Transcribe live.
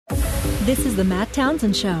This is the Matt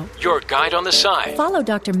Townsend Show. Your guide on the side. Follow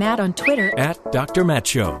Dr. Matt on Twitter At Dr. Matt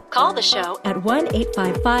Show. Call the show at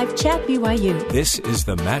 1-855-CHAT-BYU. This is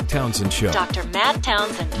the Matt Townsend Show. Dr. Matt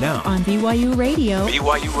Townsend. Now on BYU Radio.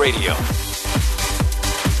 BYU Radio.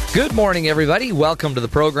 Good morning, everybody. Welcome to the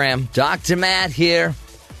program. Dr. Matt here.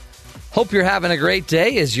 Hope you're having a great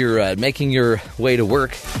day as you're making your way to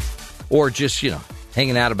work or just,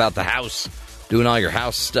 hanging out about the house, doing all your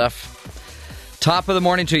house stuff. Top of the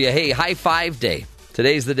morning to you. Hey, High Five Day.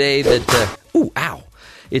 Today's the day that,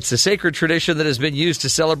 It's a sacred tradition that has been used to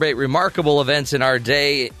celebrate remarkable events in our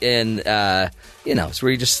day. And, it's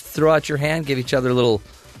where you just throw out your hand, give each other a little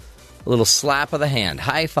slap of the hand.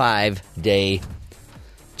 High Five Day.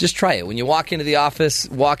 Just try it. When you walk into the office,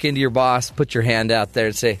 walk into your boss, put your hand out there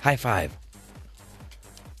and say, high five.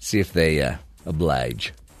 See if they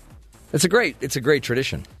oblige. It's a great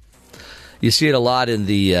tradition. You see it a lot in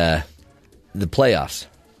the playoffs.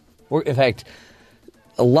 Or, in fact,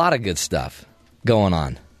 a lot of good stuff going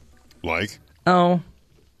on. Like? Oh,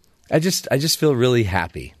 I just feel really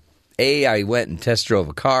happy. I went and test drove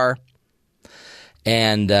a car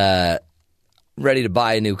and ready to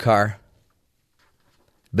buy a new car.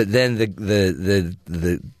 But then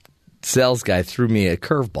the sales guy threw me a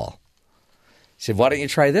curveball. He said, "Why don't you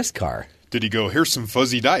try this car?" Did he go, "Here's some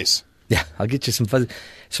fuzzy dice"? Yeah, I'll get you some fuzzy.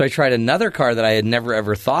 So I tried another car that I had never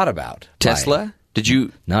ever thought about. Tesla? Did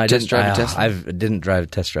you I test drive a Tesla? I didn't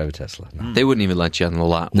test drive a Tesla. No. They wouldn't even let you on the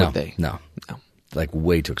lot, would they? No. Like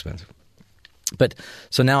way too expensive. But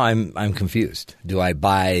so now I'm confused. Do I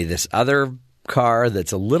buy this other car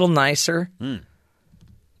that's a little nicer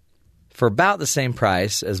for about the same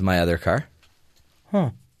price as my other car?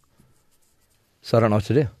 So I don't know what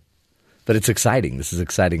to do. But it's exciting. This is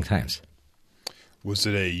exciting times. Was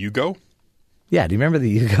it a Yugo? Yeah, do you remember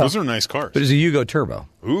the Yugo? Those are nice cars. But it's a Yugo Turbo.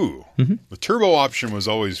 Ooh. Mm-hmm. The turbo option was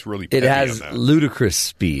always really It petty has on that. ludicrous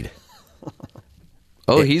speed.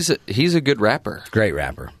 Oh, he's a good rapper. Great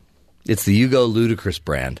rapper. It's the Yugo Ludicrous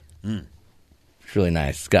brand. It's really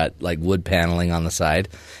nice. It's got like wood paneling on the side.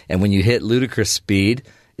 And when you hit ludicrous speed,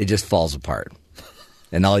 it just falls apart.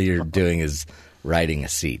 And all you're doing is riding a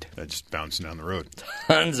seat. That just bouncing down the road.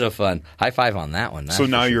 Tons of fun. High five on that one. So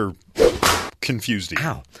now you're confused again.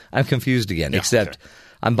 Ow. I'm confused again, except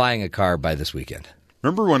I'm buying a car by this weekend.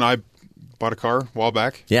 Remember when I bought a car a while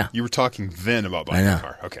back? Yeah. You were talking then about buying a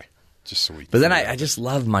car. Okay. Just so we But then I just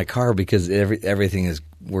love my car because everything is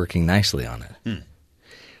working nicely on it.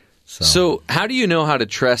 So how do you know how to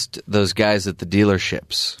trust those guys at the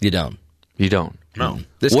dealerships? You don't. You don't? No.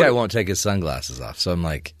 This guy won't take his sunglasses off, so I'm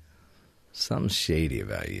like, something's shady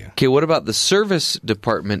about you. Okay, what about the service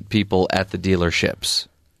department people at the dealerships?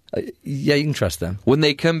 Yeah, you can trust them. When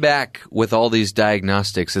they come back with all these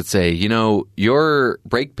diagnostics that say, your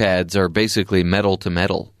brake pads are basically metal to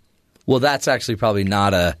metal. Well, that's actually probably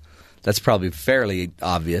that's probably fairly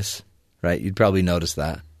obvious, right? You'd probably notice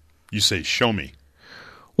that. You say, "Show me."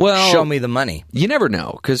 Well, show me the money. You never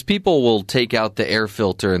know, because people will take out the air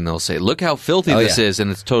filter and they'll say, "Look how filthy this is,"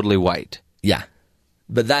 and it's totally white. Yeah,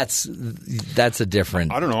 but that's a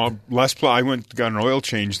different. I don't know. I got an oil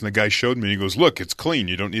change, and the guy showed me. He goes, "Look, it's clean.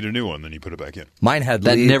 You don't need a new one." Then he put it back in. Mine had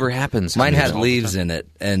that never happens. Mine had leaves in it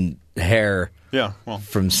and hair. Yeah, well,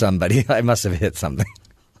 from somebody. I must have hit something.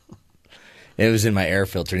 It was in my air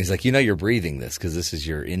filter, and he's like, "You're breathing this because this is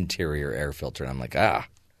your interior air filter." And I'm like,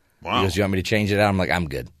 Wow. He goes, "You want me to change it out?" I'm like, "I'm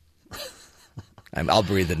good. I'll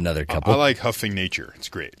breathe it another couple." I like huffing nature. It's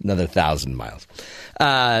great. Another 1,000 miles.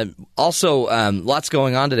 Also, lots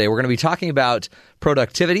going on today. We're going to be talking about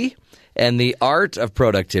productivity and the art of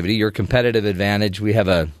productivity, your competitive advantage. We have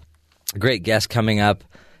a great guest coming up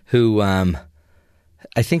who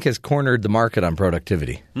I think has cornered the market on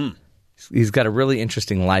productivity. He's got a really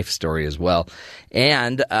interesting life story as well.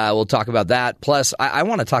 And we'll talk about that. Plus, I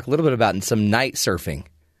want to talk a little bit about some night surfing.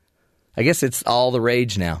 I guess it's all the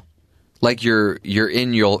rage now. Like you're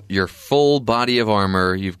in your full body of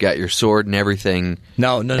armor, you've got your sword and everything.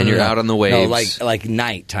 No, and you're out on the waves. No, like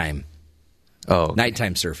nighttime. Oh, okay.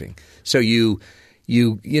 Nighttime surfing. So you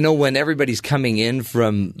when everybody's coming in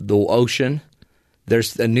from the ocean,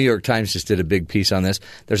 there's the New York Times just did a big piece on this.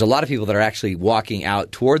 There's a lot of people that are actually walking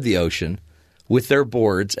out toward the ocean with their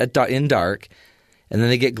boards in dark, and then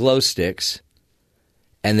they get glow sticks.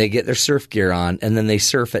 And they get their surf gear on, and then they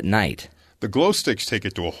surf at night. The glow sticks take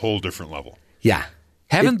it to a whole different level. Yeah.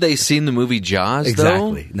 Haven't they seen the movie Jaws,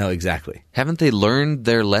 exactly. though? No, exactly. Haven't they learned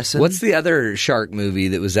their lesson? What's the other shark movie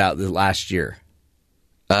that was out last year?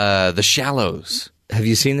 The Shallows. Have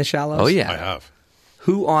you seen The Shallows? Oh, yeah. I have.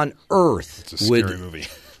 Who on earth It's a scary movie.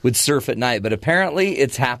 would surf at night? But apparently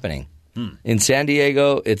it's happening. In San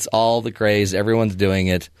Diego, it's all the craze. Everyone's doing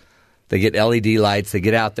it. They get LED lights. They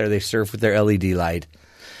get out there. They surf with their LED light.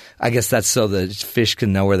 I guess that's so the fish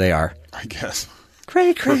can know where they are. I guess. Cray.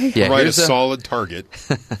 Yeah, Provide a here's a- solid target.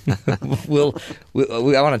 I want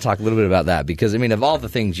to talk a little bit about that because, I mean, of all the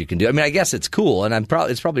things you can do, I mean, I guess it's cool, and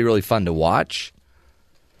it's probably really fun to watch.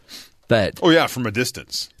 But Oh, yeah, from a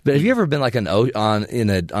distance. But have you ever been like on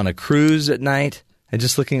a cruise at night and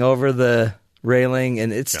just looking over the railing,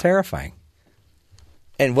 and it's terrifying.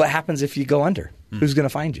 And what happens if you go under? Who's going to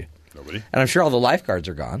find you? Nobody. And I'm sure all the lifeguards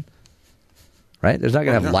are gone. Right? There's not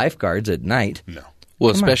going to have lifeguards at night. No.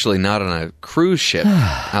 Well, especially not on a cruise ship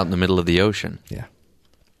out in the middle of the ocean. Yeah.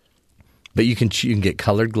 But you can get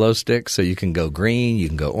colored glow sticks, so you can go green, you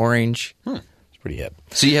can go orange. It's pretty hip.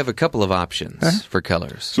 So you have a couple of options for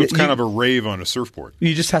colors. So it's kind of a rave on a surfboard.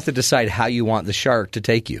 You just have to decide how you want the shark to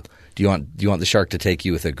take you. Do you want the shark to take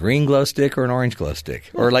you with a green glow stick or an orange glow stick,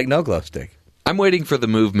 or like no glow stick? I'm waiting for the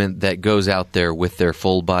movement that goes out there with their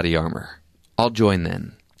full body armor. I'll join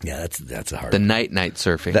then. Yeah, that's a hard The one. night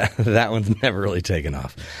surfing. That one's never really taken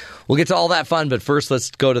off. We'll get to all that fun, but first let's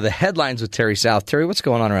go to the headlines with Terry South. Terry, what's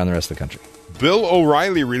going on around the rest of the country? Bill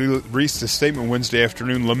O'Reilly released a statement Wednesday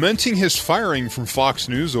afternoon lamenting his firing from Fox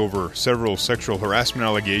News over several sexual harassment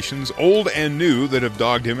allegations, old and new, that have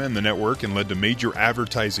dogged him and the network and led to major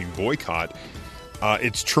advertising boycott.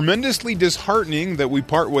 It's tremendously disheartening that we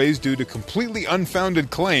part ways due to completely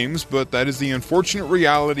unfounded claims, but that is the unfortunate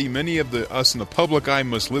reality many of us in the public eye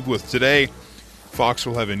must live with today. Fox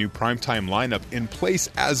will have a new primetime lineup in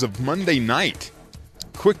place as of Monday night.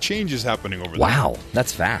 Quick changes happening over there. Wow,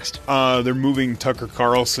 that's fast. They're moving Tucker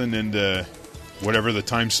Carlson into whatever the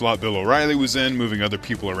time slot Bill O'Reilly was in, moving other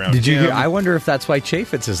people around. Did you him. hear? I wonder if that's why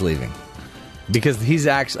Chaffetz is leaving. Because he's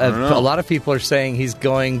actually, a lot of people are saying he's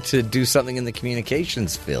going to do something in the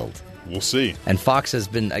communications field. We'll see. And Fox has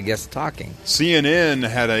been, I guess, talking. CNN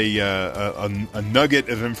had a nugget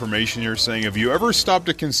of information here saying, have you ever stopped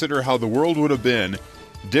to consider how the world would have been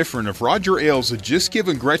different if Roger Ailes had just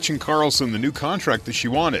given Gretchen Carlson the new contract that she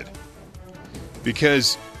wanted?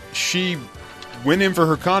 Because she went in for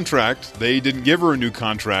her contract, they didn't give her a new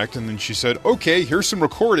contract, and then she said, okay, here's some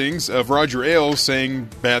recordings of Roger Ailes saying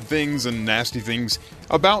bad things and nasty things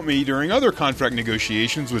about me during other contract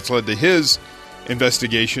negotiations, which led to his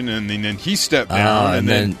investigation, and then he stepped down, and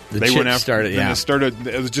then the they chip went after. started,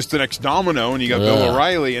 yeah. It was just the next domino, and you got Bill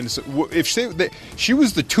O'Reilly. And so, if she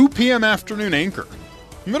was the 2 p.m. afternoon anchor,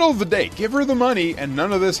 middle of the day, give her the money, and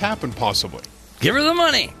none of this happened possibly. Give her the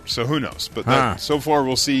money. So who knows? But so far,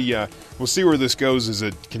 we'll see. We'll see where this goes as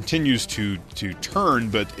it continues to turn.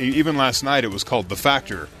 But even last night, it was called The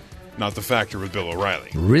Factor, not The Factor with Bill O'Reilly.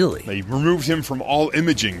 Really? They removed him from all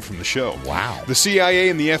imaging from the show. Wow. The CIA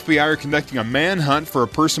and the FBI are conducting a manhunt for a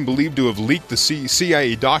person believed to have leaked the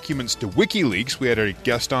CIA documents to WikiLeaks. We had a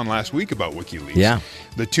guest on last week about WikiLeaks. Yeah.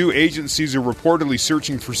 The two agencies are reportedly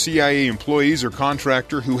searching for CIA employees or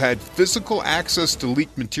contractor who had physical access to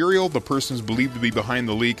leaked material. The person is believed to be behind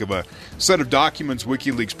the leak of a set of documents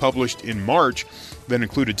WikiLeaks published in March that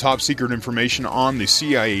included top-secret information on the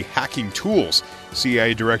CIA hacking tools.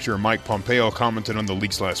 CIA Director Mike Pompeo commented on the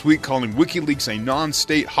leaks last week, calling WikiLeaks a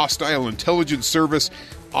non-state hostile intelligence service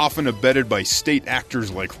often abetted by state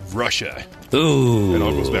actors like Russia. Ooh. It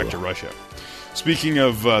all goes back to Russia. Speaking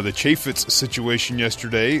of the Chaffetz situation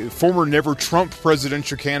yesterday, former never-Trump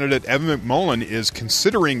presidential candidate Evan McMullin is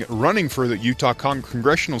considering running for the Utah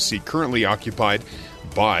congressional seat currently occupied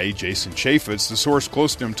by Jason Chaffetz. The source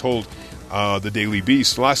close to him told the Daily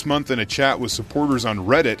Beast last month in a chat with supporters on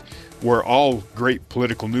Reddit, where all great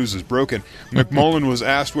political news is broken, McMullin was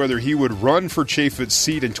asked whether he would run for Chaffetz's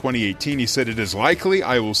seat in 2018. He said, "It is likely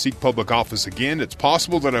I will seek public office again. It's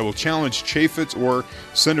possible that I will challenge Chaffetz or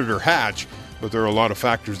Senator Hatch, but there are a lot of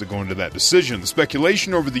factors that go into that decision." The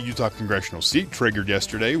speculation over the Utah congressional seat triggered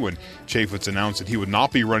yesterday when Chaffetz announced that he would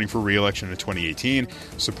not be running for re-election in 2018.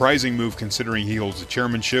 Surprising move considering he holds the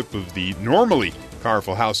chairmanship of the normally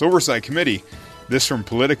powerful House Oversight Committee. This from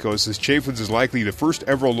Politico says Chaffetz is likely the first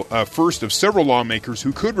of several lawmakers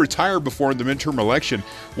who could retire before the midterm election.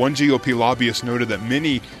 One GOP lobbyist noted that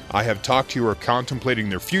many I have talked to are contemplating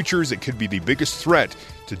their futures. It could be the biggest threat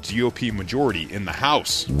to GOP majority in the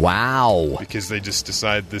House. Wow. Because they just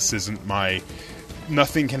decide this isn't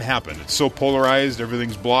nothing can happen. It's so polarized,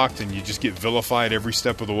 everything's blocked, and you just get vilified every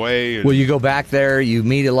step of the way. Well, you go back there, you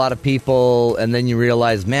meet a lot of people, and then you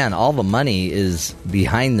realize, man, all the money is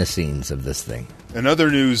behind the scenes of this thing. In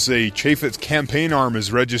other news, a Chaffetz campaign arm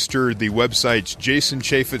has registered the websites Jason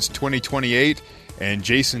Chaffetz 2028 and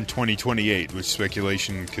Jason 2028, which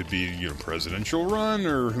speculation could be presidential run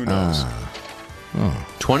or who knows.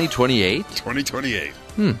 2028? 2028.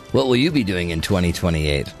 What will you be doing in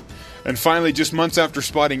 2028? And finally, just months after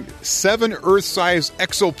spotting 7 Earth-sized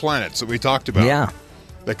exoplanets that we talked about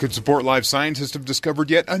that could support life, scientists have discovered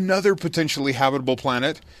yet another potentially habitable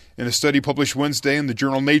planet. In a study published Wednesday in the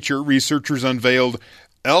journal Nature, researchers unveiled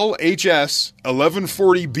LHS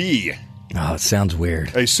 1140b. Oh, it sounds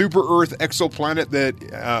weird. A super-Earth exoplanet that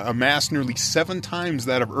amassed nearly 7 times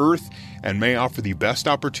that of Earth and may offer the best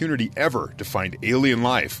opportunity ever to find alien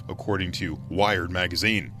life, according to Wired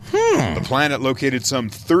magazine. The planet, located some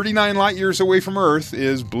 39 light-years away from Earth,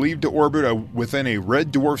 is believed to orbit within a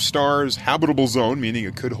red dwarf star's habitable zone, meaning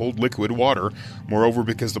it could hold liquid water. Moreover,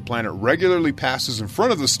 because the planet regularly passes in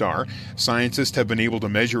front of the star, scientists have been able to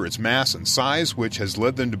measure its mass and size, which has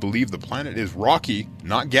led them to believe the planet is rocky,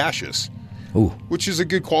 not gaseous. Ooh. Which is a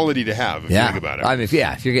good quality to have, if you think about it. I mean, if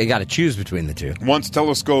you got to choose between the two. Once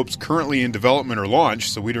telescopes currently in development are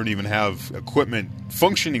launched, so we don't even have equipment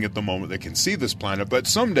functioning at the moment that can see this planet, but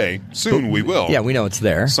someday, soon, we will. Yeah, we know it's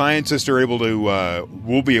there. Scientists are able to,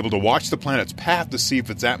 will be able to watch the planet's path to see if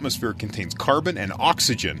its atmosphere contains carbon and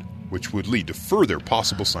oxygen, which would lead to further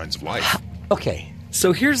possible signs of life. Okay,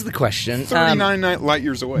 so here's the question. 39 light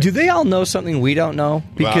years away. Do they all know something we don't know?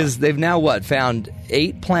 Because they've now, found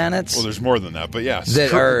 8 planets? Well, there's more than that, but yes.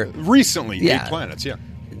 That are... Recently, 8 planets, yeah.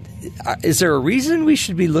 Is there a reason we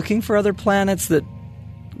should be looking for other planets that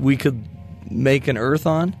we could make an Earth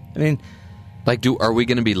on? I mean... Like, are we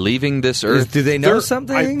going to be leaving this Earth? Do they know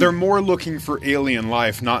something? They're more looking for alien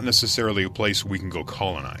life, not necessarily a place we can go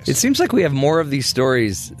colonize. It seems like we have more of these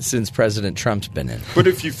stories since President Trump's been in. But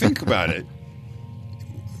if you think about it,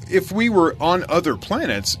 if we were on other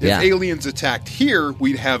planets, if aliens attacked here,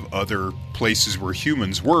 we'd have other places where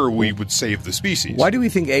humans were. We would save the species. Why do we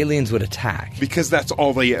think aliens would attack? Because that's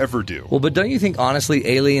all they ever do. Well, but don't you think, honestly,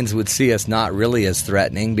 aliens would see us not really as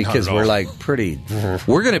threatening because we're, pretty...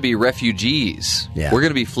 We're going to be refugees. Yeah. We're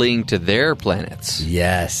going to be fleeing to their planets.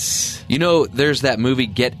 Yes. You know, there's that movie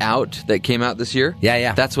Get Out that came out this year?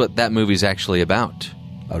 Yeah. That's what that movie's actually about.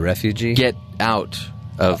 A refugee? Get out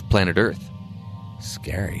of planet Earth.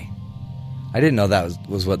 Scary. I didn't know that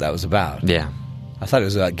was what that was about. Yeah. I thought it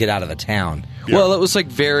was about get out of the town. Yeah. Well, it was like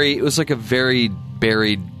a very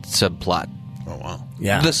buried subplot. Oh, wow.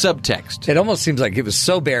 Yeah. The subtext. It almost seems like it was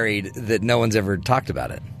so buried that no one's ever talked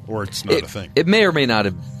about it. Or it's not a thing. It may or may not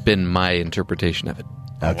have been my interpretation of it.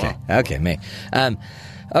 Okay. wow. Okay, may.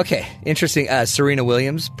 Okay, interesting. Serena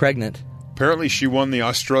Williams, pregnant. Apparently, she won the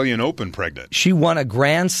Australian Open pregnant. She won a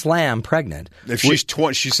Grand Slam pregnant. If she's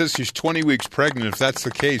she says she's 20 weeks pregnant. If that's the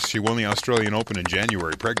case, she won the Australian Open in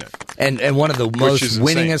January pregnant. And one of the most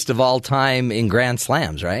winningest of all time in Grand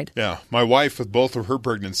Slams, right? Yeah. My wife, with both of her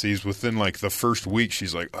pregnancies, within like the first week,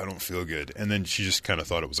 she's like, I don't feel good. And then she just kind of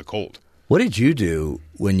thought it was a cold. What did you do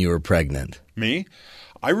when you were pregnant? Me?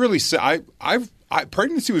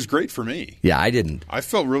 Pregnancy was great for me. Yeah, I didn't. I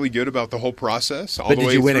felt really good about the whole process. But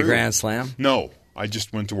did you win a Grand Slam? No. I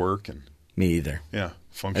just went to work and... Me either. Yeah.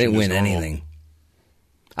 I didn't win anything.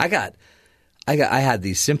 I had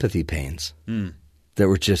these sympathy pains that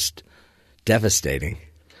were just devastating.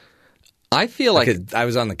 I feel like I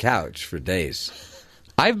was on the couch for days.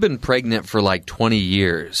 I've been pregnant for like 20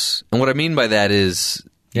 years. And what I mean by that is,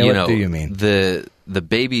 what do you mean? The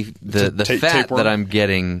baby, the fat that I'm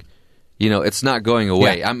getting... it's not going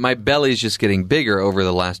away. Yeah. My belly's just getting bigger over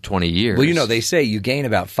the last 20 years. Well, they say you gain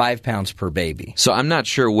about 5 pounds per baby. So I'm not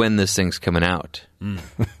sure when this thing's coming out.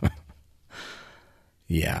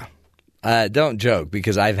 Yeah. Don't joke,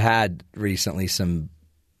 because I've had recently some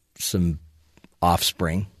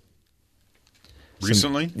offspring.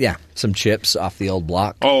 Recently? Some chips off the old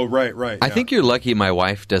block. Oh, right. I think you're lucky my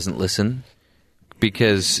wife doesn't listen,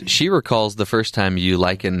 because she recalls the first time you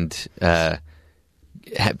likened...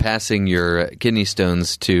 passing your kidney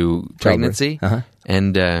stones to pregnancy,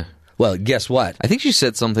 and well, guess what? I think she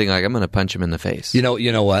said something like, "I'm going to punch him in the face." You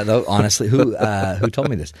know what? Though, honestly, who told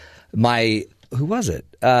me this? Who was it?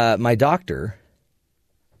 My doctor.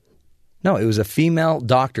 No, it was a female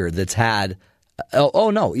doctor that's had.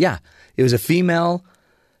 It was a female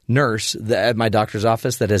nurse at my doctor's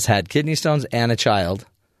office that has had kidney stones and a child,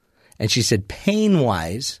 and she said,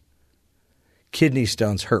 pain-wise, kidney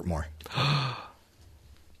stones hurt more.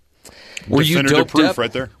 Were you doped up?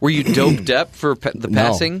 Right there. Were you doped up for the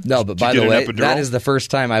passing? No, but by the way, that is the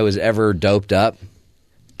first time I was ever doped up.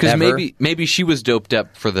 Because maybe she was doped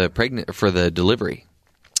up for the delivery.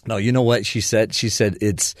 No, you know what she said? She said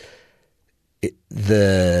it's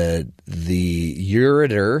the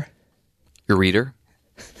ureter. Ureter?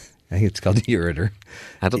 I think it's called ureter.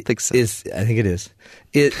 I don't think so. I think it is.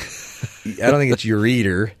 I don't think it's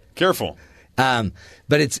ureter. Careful. But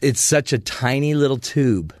it's such a tiny little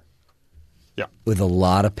tube. Yeah. With a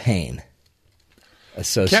lot of pain.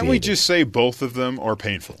 associated. Can't we just say both of them are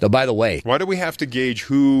painful? Oh, by the way, Why do we have to gauge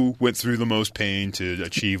who went through the most pain to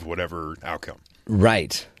achieve whatever outcome?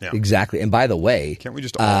 right, Yeah. exactly. And by the way, Can't we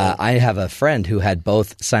just all- I have a friend who had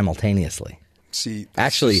both simultaneously. See, it's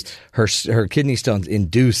Actually, just- her kidney stones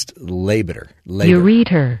induced labor.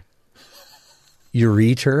 Ureter.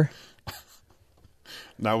 Ureter?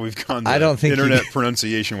 now we've gone to I don't think internet you-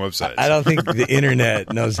 pronunciation websites. I don't think the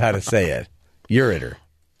internet knows how to say it. Ureter.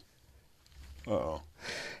 Uh-oh.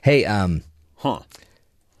 Hey, Huh.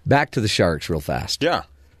 back to the Sharks real fast. Yeah.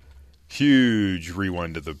 Huge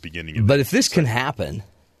rewind to the beginning of But if this can happen,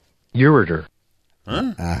 Ureter.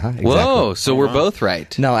 exactly. Whoa, so we're both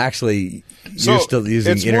right. No, actually, So you're still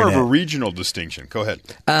using it's internet. more of a regional distinction. Go ahead.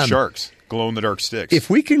 Sharks, glow-in-the-dark sticks. If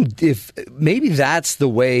maybe that's the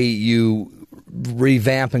way you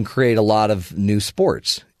revamp and create a lot of new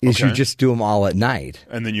sports, is you Okay. just do them all at night.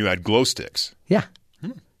 and then you add glow sticks. Yeah.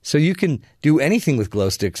 So you can do anything with glow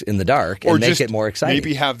sticks in the dark and Or make just it more exciting.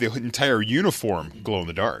 maybe have the entire uniform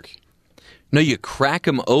glow-in-the-dark. No, you crack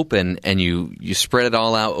them open and you spread it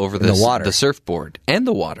all out over the water. the surfboard and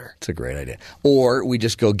the water. It's a great idea. Or we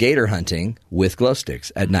just go gator hunting with glow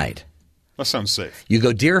sticks at night. That sounds safe. You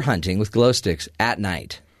go deer hunting with glow sticks at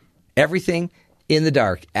night. Everything in the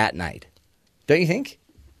dark at night. Don't you think?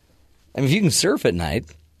 I mean, if you can surf at night,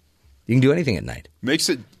 you can do anything at night. Makes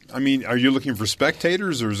it, I mean, are you looking for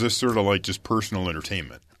spectators or is this sort of like just personal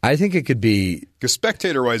entertainment? I think it could be, Because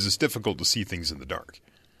spectator-wise, it's difficult to see things in the dark.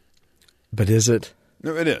 but is it?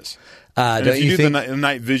 No, it is. And Don't if you you do think the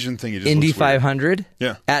night vision thing, it just Indy looks weird. 500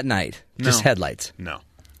 Yeah. at night? Just No. headlights. No.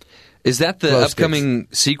 Is that the Glow upcoming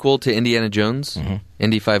sequel to Indiana Jones?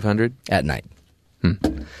 Indy 500? At night.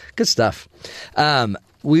 Good stuff.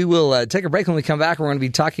 We will take a break. When we come back, we're going to be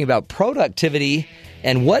talking about productivity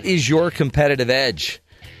and what is your competitive edge.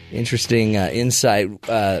 Interesting insight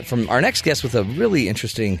from our next guest with a really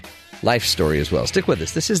interesting life story as well. Stick with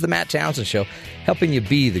us. This is the Matt Townsend Show, helping you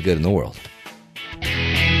be the good in the world.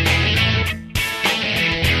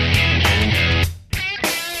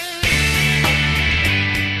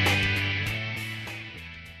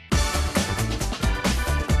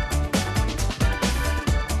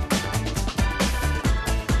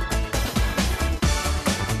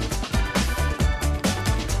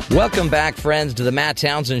 Welcome back, friends, to the Matt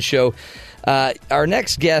Townsend Show. Our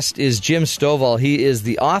next guest is Jim Stovall. He is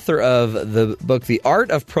the author of the book, The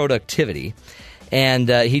Art of Productivity. And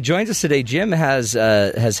he joins us today. Jim has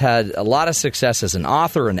had a lot of success as an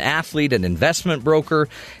author, an athlete, an investment broker,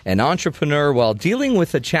 an entrepreneur. While dealing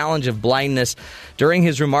with the challenge of blindness during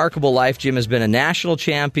his remarkable life, Jim has been a national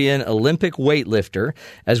champion, Olympic weightlifter,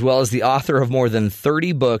 as well as the author of more than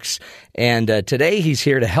 30 books. And today he's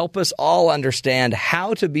here to help us all understand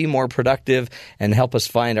how to be more productive and help us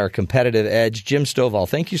find our competitive edge. Jim Stovall,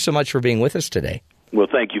 thank you so much for being with us today. Well,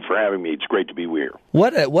 thank you for having me. It's great to be here.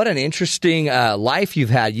 What an interesting life you've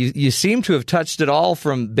had. You seem to have touched it all,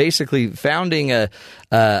 from basically founding an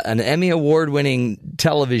Emmy Award-winning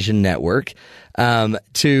television network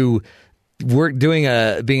to being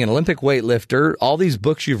an Olympic weightlifter. All these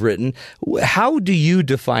books you've written. How do you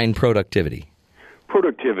define productivity?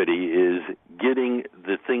 Productivity is getting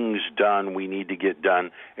the things done we need to get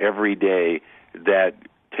done every day that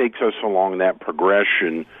takes us along that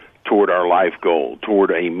progression toward our life goal,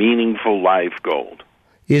 toward a meaningful life goal.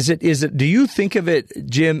 Is it, do you think of it,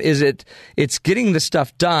 Jim, it's getting the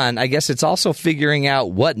stuff done? I guess it's also figuring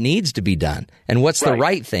out what needs to be done and what's the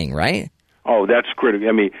right thing, right? Oh, that's critical.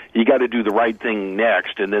 I mean, you got to do the right thing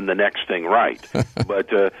next and then the next thing right. But,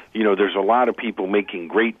 there's a lot of people making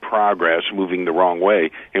great progress moving the wrong way,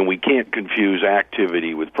 and we can't confuse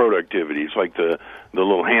activity with productivity. It's like the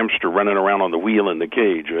little hamster running around on the wheel in the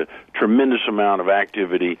cage. A tremendous amount of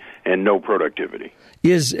activity and no productivity.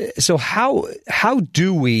 So how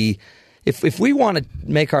do we, if we want to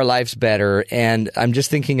make our lives better, and I'm just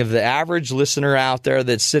thinking of the average listener out there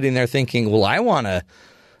that's sitting there thinking, well, I want to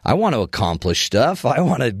accomplish stuff. I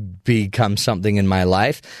want to become something in my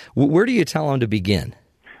life. Where do you tell them to begin?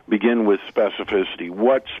 Begin with specificity.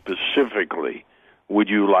 What specifically would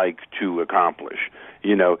you like to accomplish?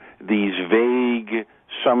 These vague,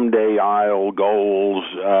 someday I'll goals,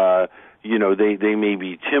 they may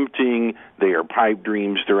be tempting. They are pipe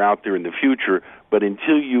dreams. They're out there in the future. But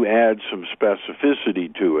until you add some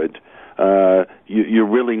specificity to it, you're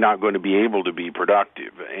really not going to be able to be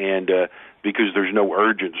productive. And because there's no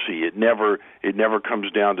urgency, it never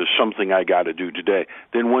comes down to something I got to do today.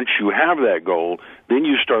 Then once you have that goal, then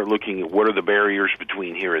you start looking at what are the barriers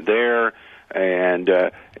between here and there. and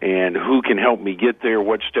who can help me get there?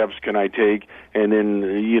 What steps can I take? And then,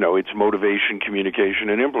 it's motivation, communication,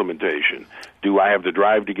 and implementation. Do I have the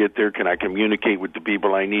drive to get there? Can I communicate with the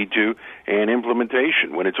people I need to? And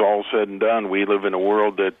implementation. When it's all said and done, we live in a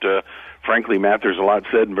world that, frankly, Matt, there's a lot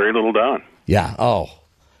said and very little done. Yeah. Oh,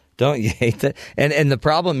 don't you hate that? And the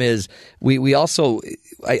problem is we also,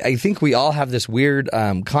 I think we all have this weird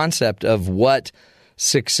concept of what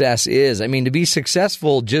success is. I mean, to be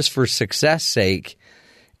successful just for success sake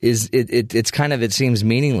it's kind of, it seems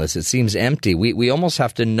meaningless. It seems empty. We almost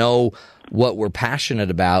have to know what we're passionate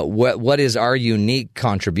about. What is our unique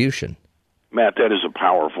contribution? Matt, that is a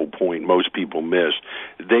powerful point most people miss.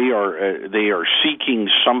 They are seeking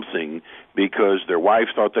something because their wife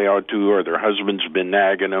thought they ought to, or their husband's been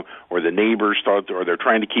nagging them, or the neighbors thought, or they're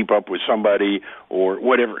trying to keep up with somebody, or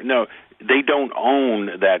whatever. No, they don't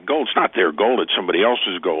own that goal. It's not their goal. It's somebody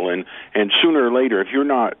else's goal. And sooner or later, if you're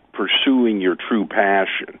not pursuing your true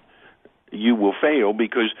passion, you will fail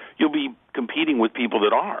because you'll be competing with people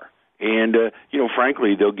that are. And,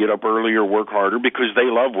 frankly, they'll get up earlier, work harder because they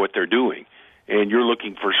love what they're doing. And you're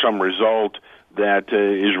looking for some result that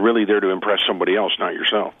is really there to impress somebody else, not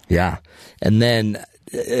yourself. Yeah. And then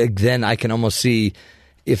I can almost see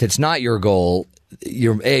if it's not your goal,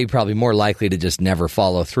 you're probably more likely to just never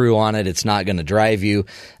follow through on it. It's not going to drive you.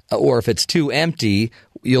 Or if it's too empty,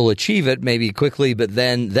 you'll achieve it maybe quickly, but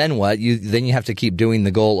then what? Then you have to keep doing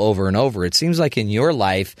the goal over and over. It seems like in your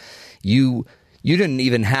life, you didn't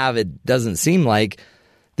even have, it doesn't seem like,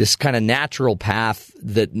 this kind of natural path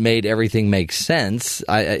that made everything make sense.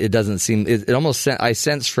 It doesn't seem. It almost. I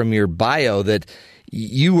sense from your bio that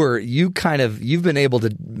you've been able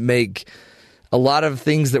to make a lot of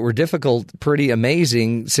things that were difficult pretty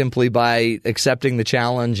amazing simply by accepting the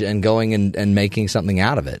challenge and going and making something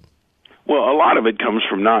out of it. Well, a lot of it comes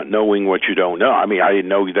from not knowing what you don't know. I mean, I didn't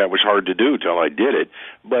know that was hard to do till I did it.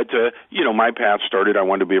 But, my path started, I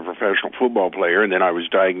wanted to be a professional football player, and then I was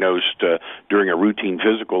diagnosed during a routine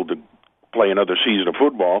physical to play another season of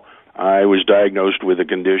football. I was diagnosed with a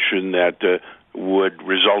condition that would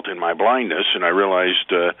result in my blindness, and I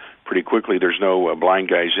realized pretty quickly there's no blind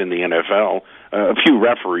guys in the NFL. A few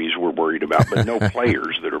referees were worried about, but no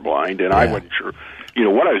players that are blind, and I wasn't sure,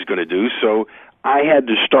 what I was going to do. So I had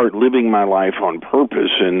to start living my life on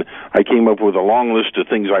purpose, and I came up with a long list of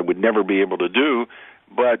things I would never be able to do.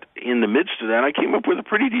 But in the midst of that, I came up with a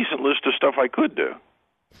pretty decent list of stuff I could do.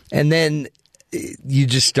 And then you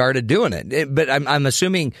just started doing it. But I'm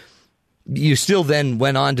assuming you still then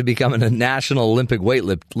went on to becoming a national Olympic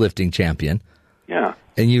weightlifting champion. Yeah.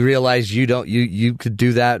 And you realized you could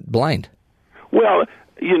do that blind. Well,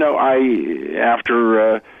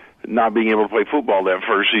 after not being able to play football that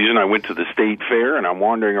first season, I went to the state fair, and I'm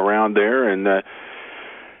wandering around there and,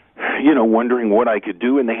 wondering what I could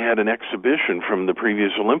do, and they had an exhibition from the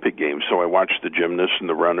previous Olympic Games, so I watched the gymnasts and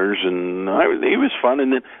the runners, and it was fun,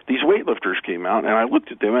 and then these weightlifters came out, and I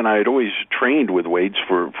looked at them, and I had always trained with weights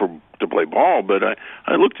to play ball, but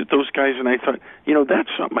I looked at those guys, and I thought, that's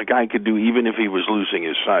something a guy could do even if he was losing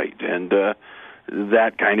his sight, and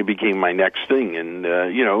that kind of became my next thing, and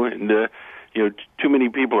too many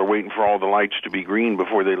people are waiting for all the lights to be green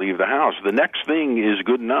before they leave the house. The next thing is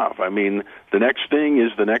good enough. I mean, the next thing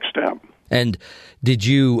is the next step. And did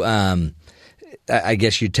you, I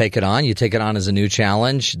guess you take it on as a new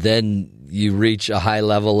challenge, then you reach a high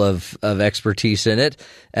level of expertise in it,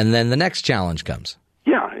 and then the next challenge comes.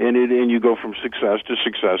 Yeah, and you go from success to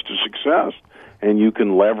success to success, and you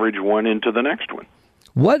can leverage one into the next one.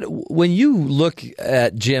 When you look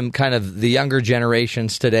at, Jim, kind of the younger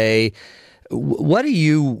generations today, what do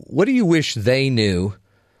you wish they knew,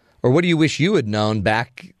 or what do you wish you had known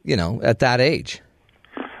back, at that age?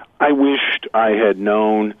 I wished I had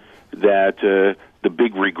known that the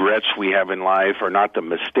big regrets we have in life are not the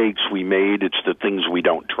mistakes we made, it's the things we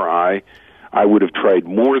don't try. I would have tried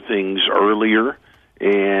more things earlier,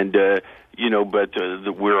 and but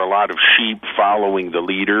we're a lot of sheep following the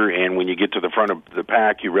leader, and when you get to the front of the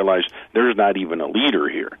pack, you realize there's not even a leader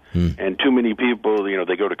here. And too many people,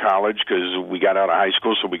 they go to college because we got out of high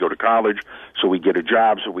school, so we go to college, so we get a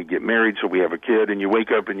job, so we get married, so we have a kid, and you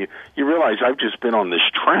wake up and you realize I've just been on this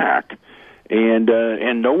track, and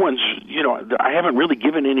no one's, I haven't really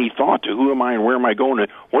given any thought to who am I and where am I going and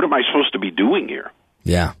what am I supposed to be doing here.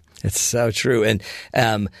 Yeah. It's so true. And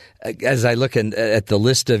as I look at the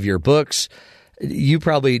list of your books,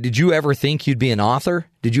 did you ever think you'd be an author?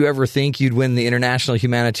 Did you ever think you'd win the International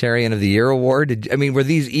Humanitarian of the Year award? Were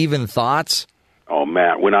these even thoughts? Oh,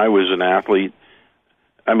 Matt, when I was an athlete,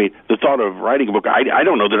 the thought of writing a book, I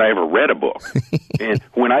don't know that I ever read a book. And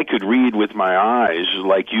when I could read with my eyes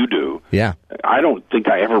like you do, yeah, I don't think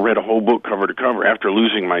I ever read a whole book cover to cover. After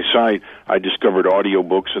losing my sight, I discovered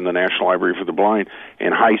audiobooks in the National Library for the Blind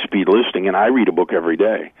and high-speed listening, and I read a book every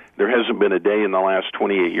day. There hasn't been a day in the last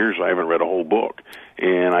 28 years I haven't read a whole book.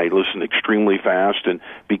 And I listen extremely fast, and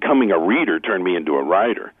becoming a reader turned me into a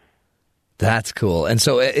writer. That's cool. And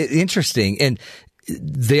so interesting. And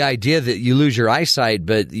the idea that you lose your eyesight,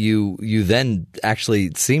 but you then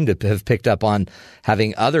actually seem to have picked up on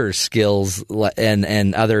having other skills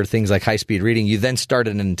and other things like high-speed reading. You then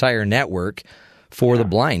started an entire network for the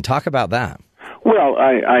blind. Talk about that. Well,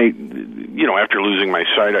 I after losing my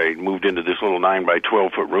sight, I moved into this little 9 by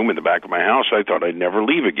 12 foot room in the back of my house. I thought I'd never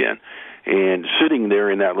leave again. And sitting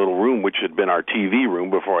there in that little room, which had been our TV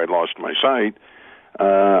room before I'd lost my sight,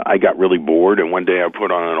 I got really bored, and one day I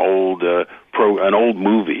put on an old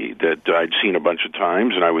movie that I'd seen a bunch of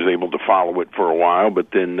times, and I was able to follow it for a while.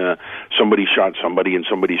 But then somebody shot somebody, and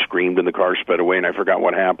somebody screamed, and the car sped away, and I forgot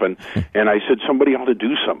what happened. And I said, somebody ought to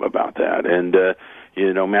do something about that. And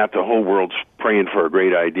Matt, the whole world's praying for a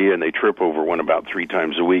great idea, and they trip over one about 3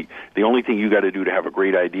 times a week. The only thing you got to do to have a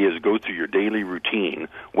great idea is go through your daily routine,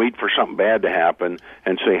 wait for something bad to happen,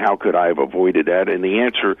 and say, how could I have avoided that? And the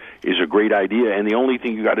answer is a great idea, and the only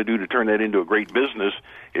thing you got to do to turn that into a great business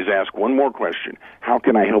is ask one more question. How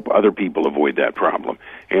can I help other people avoid that problem?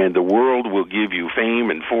 And the world will give you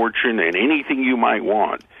fame and fortune and anything you might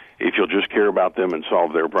want if you'll just care about them and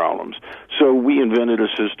solve their problems. So we invented a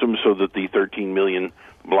system so that the 13 million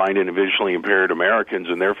blind and visually impaired Americans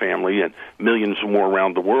and their family and millions more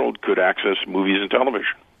around the world could access movies and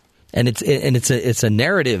television. And it's a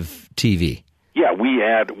narrative TV. Yeah, we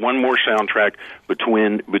add one more soundtrack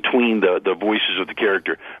between the voices of the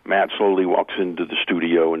character. Matt slowly walks into the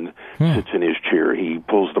studio and sits in his chair. He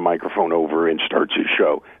pulls the microphone over and starts his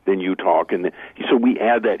show. Then you talk, and so we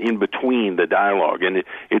add that in between the dialogue, and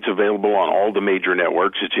it's available on all the major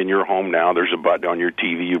networks. It's in your home now. There's a button on your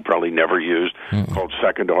TV you probably never used called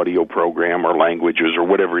Second Audio Program or Languages or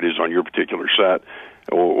whatever it is on your particular set.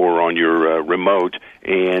 Or on your remote,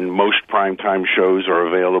 and most primetime shows are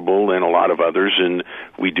available and a lot of others, and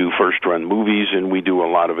we do first-run movies, and we do a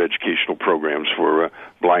lot of educational programs for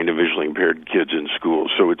blind and visually impaired kids in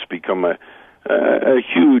schools. So it's become a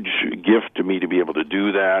huge gift to me to be able to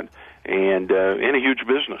do that, and a huge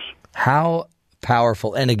business. How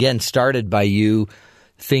powerful. And again, started by you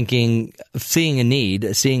seeing a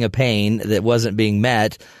need, seeing a pain that wasn't being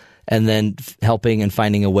met, and then helping and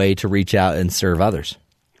finding a way to reach out and serve others.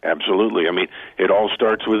 Absolutely. I mean, it all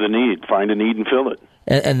starts with a need. Find a need and fill it.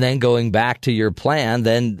 And then going back to your plan,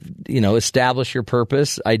 then, establish your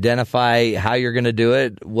purpose, identify how you're going to do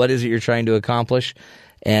it, what is it you're trying to accomplish,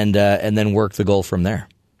 and then work the goal from there.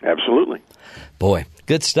 Absolutely. Boy,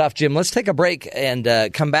 good stuff, Jim. Let's take a break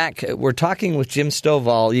and come back. We're talking with Jim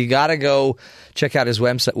Stovall. You got to go check out his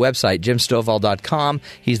website, jimstovall.com.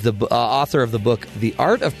 He's the author of the book, The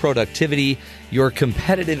Art of Productivity, Your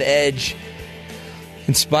Competitive Edge.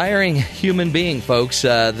 Inspiring human being, folks,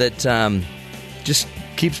 that just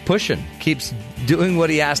keeps pushing, keeps doing what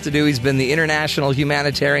he has to do. He's been the International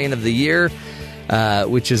Humanitarian of the Year,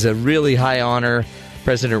 which is a really high honor.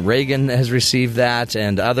 President Reagan has received that,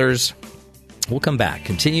 and others. We'll come back,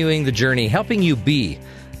 continuing the journey, helping you be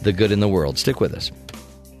the good in the world. Stick with us.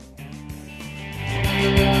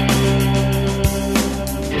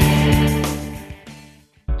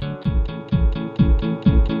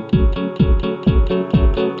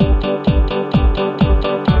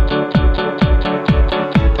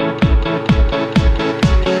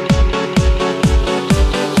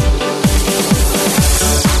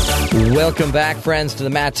 Welcome back, friends, to the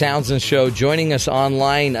Matt Townsend Show. Joining us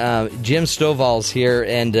online, Jim Stovall's here,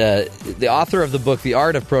 and the author of the book, The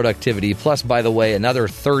Art of Productivity, plus, by the way, another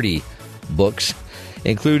 30 books,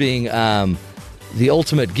 including The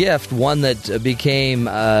Ultimate Gift, one that became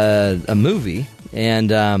a movie,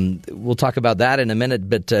 and we'll talk about that in a minute.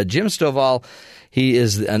 But Jim Stovall, he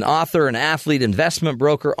is an author, an athlete, investment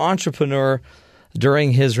broker, entrepreneur.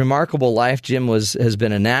 During his remarkable life, Jim has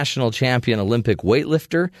been a national champion Olympic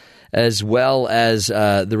weightlifter, as well as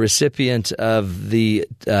the recipient of the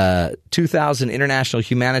 2000 International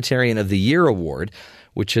Humanitarian of the Year Award,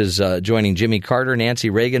 which is joining Jimmy Carter, Nancy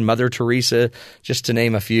Reagan, Mother Teresa, just to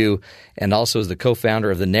name a few, and also is the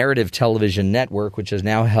co-founder of the Narrative Television Network, which has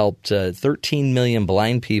now helped 13 million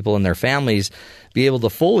blind people and their families be able to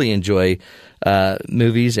fully enjoy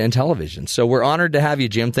movies and television. So we're honored to have you,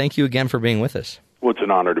 Jim. Thank you again for being with us. Well, it's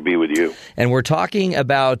an honor to be with you. And we're talking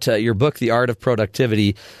about your book, The Art of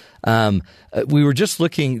Productivity. We were just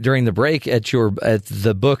looking during the break at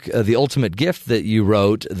the book, The Ultimate Gift, that you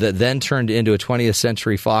wrote, that then turned into a 20th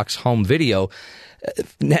Century Fox home video.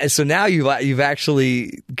 So now you've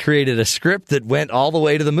actually created a script that went all the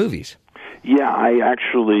way to the movies. Yeah, I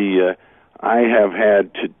actually I have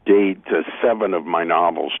had to date 7 of my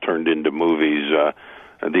novels turned into movies.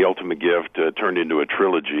 The Ultimate Gift turned into a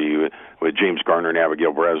trilogy with James Garner and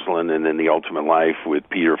Abigail Breslin, and then The Ultimate Life with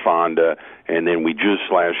Peter Fonda, and then we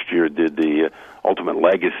just last year did The Ultimate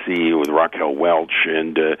Legacy with Raquel Welch,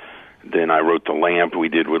 and then I wrote The Lamp we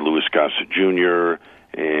did with Louis Gossett Jr.,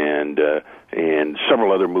 and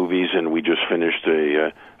several other movies, and we just finished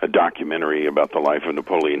a documentary about the life of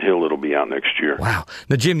Napoleon Hill. It'll be out next year. Wow.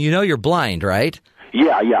 Now, Jim, you know you're blind, right?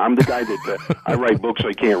 Yeah, I'm the guy that I write books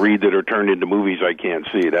I can't read that are turned into movies I can't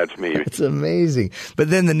see. That's me. It's amazing. But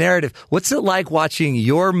then the narrative, what's it like watching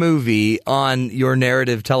your movie on your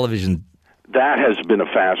narrative television? That has been a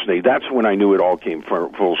fascinating. That's when I knew it all came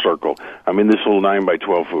full circle. I'm in this little 9 by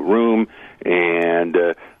 12 foot room, and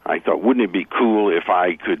I thought, wouldn't it be cool if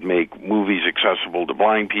I could make movies accessible to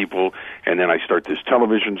blind people? And then I start this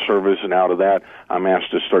television service, and out of that, I'm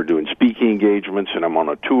asked to start doing speaking engagements, and I'm on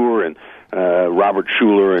a tour, and Robert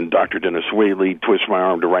Schuller and Dr. Dennis Whaley twist my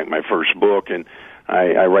arm to write my first book, and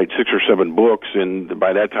I write 6 or 7 books, and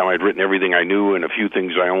by that time I'd written everything I knew and a few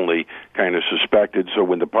things I only kind of suspected. So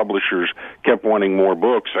when the publishers kept wanting more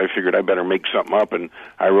books, I figured I better make something up, and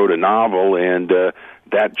I wrote a novel, and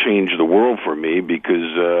that changed the world for me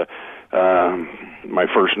because my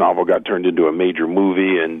first novel got turned into a major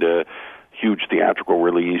movie and huge theatrical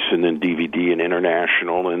release, and then DVD and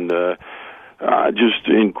international, and just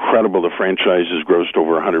incredible. The franchise has grossed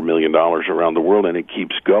over $100 million around the world, and it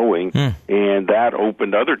keeps going. And that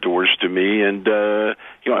opened other doors to me. And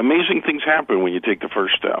amazing things happen when you take the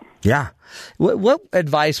first step. Yeah. What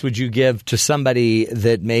advice would you give to somebody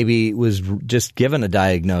that maybe was just given a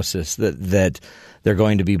diagnosis that they're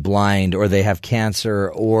going to be blind, or they have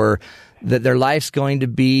cancer, or that their life's going to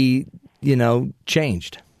be,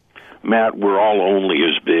 changed? Matt, we're all only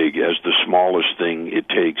as big as the smallest thing it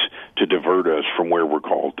takes to divert us from where we're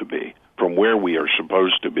called to be, from where we are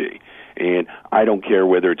supposed to be. And I don't care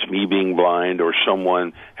whether it's me being blind or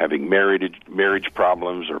someone having marriage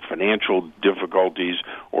problems or financial difficulties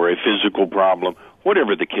or a physical problem,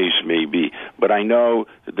 whatever the case may be. But I know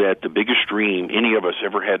that the biggest dream any of us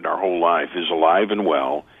ever had in our whole life is alive and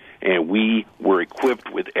well, and we were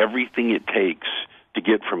equipped with everything it takes to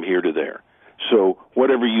get from here to there. So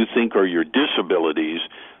whatever you think are your disabilities,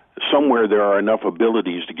 somewhere there are enough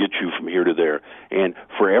abilities to get you from here to there. And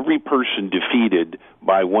for every person defeated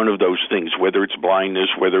by one of those things, whether it's blindness,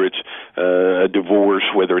 whether it's a divorce,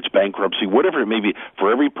 whether it's bankruptcy, whatever it may be,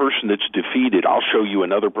 for every person that's defeated, I'll show you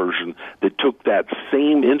another person that took that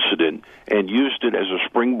same incident and used it as a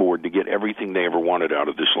springboard to get everything they ever wanted out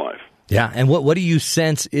of this life. Yeah, and what do you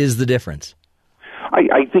sense is the difference?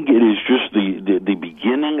 I think it is just the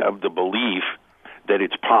beginning of the belief that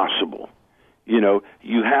it's possible.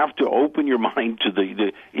 You have to open your mind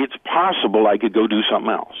to it's possible I could go do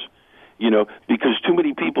something else. Because too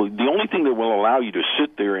many people, the only thing that will allow you to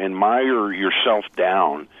sit there and mire yourself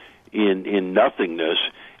down in nothingness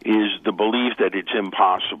is the belief that it's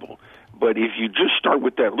impossible. But if you just start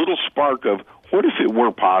with that little spark of, what if it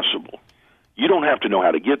were possible? You don't have to know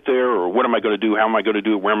how to get there, or what am I going to do, how am I going to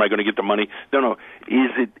do it, where am I going to get the money? No.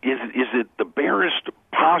 Is it the barest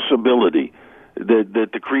possibility that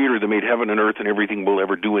the Creator that made heaven and earth and everything will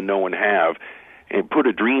ever do and know and have, and put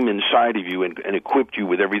a dream inside of you and equipped you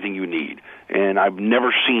with everything you need? And I've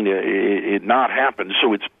never seen it not happen.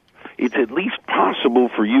 So it's at least possible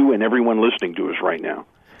for you and everyone listening to us right now.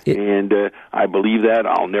 And I believe that.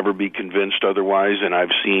 I'll never be convinced otherwise, and I've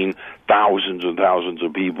seen thousands and thousands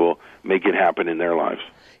of people make it happen in their lives.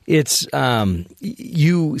 It's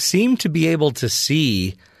you seem to be able to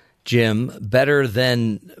see, Jim, better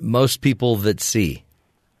than most people that see.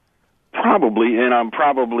 Probably, and I'm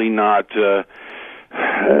probably not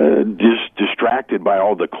distracted by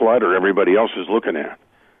all the clutter everybody else is looking at.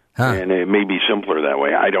 Huh. And it may be simpler that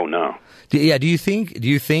way. I don't know. Do you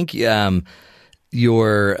think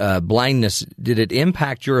your blindness, did it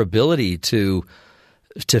impact your ability to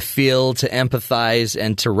feel, to empathize,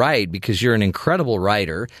 and to write? Because you're an incredible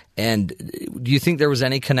writer. And do you think there was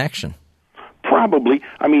any connection? Probably.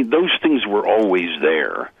 I mean, those things were always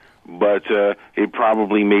there, but it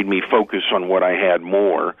probably made me focus on what I had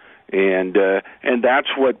more. And that's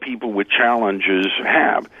what people with challenges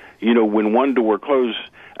have. When one door closes,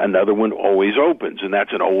 another one always opens, and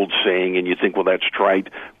that's an old saying, and you think, well, that's trite.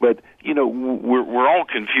 But, we're all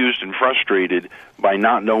confused and frustrated by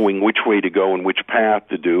not knowing which way to go and which path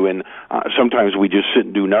to do, and sometimes we just sit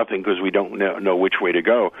and do nothing because we don't know which way to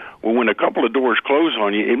go. Well, when a couple of doors close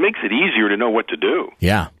on you, it makes it easier to know what to do.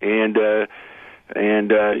 Yeah. And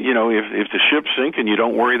And, if the ship's sinking, you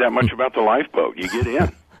don't worry that much about the lifeboat. You get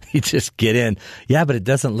in. You just get in. Yeah, but it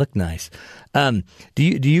doesn't look nice. Do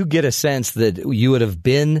you get a sense that you would have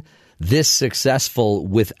been this successful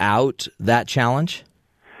without that challenge?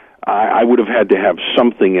 I would have had to have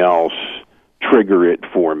something else trigger it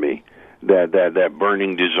for me, that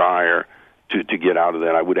burning desire to get out of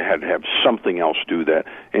that. I would have had to have something else do that.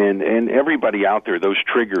 And everybody out there, those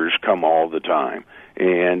triggers come all the time.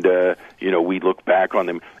 And, we look back on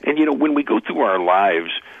them. And, when we go through our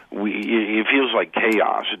lives, it feels like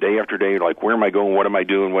chaos day after day, like, where am I going, what am I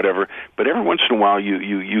doing, whatever. But every once in a while,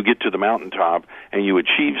 you get to the mountaintop and you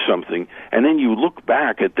achieve something, and then you look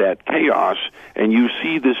back at that chaos and you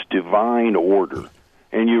see this divine order.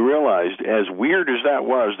 And you realized, as weird as that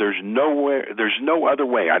was, there's no other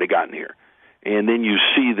way I'd have gotten here. And then you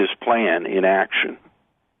see this plan in action.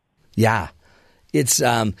 Yeah, it's.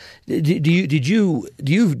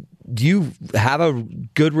 Do you have a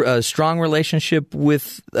good, strong relationship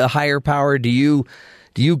with a higher power? Do you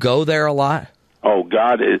go there a lot? Oh,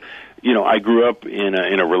 God is. I grew up in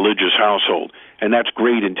a religious household, and that's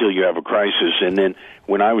great until you have a crisis. And then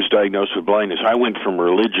when I was diagnosed with blindness, I went from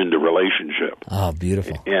religion to relationship. Oh,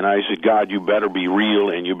 beautiful. And I said, God, you better be real,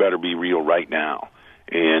 and you better be real right now.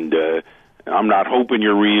 And I'm not hoping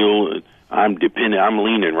you're real. I'm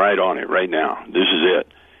leaning right on it right now. This is it.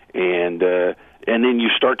 And then you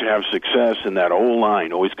start to have success, and that old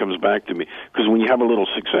line always comes back to me. Because when you have a little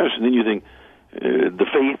success, and then you think, the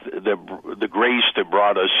faith, the grace that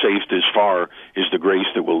brought us safe this far is the grace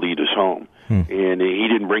that will lead us home. And he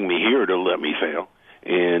didn't bring me here to let me fail.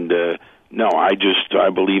 And no, I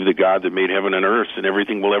believe the God that made heaven and earth and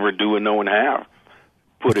everything we'll ever do and know and have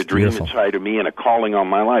put a dream inside of me and a calling on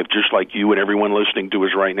my life, just like you and everyone listening to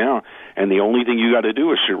us right now. And the only thing you got to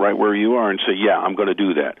do is sit right where you are and say, yeah, I'm going to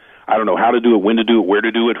do that. I don't know how to do it, when to do it, where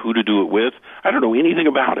to do it, who to do it with. I don't know anything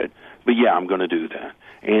about it, but yeah, I'm going to do that.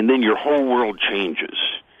 And then your whole world changes.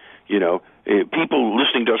 People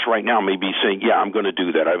listening to us right now may be saying, yeah, I'm going to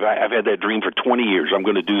do that. I've had that dream for 20 years. I'm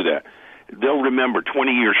going to do that. They'll remember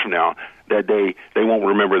 20 years from now that they won't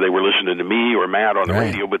remember they were listening to me or Matt on the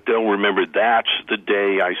radio, but they'll remember that's the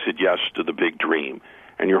day I said yes to the big dream.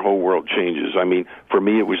 And your whole world changes. I mean, for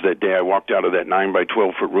me, it was that day I walked out of that 9 by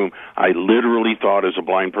 12-foot room. I literally thought, as a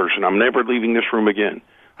blind person, I'm never leaving this room again.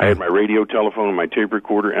 I had my radio, telephone, and my tape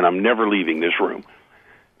recorder, and I'm never leaving this room.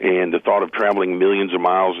 And the thought of traveling millions of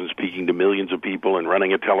miles and speaking to millions of people and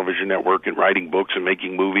running a television network and writing books and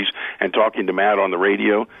making movies and talking to Matt on the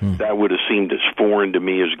radio, that would have seemed as foreign to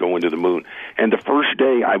me as going to the moon. And the first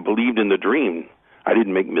day I believed in the dream, I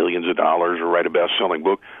didn't make millions of dollars or write a best-selling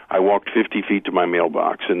book. I walked 50 feet to my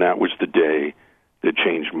mailbox, and that was the day that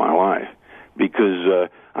changed my life. Because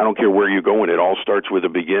I don't care where you're going, it all starts with a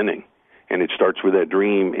beginning. And it starts with that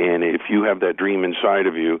dream, and if you have that dream inside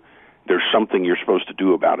of you, there's something you're supposed to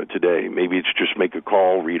do about it today. Maybe it's just make a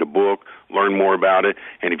call, read a book, learn more about it.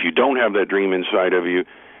 And if you don't have that dream inside of you,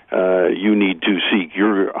 you need to seek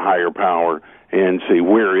your higher power and say,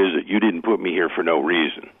 where is it? You didn't put me here for no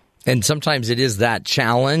reason. And sometimes it is that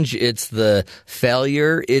challenge. It's the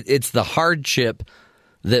failure. It's the hardship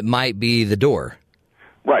that might be the door.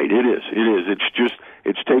 Right, it is.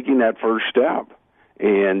 It's taking that first step.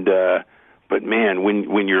 And but man,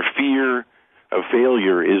 when your fear of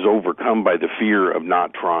failure is overcome by the fear of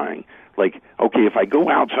not trying, like, okay, if I go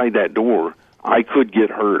outside that door, I could get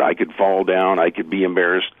hurt, I could fall down, I could be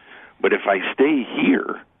embarrassed. But if I stay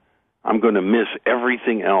here, I'm going to miss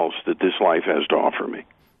everything else that this life has to offer me.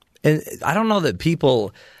 And I don't know that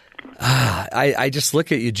people I just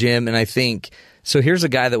look at you, Jim, and I think, so here's a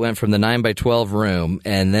guy that went from the 9 by 12 room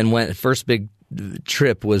and then first big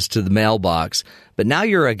trip was to the mailbox. But now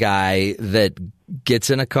you're a guy that gets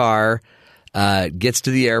in a car, gets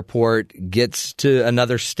to the airport, gets to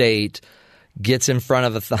another state, gets in front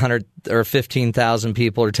of 100 or 15,000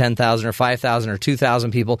 people or 10,000 or 5,000 or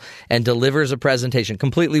 2,000 people and delivers a presentation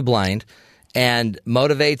completely blind, and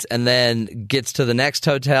motivates, and then gets to the next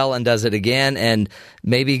hotel and does it again, and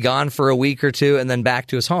maybe gone for a week or two and then back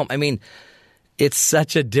to his home. I mean, it's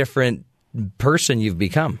such a different person you've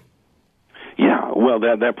become. Yeah, well,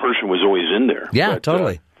 that person was always in there. Yeah, but,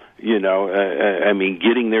 totally. I mean,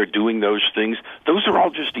 getting there, doing those things, those are all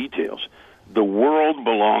just details. The world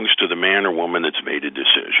belongs to the man or woman that's made a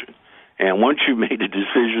decision. And once you've made a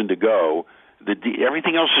decision to go,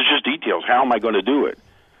 everything else is just details. How am I going to do it?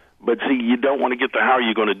 But see, you don't want to get the how are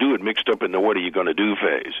you going to do it mixed up in the what are you going to do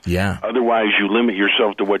phase. Yeah. Otherwise, you limit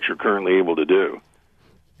yourself to what you're currently able to do.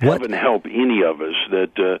 Heaven help any of us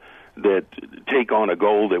that take on a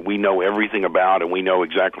goal that we know everything about and we know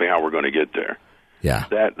exactly how we're going to get there. Yeah.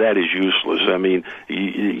 That is useless. I mean,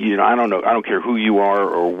 you know, I don't care who you are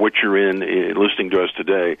or what you're in listening to us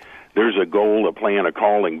today. There's a goal, a plan, a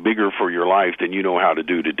calling bigger for your life than you know how to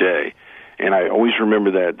do today. And I always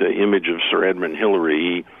remember that the image of Sir Edmund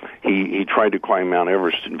Hillary. He tried to climb Mount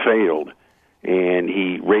Everest and failed. And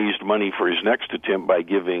he raised money for his next attempt by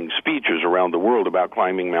giving speeches around the world about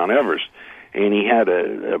climbing Mount Everest. And he had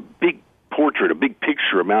a big portrait, a big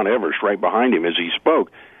picture of Mount Everest right behind him as he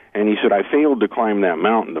spoke. And he said, I failed to climb that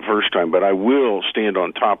mountain the first time, but I will stand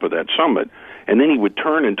on top of that summit. And then he would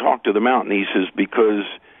turn and talk to the mountain. He says, because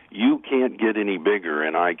you can't get any bigger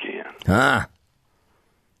and I can. Ah,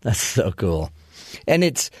 that's so cool. And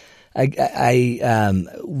it's,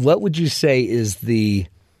 what would you say is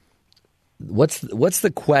what's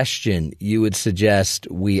the question you would suggest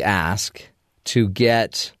we ask to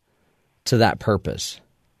get to that purpose?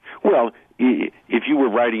 Well, if you were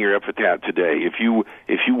writing your epitaph today, if you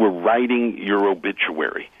were writing your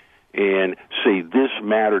obituary and say, this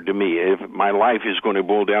mattered to me, if my life is going to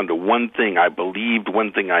boil down to one thing I believed,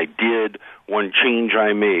 one thing I did, one change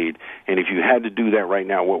I made, and if you had to do that right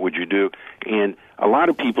now, what would you do? And a lot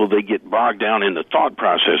of people, they get bogged down in the thought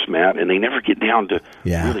process, Matt, and they never get down to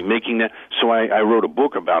really making that. So I wrote a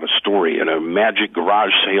book about a story and a magic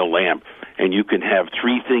garage sale lamp, and you can have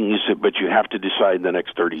three things, but you have to decide in the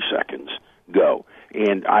next 30 seconds. Go.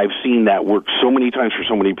 And I've seen that work so many times for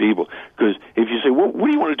so many people. Because if you say, well, what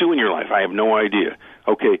do you want to do in your life? I have no idea.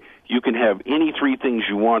 Okay, you can have any three things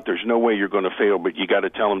you want. There's no way you're going to fail, but you got to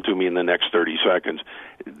tell them to me in the next 30 seconds.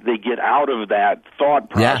 They get out of that thought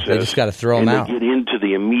process. Yeah, they just got to throw them out. And they get into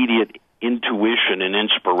the immediate intuition and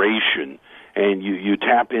inspiration, and you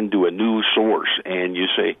tap into a new source, and you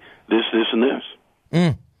say, this, and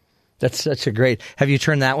this. That's such a great. Have you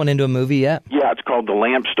turned that one into a movie yet? Yeah, it's called The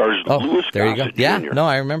Lamp. Stars Louis there you go. Gossett Yeah, Jr. no,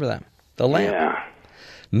 I remember that. The Lamp. Yeah.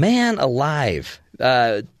 Man alive.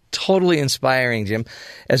 Totally inspiring, Jim.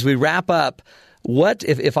 As we wrap up, what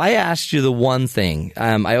if I asked you the one thing?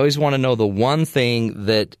 I always want to know the one thing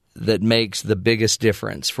that makes the biggest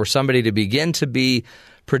difference for somebody to begin to be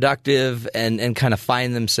productive and kind of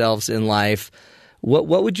find themselves in life. What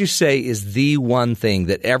would you say is the one thing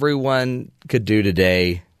that everyone could do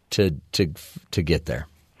today to get there?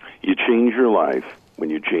 You change your life when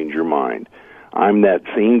you change your mind. I'm that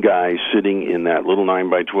same guy sitting in that little 9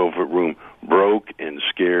 by 12 foot room, broke and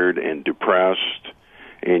scared and depressed,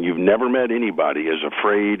 and you've never met anybody as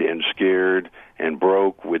afraid and scared and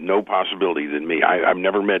broke with no possibility than me. I've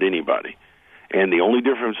never met anybody. And the only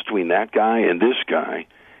difference between that guy and this guy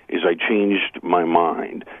is I changed my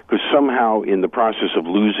mind. Because somehow in the process of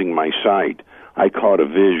losing my sight, I caught a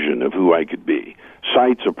vision of who I could be.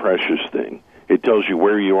 Sight's a precious thing. It tells you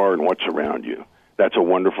where you are and what's around you. That's a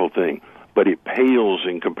wonderful thing. But it pales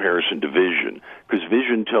in comparison to vision, because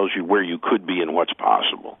vision tells you where you could be and what's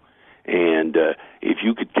possible. And if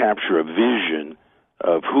you could capture a vision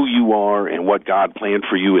of who you are and what God planned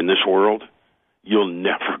for you in this world, you'll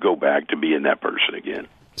never go back to being that person again.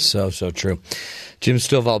 So true. Jim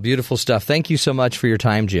Stovall, beautiful stuff. Thank you so much for your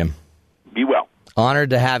time, Jim. Be well.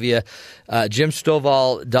 Honored to have you.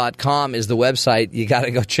 JimStovall.com is the website. You got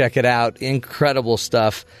to go check it out. Incredible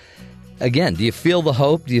stuff. Again, do you feel the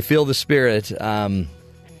hope? Do you feel the spirit?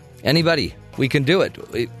 Anybody, we can do it.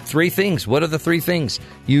 Three things. What are the three things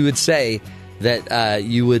you would say that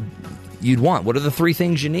you'd want? What are the three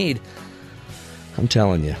things you need? I'm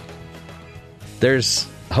telling you, there's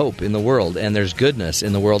hope in the world, and there's goodness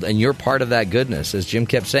in the world, and you're part of that goodness. As Jim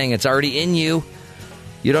kept saying, it's already in you.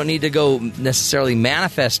 You don't need to go necessarily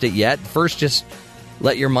manifest it yet. First, just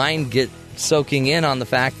let your mind get soaking in on the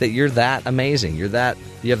fact that you're that amazing. You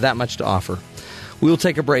have that much to offer. We'll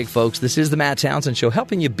take a break, folks. This is the Matt Townsend Show,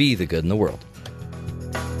 helping you be the good in the world.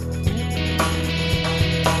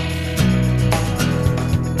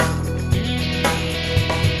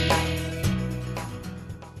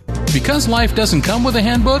 Because life doesn't come with a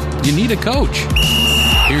handbook, you need a coach.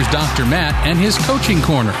 Here's Dr. Matt and his Coaching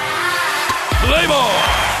Corner. Play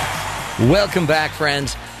ball! Welcome back,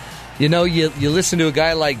 friends. You know, you listen to a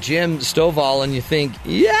guy like Jim Stovall and you think,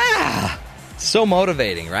 yeah, so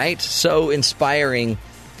motivating, right? So inspiring.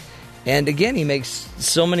 And again, he makes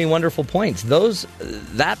so many wonderful points.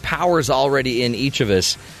 That power's already in each of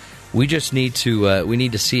us. We just need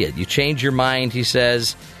to see it. You change your mind, he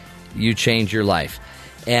says, you change your life.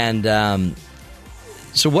 And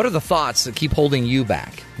so what are the thoughts that keep holding you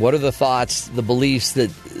back? What are the thoughts, the beliefs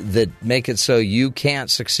that make it so you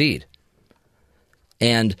can't succeed?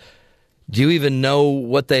 And do you even know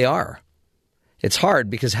what they are? It's hard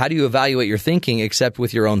because how do you evaluate your thinking except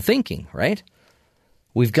with your own thinking, right?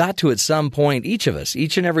 We've got to, at some point, each of us,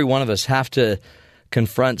 each and every one of us, have to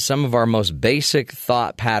confront some of our most basic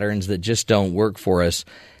thought patterns that just don't work for us.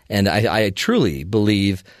 And I truly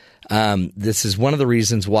believe this is one of the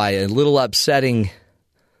reasons why a little upsetting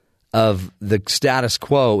of the status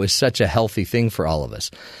quo is such a healthy thing for all of us.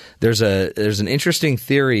 There's an interesting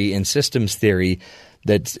theory in systems theory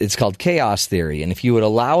it's called chaos theory. And if you would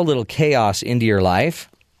allow a little chaos into your life,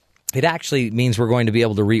 it actually means we're going to be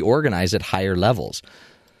able to reorganize at higher levels.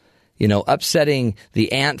 Upsetting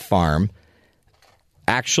the ant farm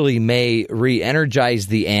actually may re-energize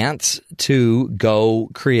the ants to go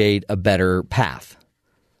create a better path.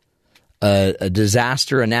 A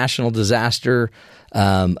disaster, a national disaster,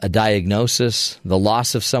 a diagnosis, the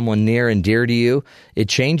loss of someone near and dear to you, it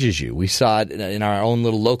changes you. We saw it in our own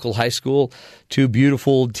little local high school. 2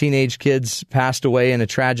 beautiful teenage kids passed away in a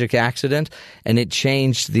tragic accident, and it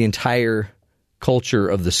changed the entire culture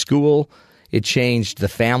of the school. It changed the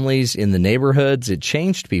families in the neighborhoods. It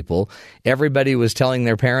changed people. Everybody was telling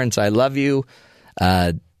their parents, I love you.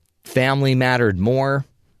 Family mattered more,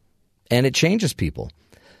 and it changes people.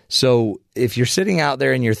 So if you're sitting out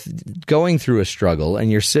there and you're going through a struggle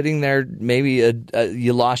and you're sitting there, maybe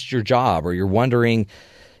you lost your job or you're wondering,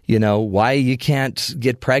 why you can't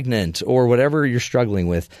get pregnant or whatever you're struggling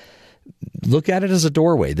with, look at it as a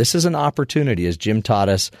doorway. This is an opportunity, as Jim taught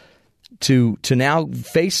us, to now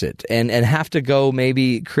face it and have to go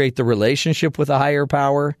maybe create the relationship with a higher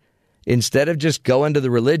power. Instead of just going to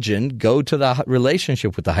the religion, go to the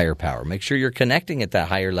relationship with the higher power. Make sure you're connecting at that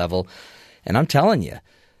higher level. And I'm telling you,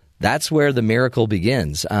 that's where the miracle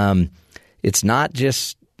begins. It's not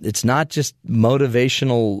just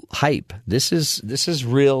motivational hype. This is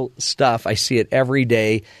real stuff. I see it every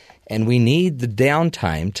day, and we need the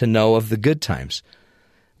downtime to know of the good times.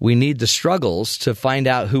 We need the struggles to find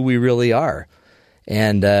out who we really are.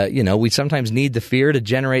 And, we sometimes need the fear to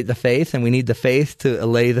generate the faith, and we need the faith to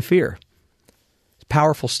allay the fear. It's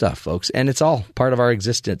powerful stuff, folks, and it's all part of our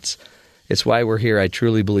existence. It's why we're here. I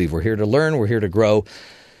truly believe we're here to learn. We're here to grow.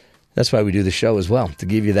 That's why we do the show as well, to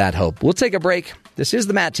give you that hope. We'll take a break. This is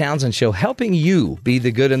the Matt Townsend Show, helping you be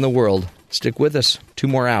the good in the world. Stick with us. 2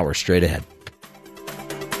 more hours straight ahead.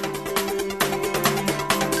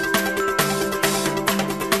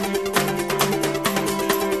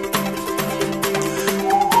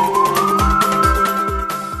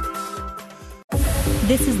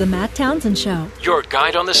 This is the Matt Townsend Show. Your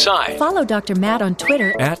guide on the side. Follow Dr. Matt on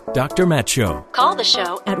Twitter At Dr. Matt Show. Call the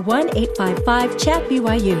show at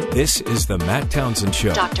 1-855-CHAT-BYU. This is the Matt Townsend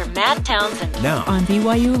Show. Dr. Matt Townsend Now on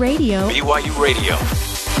BYU Radio. BYU Radio.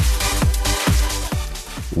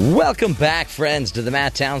 Welcome back, friends, to the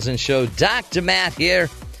Matt Townsend Show. Dr. Matt here,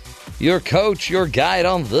 your coach, your guide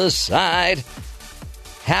on the side.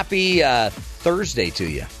 Happy Thursday to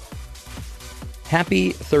you.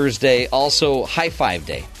 Happy Thursday. Also, High Five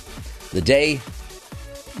Day. The day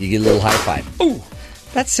you get a little high five. Ooh,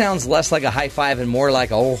 that sounds less like a high five and more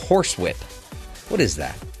like a horsewhip. What is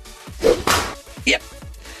that? Yep.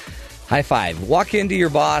 High five. Walk into your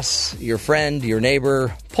boss, your friend, your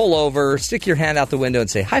neighbor, pull over, stick your hand out the window and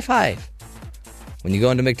say, high five. When you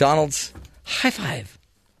go into McDonald's, high five.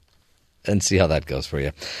 And see how that goes for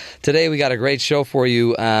you. Today we got a great show for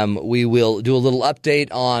you. We will do a little update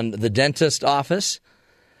on the dentist office.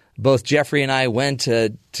 Both Jeffrey and I went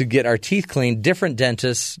to get our teeth cleaned. Different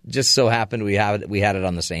dentists. Just so happened we had it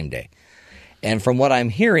on the same day. And from what I'm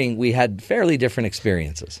hearing, we had fairly different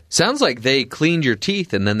experiences. Sounds like they cleaned your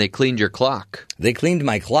teeth and then they cleaned your clock. They cleaned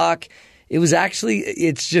my clock.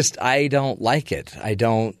 It's just, I don't like it. I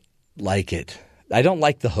don't like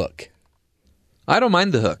the hook. I don't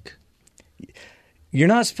mind the hook. You're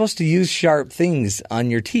not supposed to use sharp things on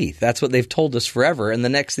your teeth. That's what they've told us forever. And the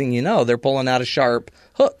next thing you know, they're pulling out a sharp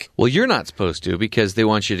hook. Well, you're not supposed to because they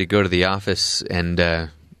want you to go to the office and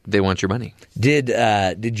they want your money.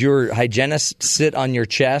 Did your hygienist sit on your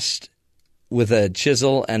chest with a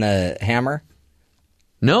chisel and a hammer?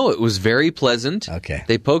 No, it was very pleasant. Okay.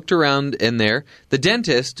 They poked around in there. The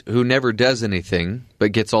dentist, who never does anything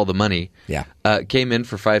but gets all the money, came in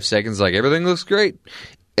for 5 seconds like, everything looks great.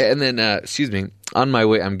 And then, on my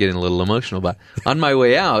way, I'm getting a little emotional, but on my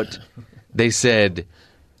way out, they said,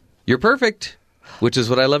 you're perfect, which is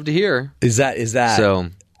what I love to hear. Is that? So,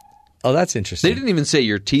 oh, that's interesting. They didn't even say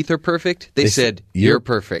your teeth are perfect. They said, you're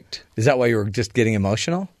perfect. Is that why you were just getting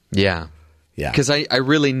emotional? Yeah. Yeah. Because I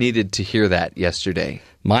really needed to hear that yesterday.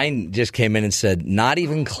 Mine just came in and said, not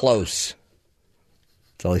even close.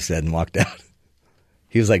 That's all he said and walked out.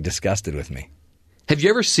 He was like disgusted with me. Have you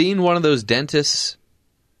ever seen one of those dentists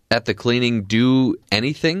at the cleaning do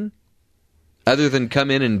anything other than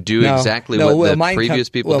come in and do exactly what the previous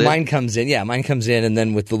people did? Mine comes in. Yeah, mine comes in and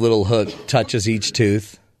then with the little hook touches each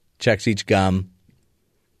tooth, checks each gum,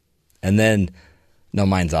 And then, no,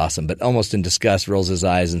 mine's awesome, but almost in disgust, rolls his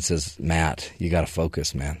eyes and says, Matt, you got to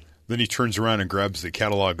focus, man. Then he turns around and grabs the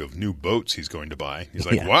catalog of new boats he's going to buy. He's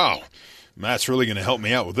like, Yeah. wow, Matt's really going to help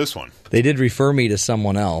me out with this one. They did refer me to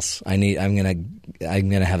someone else. I'm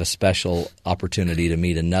gonna have a special opportunity to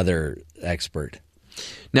meet another expert.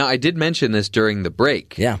 Now, I did mention this during the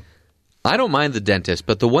break. Yeah. I don't mind the dentist,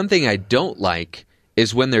 but the one thing I don't like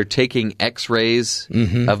is when they're taking x-rays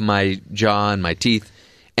of my jaw and my teeth,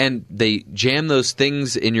 and they jam those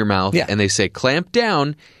things in your mouth, Yeah. and they say, clamp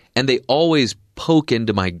down, and they always poke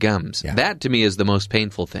into my gums. Yeah. That, to me, is the most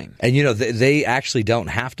painful thing. And, they actually don't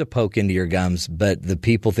have to poke into your gums, but the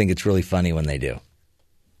people think it's really funny when they do.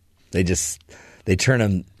 They turn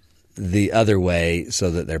them the other way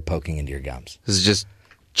so that they're poking into your gums. This is just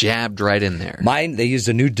jabbed right in there. Mine, they used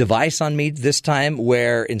a new device on me this time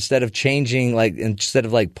where instead of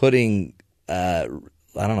putting,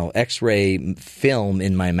 X-ray film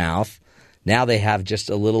in my mouth, now they have just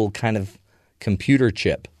a little kind of computer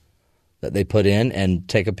chip that they put in and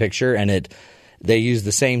take a picture, and they use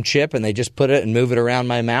the same chip and they just put it and move it around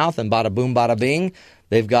my mouth, and bada boom, bada bing.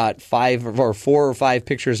 They've got 4 or 5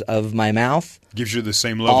 pictures of my mouth. Gives you the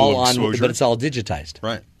same level of exposure. But it's all digitized.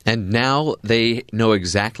 Right. And now they know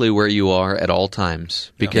exactly where you are at all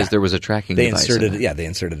times because there was a tracking device. They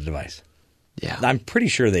inserted a device. Yeah. I'm pretty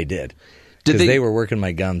sure they did. Did Because they were working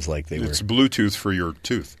my gums like they were. It's Bluetooth for your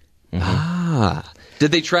tooth.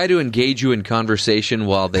 Did they try to engage you in conversation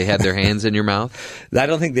while they had their hands in your mouth? I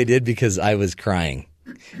don't think they did because I was crying.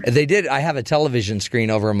 They did. I have a television screen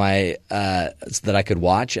over my so that I could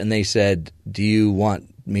watch, and they said, "Do you want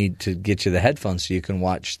me to get you the headphones so you can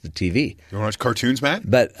watch the TV?" You want to watch cartoons, Matt?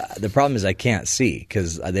 But the problem is I can't see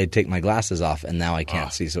because they take my glasses off, and now I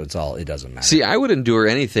can't see, so it doesn't matter. See, I would endure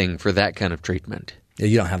anything for that kind of treatment.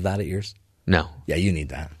 You don't have that at yours? No. Yeah, you need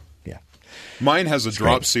that. Yeah. Mine has a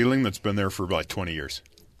drop ceiling that's been there for like 20 years.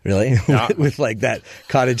 Really? Yeah. With like that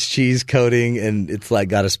cottage cheese coating, and it's like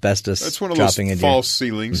got asbestos. That's one of dropping those into false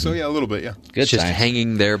ceilings. So yeah, a little bit. Yeah. Good It's just times.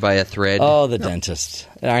 hanging there by a thread. Oh, the dentists.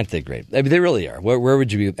 Aren't they great? I mean, they really are. Where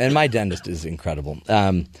would you be? And my dentist is incredible.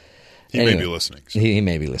 He may be listening. So. He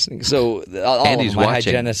may be listening. So all And of he's my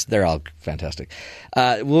watching. hygienists, they're all fantastic.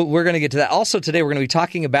 We're going to get to that. Also today, we're going to be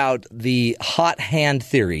talking about the hot hand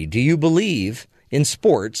theory. Do you believe in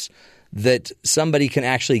sports that somebody can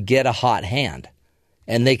actually get a hot hand?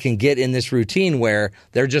 And they can get in this routine where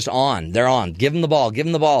they're just on. They're on. Give them the ball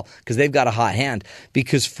because they've got a hot hand.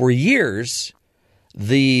 Because for years,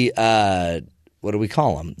 the what do we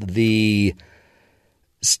call them? The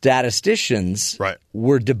statisticians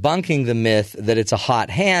were debunking the myth that it's a hot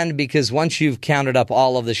hand because once you've counted up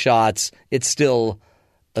all of the shots, it's still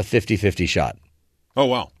a 50-50 shot. Oh,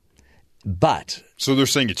 wow. But so they're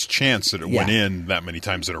saying it's chance that it went in that many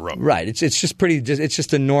times in a row. Right. It's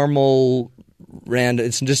just a normal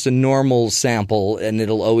it's just a normal sample, and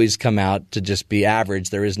it'll always come out to just be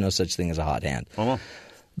average. There is no such thing as a hot hand. Oh, wow.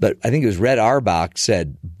 But I think it was Red Auerbach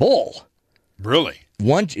said, bull. Really?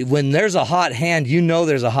 When there's a hot hand, you know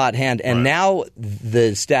there's a hot hand. And now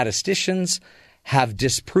the statisticians have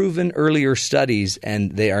disproven earlier studies,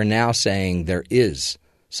 and they are now saying there is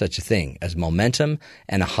such a thing as momentum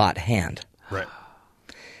and a hot hand. Right.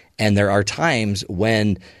 And there are times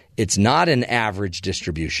when it's not an average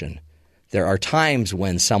distribution. There are times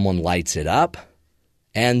when someone lights it up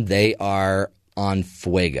and they are on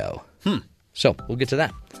fuego. So we'll get to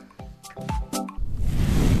that.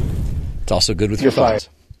 It's also good with your phones.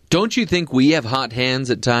 Don't you think we have hot hands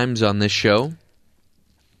at times on this show?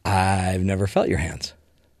 I've never felt your hands.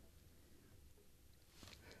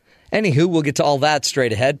 Anywho, we'll get to all that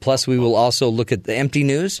straight ahead. Plus, we will also look at the empty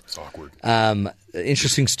news. It's awkward.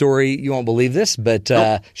 Interesting story. You won't believe this, but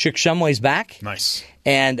Chick Shumway's back. Nice.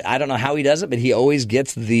 And I don't know how he does it, but he always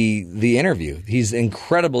gets the interview. He's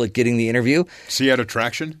incredible at getting the interview. So you had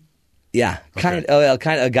attraction? Yeah, kind of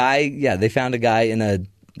a guy. Yeah, they found a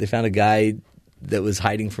guy that was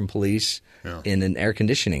hiding from police in an air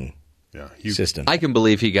conditioning system. I can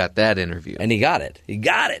believe he got that interview. And he got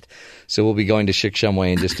it. So we'll be going to Chick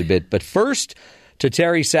Shumway in just a bit. But first, to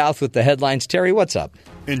Terry South with the headlines. Terry, what's up?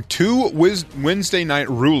 In two Wednesday night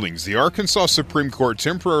rulings, the Arkansas Supreme Court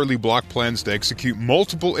temporarily blocked plans to execute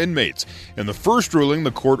multiple inmates. In the first ruling,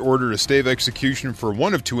 the court ordered a stay of execution for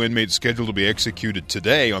one of 2 inmates scheduled to be executed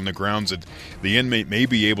today on the grounds that the inmate may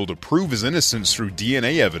be able to prove his innocence through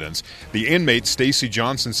DNA evidence. The inmate, Stacy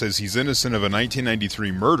Johnson, says he's innocent of a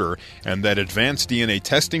 1993 murder and that advanced DNA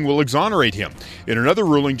testing will exonerate him. In another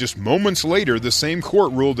ruling just moments later, the same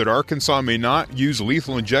court ruled that Arkansas may not use use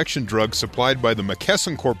lethal injection drugs supplied by the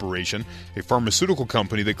McKesson Corporation, a pharmaceutical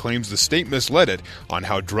company that claims the state misled it on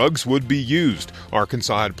how drugs would be used.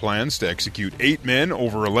 Arkansas had plans to execute 8 men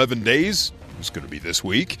over 11 days. It's going to be this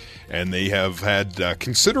week. And they have had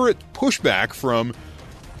considerate pushback from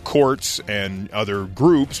courts and other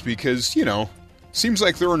groups because, seems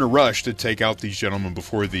like they're in a rush to take out these gentlemen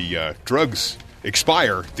before the drugs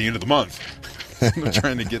expire at the end of the month. They're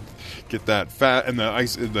trying to get that fat, and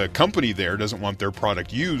the company there doesn't want their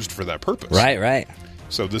product used for that purpose. Right.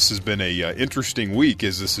 So this has been a interesting week,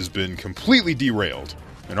 as this has been completely derailed,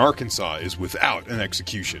 and Arkansas is without an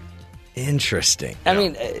execution. Interesting. Yeah. I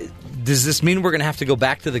mean, does this mean we're going to have to go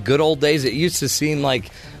back to the good old days? It used to seem like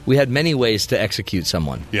we had many ways to execute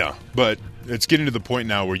someone. Yeah, but it's getting to the point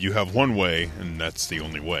now where you have one way, and that's the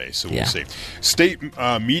only way. So we'll see. State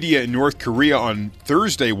media in North Korea on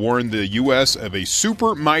Thursday warned the U.S. of a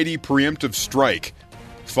super mighty preemptive strike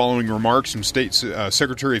following remarks from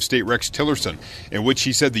Secretary of State Rex Tillerson, in which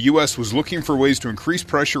he said the U.S. was looking for ways to increase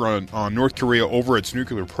pressure on North Korea over its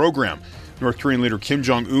nuclear program. North Korean leader Kim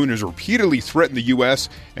Jong-un has repeatedly threatened the U.S.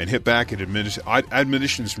 and hit back at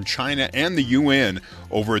admonitions from China and the UN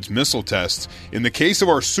over its missile tests. In the case of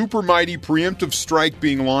our super mighty preemptive strike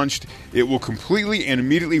being launched, it will completely and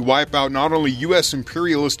immediately wipe out not only U.S.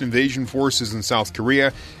 imperialist invasion forces in South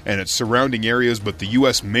Korea and its surrounding areas, but the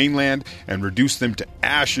U.S. mainland and reduce them to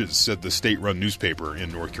ashes, said the state-run newspaper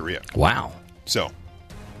in North Korea. Wow. So,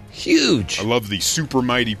 huge. I love the super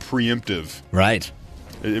mighty preemptive. Right.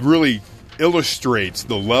 It really illustrates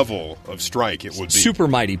the level of strike it would be. Super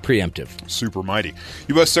mighty preemptive. Super mighty.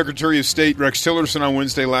 U.S. Secretary of State Rex Tillerson on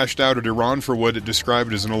Wednesday lashed out at Iran for what it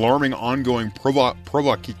described as an alarming ongoing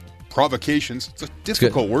provocations. It's a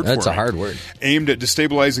difficult word for it. That's a hard word. Aimed at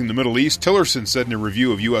destabilizing the Middle East. Tillerson said in a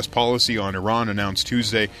review of U.S. policy on Iran announced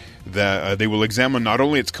Tuesday that they will examine not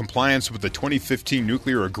only its compliance with the 2015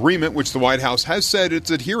 nuclear agreement, which the White House has said it's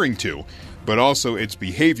adhering to, but also its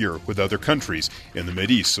behavior with other countries in the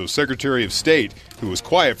Mideast. So Secretary of State, who was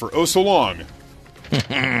quiet for oh so long,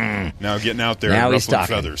 now getting out there and ruffling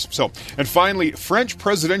feathers. So, and finally, French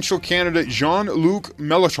presidential candidate Jean-Luc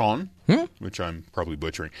Mélenchon, which I'm probably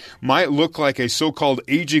butchering, might look like a so-called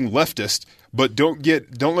aging leftist, but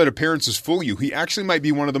don't let appearances fool you. He actually might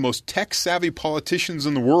be one of the most tech-savvy politicians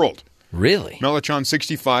in the world. Really? Mélenchon,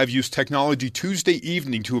 65, used technology Tuesday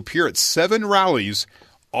evening to appear at 7 rallies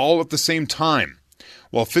all at the same time.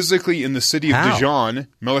 While physically in the city of Dijon,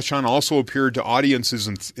 Mélenchon also appeared to audiences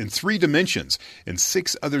in 3 dimensions in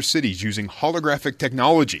 6 other cities using holographic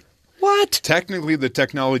technology. What? Technically, the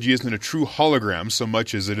technology isn't a true hologram so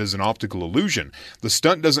much as it is an optical illusion. The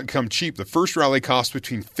stunt doesn't come cheap. The first rally cost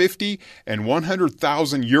between 50 and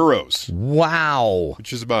 100,000 euros. Wow.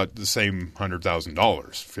 Which is about the same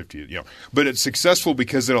 $100,000, 50, But it's successful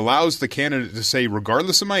because it allows the candidate to say,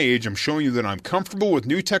 regardless of my age, I'm showing you that I'm comfortable with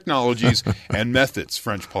new technologies and methods,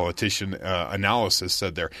 French politician analysis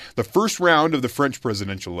said there. The first round of the French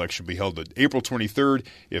presidential election will be held on April 23rd.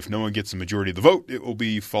 If no one gets the majority of the vote, it will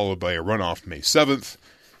be followed by a runoff May 7th,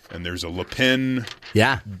 and there's a Le Pen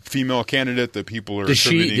female candidate that people are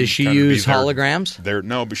attributing. Does she use holograms?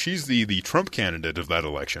 No, but she's the Trump candidate of that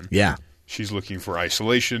election. Yeah. She's looking for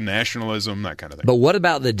isolation, nationalism, that kind of thing. But what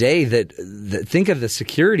about the day that think of the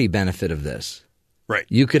security benefit of this. Right.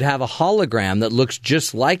 You could have a hologram that looks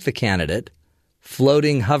just like the candidate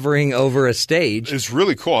floating, hovering over a stage. It's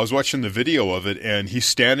really cool. I was watching the video of it, and he's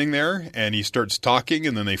standing there, and he starts talking,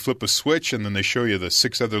 and then they flip a switch, and then they show you the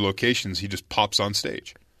 6 other locations. He just pops on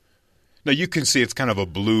stage. Now, you can see it's kind of a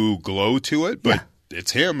blue glow to it, but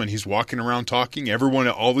it's him, and he's walking around talking. Everyone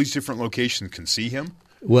at all these different locations can see him.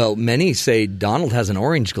 Well, many say Donald has an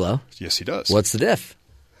orange glow. Yes, he does. What's the diff?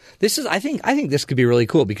 I think this could be really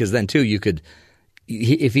cool because then, too, you could –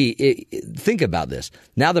 think about this.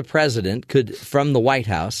 Now the president could, from the White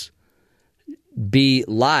House, be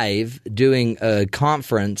live doing a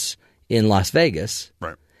conference in Las Vegas,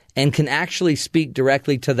 right, and can actually speak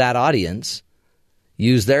directly to that audience,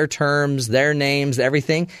 use their terms, their names,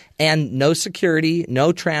 everything, and no security,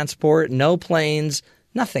 no transport, no planes,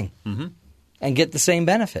 nothing, and get the same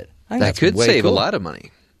benefit. That could save a lot of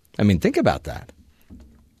money. I mean, think about that.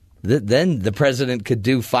 Then the president could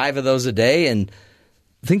do 5 of those a day, and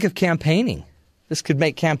think of campaigning. This could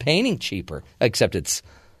make campaigning cheaper, except it's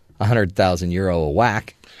 100,000 euro a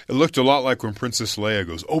whack. It looked a lot like when Princess Leia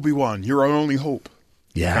goes, Obi-Wan, you're our only hope.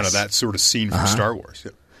 Yes. Kind of that sort of scene from Star Wars.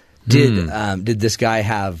 Yeah. Did this guy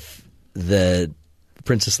have the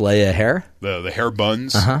Princess Leia hair? The hair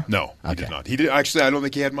buns? No, he did not. He did. Actually, I don't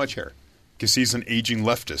think he had much hair. Because he's an aging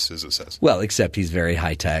leftist, as it says. Well, except he's very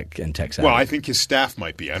high-tech and tech-savvy. Well, I think his staff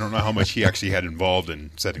might be. I don't know how much he actually had involved in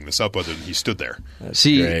setting this up other than he stood there.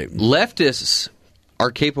 See, great. leftists are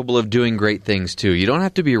capable of doing great things, too. You don't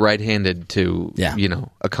have to be right-handed to, Yeah.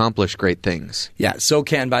 accomplish great things. Yeah, so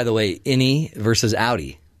can, by the way, innie versus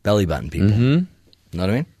outie belly button people. Mm-hmm. Know what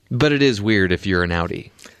I mean? But it is weird if you're an outie.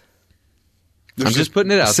 I'm just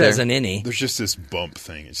putting it out Says there. an innie. There's just this bump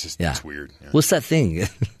thing. It's just it's weird. Yeah. What's that thing?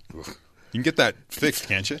 You can get that fixed,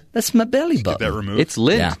 can't you? That's my belly Get button. that removed. It's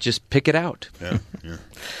lint. Yeah. Just pick it out. Yeah.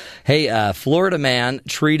 Hey, Florida man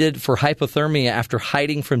treated for hypothermia after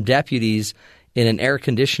hiding from deputies in an air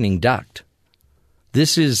conditioning duct.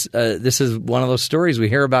 This is one of those stories we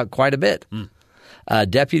hear about quite a bit.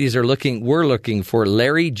 Deputies were looking for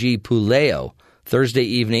Larry G. Puleo Thursday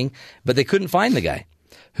evening, but they couldn't find the guy,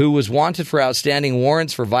 who was wanted for outstanding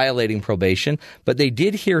warrants for violating probation, but they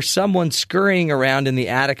did hear someone scurrying around in the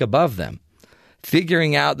attic above them.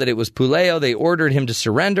 Figuring out that it was Puleo, they ordered him to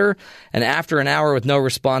surrender, and after an hour with no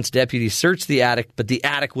response, deputies searched the attic, but the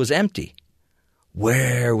attic was empty.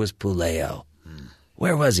 Where was Puleo?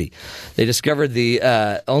 Where was he? They discovered the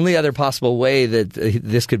only other possible way that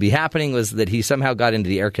this could be happening was that he somehow got into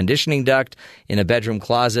the air conditioning duct in a bedroom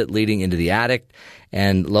closet leading into the attic,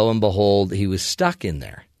 and lo and behold, he was stuck in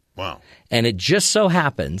there. Wow. And it just so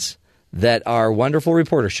happens that our wonderful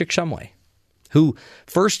reporter, Chick Shumway, who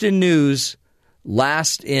first in news,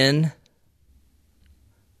 last in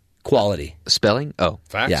quality. Spelling? Oh.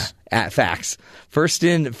 Facts? Yeah, at facts. First,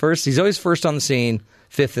 he's always first on the scene,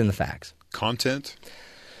 fifth in the facts. Content?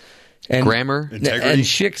 And, Grammar? Integrity? And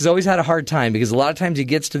Schick has always had a hard time because a lot of times he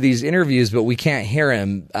gets to these interviews, but we can't hear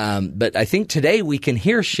him. But I think today we can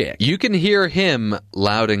hear Schick. You can hear him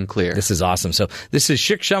loud and clear. This is awesome. So this is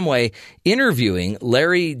Chick Shumway interviewing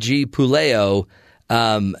Larry G. Puleo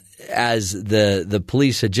as the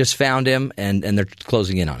police had just found him and they're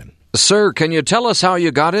closing in on him. Sir, can you tell us how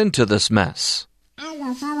you got into this mess?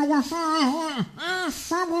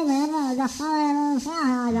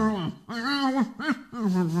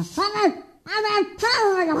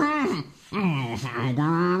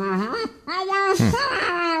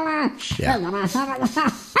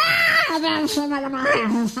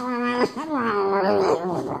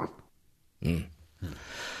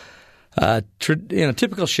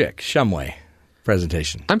 Typical Chick Shumway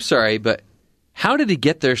presentation. I'm sorry, but how did he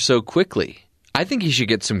get there so quickly? I think he should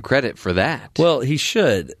get some credit for that. Well, he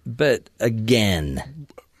should, but again,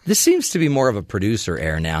 this seems to be more of a producer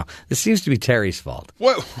error now. This seems to be Terry's fault.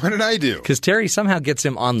 What did I do? Because Terry somehow gets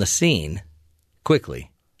him on the scene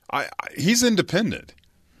quickly. He's independent.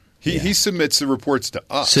 He submits the reports to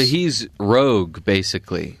us. So he's rogue,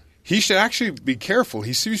 basically. He should actually be careful.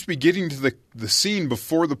 He seems to be getting to the scene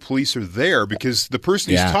before the police are there because the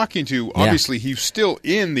person he's talking to, obviously, he's still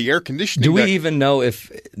in the air conditioning. Do we even know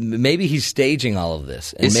if maybe he's staging all of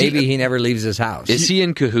this and maybe he never leaves his house? Is he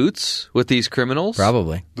in cahoots with these criminals?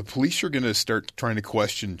 Probably. The police are going to start trying to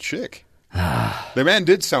question Chick. The man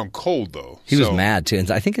did sound cold, though. He was mad, too. And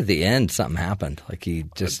I think at the end something happened. Like he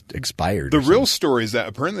just expired. The real story is that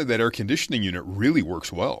apparently that air conditioning unit really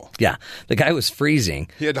works well. Yeah. The guy was freezing.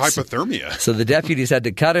 He had hypothermia. So the deputies had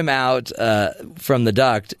to cut him out from the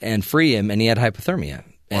duct and free him, and he had hypothermia.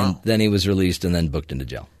 And then he was released and then booked into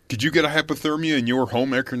jail. Could you get a hypothermia in your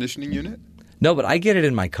home air conditioning unit? No, but I get it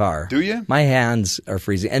in my car. Do you? My hands are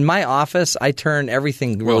freezing. In my office, I turn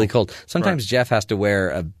everything really cold. Sometimes Jeff has to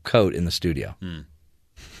wear a coat in the studio.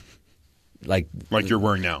 Like you're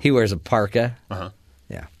wearing now. He wears a parka. Uh-huh.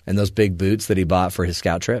 Yeah. And those big boots that he bought for his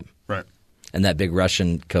scout trip. Right. And that big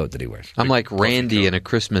Russian coat that he wears. I'm like Randy in A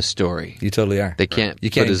Christmas Story. You totally are. They can't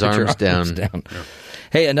You can't put his put your arms down. Yeah.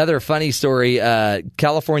 Hey, another funny story.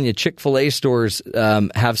 California Chick-fil-A stores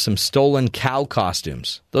have some stolen cow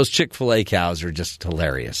costumes. Those Chick-fil-A cows are just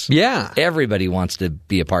hilarious. Yeah. Everybody wants to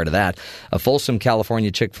be a part of that. A Folsom,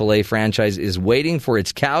 California Chick-fil-A franchise is waiting for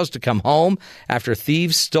its cows to come home after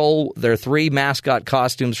thieves stole their 3 mascot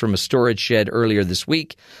costumes from a storage shed earlier this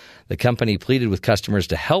week. The company pleaded with customers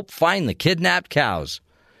to help find the kidnapped cows.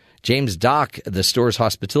 James Dock, the store's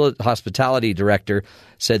hospitality director,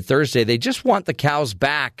 said Thursday they just want the cows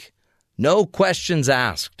back. No questions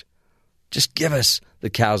asked. Just give us the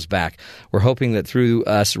cows back. We're hoping that through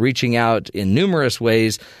us reaching out in numerous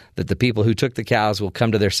ways that the people who took the cows will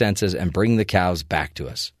come to their senses and bring the cows back to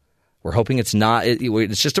us. We're hoping it's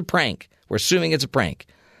just a prank. We're assuming it's a prank.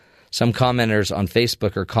 Some commenters on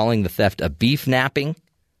Facebook are calling the theft a beef napping,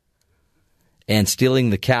 and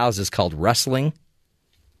stealing the cows is called rustling.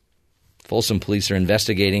 Folsom police are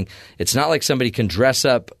investigating. It's not like somebody can dress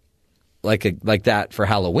up like that for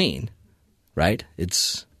Halloween, right?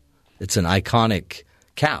 It's an iconic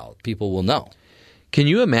cow. People will know. Can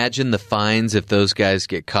you imagine the fines if those guys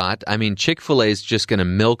get caught? I mean, Chick-fil-A is just going to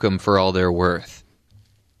milk them for all they're worth.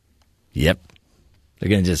 Yep. They're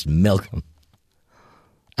going to just milk them.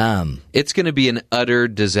 It's going to be an utter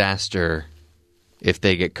disaster if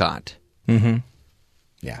they get caught. Mm-hmm.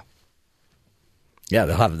 Yeah. Yeah,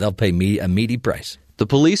 they'll pay a meaty price. The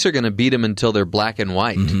police are going to beat them until they're black and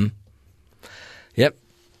white. Mm-hmm. Yep.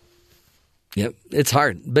 It's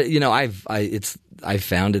hard, but I've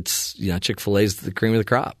found it's Chick-fil-A's the cream of the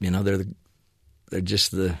crop. They're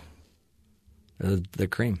just the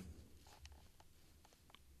cream.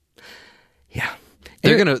 Yeah.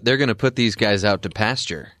 They're gonna put these guys out to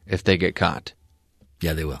pasture if they get caught.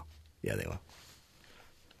 Yeah, they will.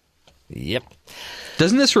 Yep.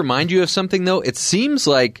 Doesn't this remind you of something, though? It seems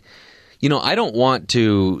like, I don't want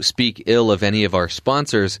to speak ill of any of our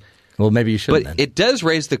sponsors. Well, maybe you should. But then. It does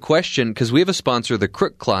raise the question, because we have a sponsor, the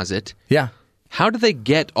Crook Closet. Yeah. How do they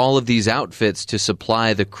get all of these outfits to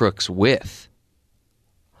supply the crooks with?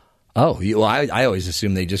 Oh, well, I always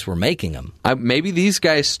assumed they just were making them. Maybe these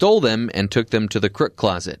guys stole them and took them to the Crook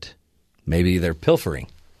Closet. Maybe they're pilfering.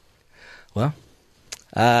 Well,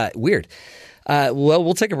 weird. Well,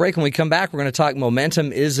 we'll take a break. When we come back, we're going to talk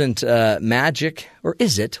momentum isn't magic, or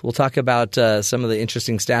is it? We'll talk about some of the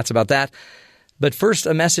interesting stats about that. But first,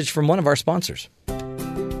 a message from one of our sponsors.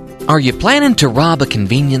 Are you planning to rob a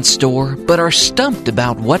convenience store but are stumped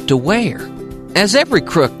about what to wear? As every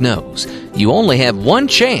crook knows, you only have one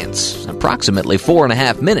chance, approximately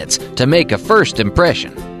 4.5 minutes, to make a first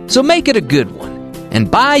impression. So make it a good one and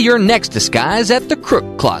buy your next disguise at the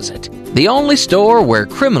Crook Closet, the only store where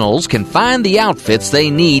criminals can find the outfits they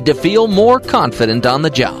need to feel more confident on the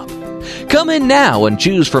job. Come in now and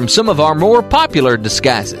choose from some of our more popular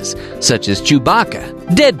disguises, such as Chewbacca,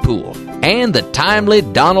 Deadpool, and the timely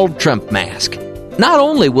Donald Trump mask. Not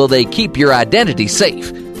only will they keep your identity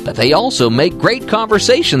safe, but they also make great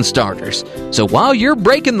conversation starters. So while you're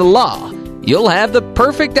breaking the law, you'll have the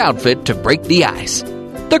perfect outfit to break the ice.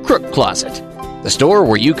 The Crook Closet, the store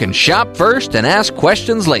where you can shop first and ask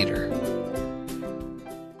questions later.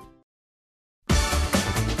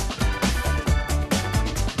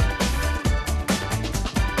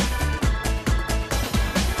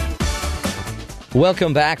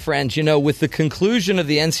 Welcome back, friends. With the conclusion of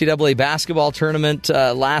the NCAA basketball tournament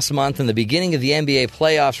last month and the beginning of the NBA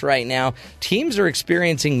playoffs right now, teams are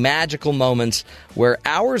experiencing magical moments where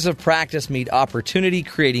hours of practice meet opportunity,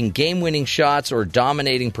 creating game-winning shots or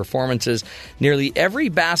dominating performances. Nearly every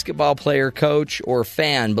basketball player, coach, or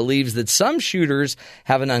fan believes that some shooters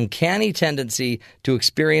have an uncanny tendency to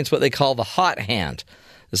experience what they call the hot hand.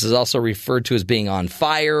 This is also referred to as being on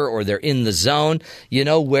fire, or they're in the zone,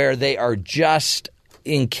 where they are just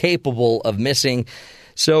incapable of missing.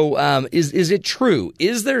 So is it true?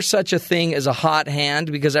 Is there such a thing as a hot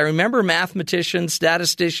hand? Because I remember mathematicians,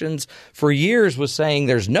 statisticians for years was saying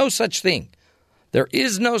there's no such thing. There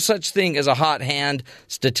is no such thing as a hot hand.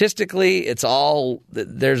 Statistically, it's all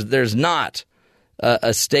there's not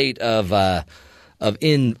a state of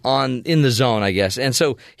in the zone, I guess. And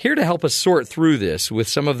so here to help us sort through this with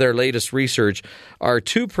some of their latest research are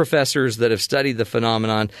two professors that have studied the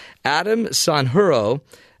phenomenon. Adam Sanjuro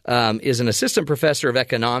is an assistant professor of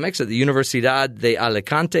economics at the Universidad de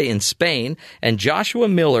Alicante in Spain, and Joshua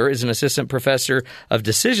Miller is an assistant professor of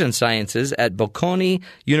decision sciences at Bocconi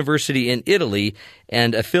University in Italy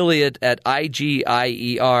and affiliate at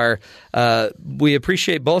IGIER. We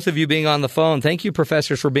appreciate both of you being on the phone. Thank you,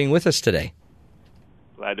 professors, for being with us today.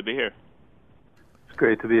 Glad to be here. It's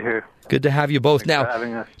great to be here. Good to have you both. Thanks now, for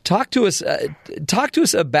having us. Talk to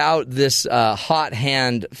us about this hot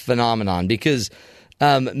hand phenomenon, because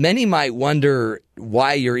many might wonder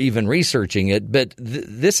why you're even researching it, but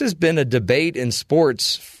this has been a debate in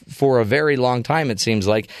sports for a very long time, it seems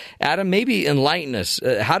like. Adam, maybe enlighten us.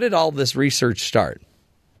 How did all this research start?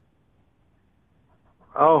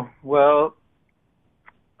 Oh, well,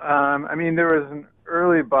 there was an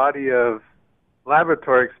early body of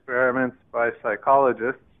laboratory experiments by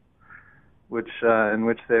psychologists, in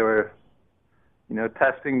which they were,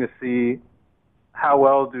 testing to see how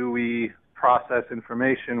well do we process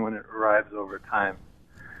information when it arrives over time.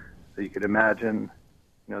 So you could imagine,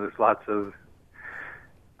 there's lots of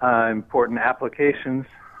important applications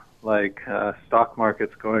like stock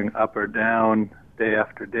markets going up or down day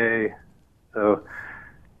after day. So,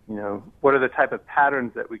 what are the type of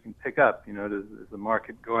patterns that we can pick up? Is the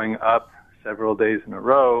market going up several days in a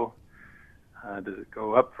row? Does it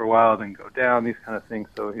go up for a while, then go down? These kind of things.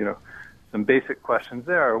 So, some basic questions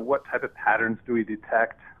there are: what type of patterns do we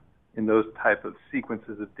detect in those type of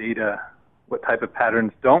sequences of data? What type of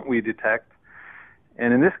patterns don't we detect?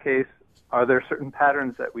 And in this case, are there certain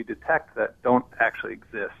patterns that we detect that don't actually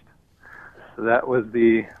exist? So that was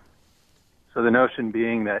the notion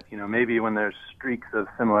being that, maybe when there's streaks of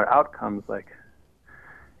similar outcomes, like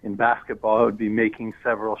in basketball, it would be making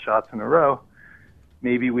several shots in a row.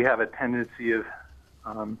 Maybe we have a tendency of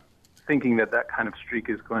thinking that kind of streak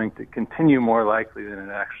is going to continue more likely than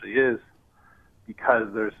it actually is, because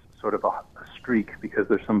there's sort of a streak, because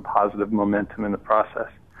there's some positive momentum in the process.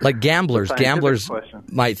 Like gamblers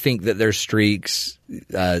might think that there's streaks.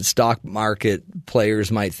 Stock market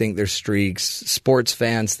players might think there's streaks. Sports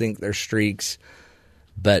fans think there's streaks.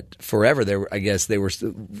 But forever, they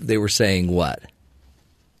were saying what?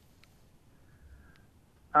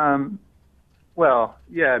 Well,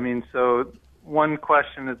 yeah. I mean, so one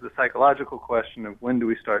question is the psychological question of when do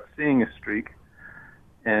we start seeing a streak,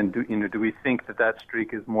 and do we think that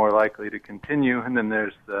streak is more likely to continue? And then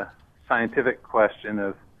there's the scientific question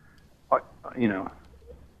of,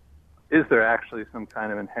 is there actually some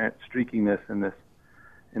kind of inherent streakiness in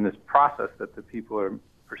this process that the people are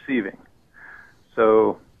perceiving?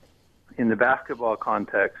 So, in the basketball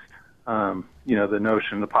context, the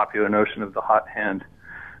popular notion of the hot hand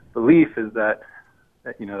belief is that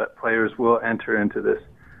players will enter into this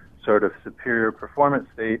sort of superior performance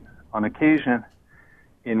state on occasion,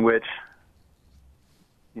 in which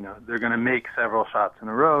they're going to make several shots in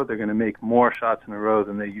a row. They're going to make more shots in a row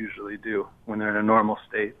than they usually do when they're in a normal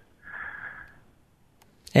state.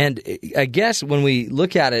 And I guess when we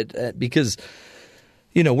look at it, because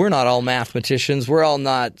we're not all mathematicians, we're all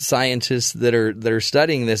not scientists that are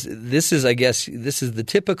studying this. This is the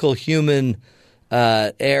typical human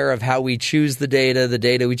error of how we choose the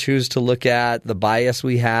data we choose to look at, the bias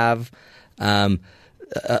we have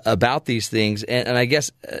about these things. And I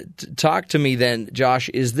guess talk to me then, Josh,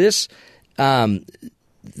 is this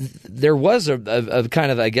there was a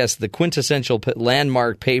kind of, I guess, the quintessential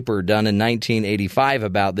landmark paper done in 1985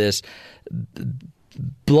 about this,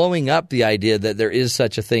 blowing up the idea that there is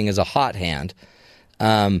such a thing as a hot hand.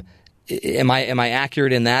 Am I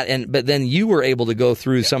accurate in that? But then you were able to go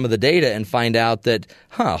through some of the data and find out that,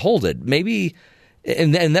 hold it, maybe.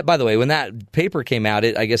 And that, by the way, when that paper came out,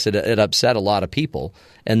 I guess it upset a lot of people.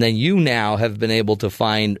 And then you now have been able to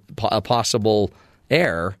find a possible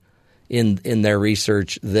error in their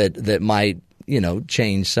research that might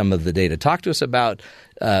change some of the data. Talk to us about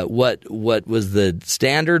what was the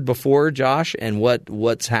standard before, Josh, and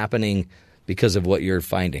what's happening because of what you're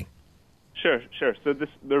finding. Sure. So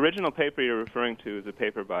the original paper you're referring to is a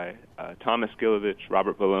paper by Thomas Gilovich,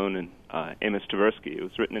 Robert Vallone, and Amos Tversky. It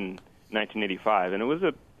was written in 1985, and it was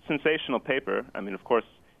a sensational paper. I mean, of course,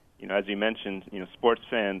 as you mentioned, sports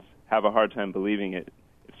fans have a hard time believing it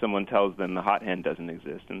if someone tells them the hot hand doesn't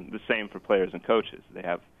exist, and the same for players and coaches. They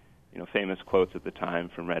have, famous quotes at the time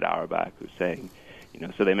from Red Auerbach who's saying,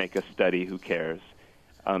 so they make a study, who cares?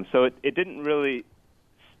 So it didn't really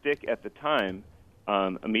stick at the time,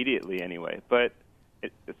 immediately anyway, but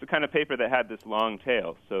it's the kind of paper that had this long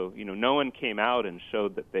tail. So, no one came out and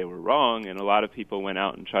showed that they were wrong, and a lot of people went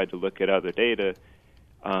out and tried to look at other data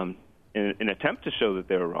in an attempt to show that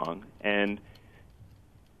they were wrong. And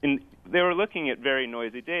they were looking at very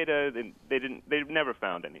noisy data. They never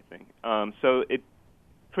found anything. So it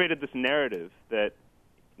created this narrative that,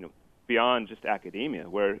 beyond just academia,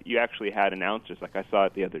 where you actually had announcers. Like I saw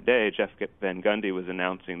it the other day, Jeff Van Gundy was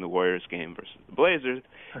announcing the Warriors game versus the Blazers,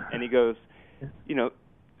 and he goes,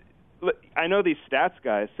 I know these stats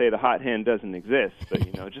guys say the hot hand doesn't exist, but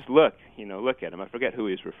just look at him. I forget who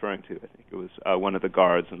he's referring to. I think it was one of the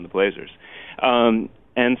guards in the Blazers, and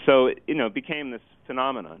so it became this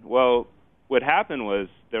phenomenon. Well, what happened was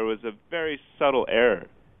there was a very subtle error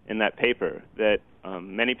in that paper that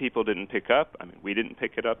many people didn't pick up. I mean, we didn't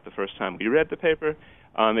pick it up the first time we read the paper.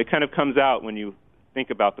 It kind of comes out when you think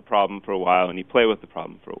about the problem for a while and you play with the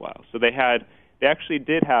problem for a while. So they actually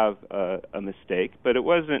did have a mistake, but it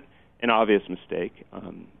wasn't an obvious mistake.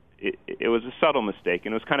 It was a subtle mistake,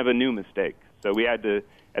 and it was kind of a new mistake. So we had to,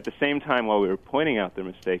 at the same time while we were pointing out the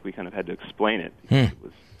mistake, we kind of had to explain it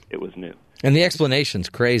because it was new. And the explanation's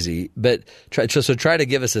crazy, but try to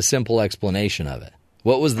give us a simple explanation of it.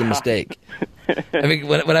 What was the mistake? I mean,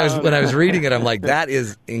 when I was reading it, I'm like, that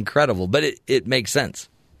is incredible, but it makes sense.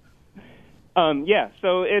 Yeah.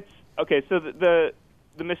 So it's okay. So the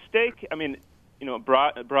mistake. I mean, a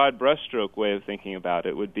broad brushstroke way of thinking about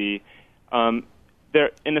it would be, there,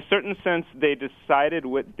 in a certain sense, they decided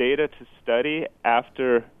what data to study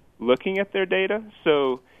after looking at their data.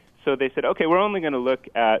 So they said, okay, we're only going to look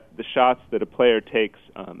at the shots that a player takes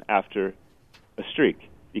after a streak,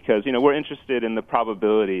 because we're interested in the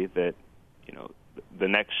probability that the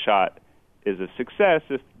next shot is a success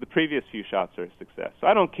if the previous few shots are a success. So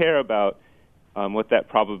I don't care about what that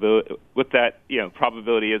probability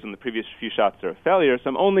is when the previous few shots are a failure. So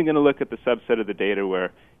I'm only going to look at the subset of the data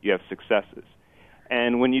where you have successes.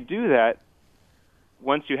 And when you do that,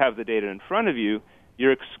 once you have the data in front of you,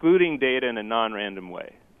 you're excluding data in a non-random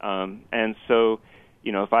way. And so,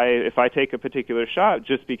 if I take a particular shot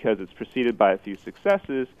just because it's preceded by a few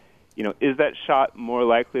successes, is that shot more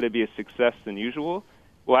likely to be a success than usual?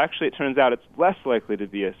 Well, actually, it turns out it's less likely to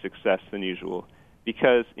be a success than usual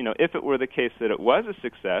because, if it were the case that it was a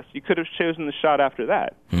success, you could have chosen the shot after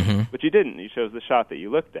that. Mm-hmm. But you didn't. You chose the shot that you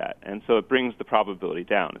looked at. And so it brings the probability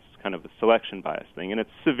down. It's kind of a selection bias thing. And it's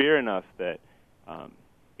severe enough that,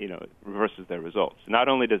 it reverses their results. Not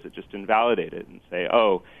only does it just invalidate it and say,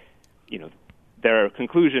 their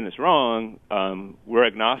conclusion is wrong, we're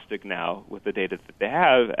agnostic now with the data that they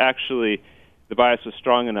have. Actually, the bias was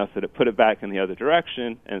strong enough that it put it back in the other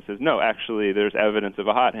direction and says, no, actually, there's evidence of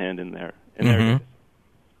a hot hand in there. Mm-hmm.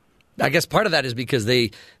 I guess part of that is because they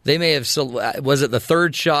may have was it the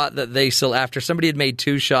third shot that they after somebody had made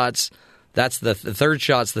two shots, that's the third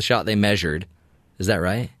shot's the shot they measured. Is that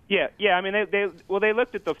right? Yeah. I mean, they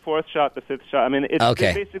looked at the fourth shot, the fifth shot. I mean, it's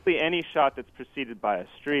basically any shot that's preceded by a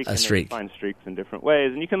streak. And they find streaks in different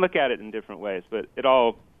ways, and you can look at it in different ways, but it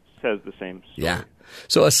all says the same story. Yeah.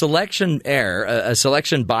 So a selection error, a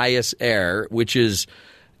selection bias error, which is,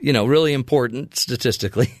 really important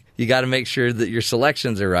statistically. You got to make sure that your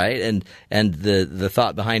selections are right, and the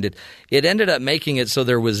thought behind it. It ended up making it so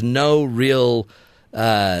there was no real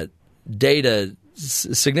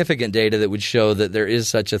significant data that would show that there is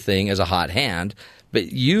such a thing as a hot hand.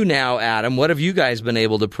 But you now, Adam, what have you guys been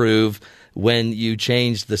able to prove when you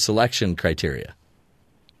changed the selection criteria?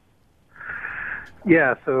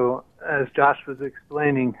 Yeah, so as Josh was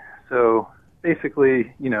explaining, so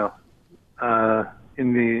basically, in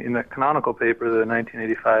the canonical paper, the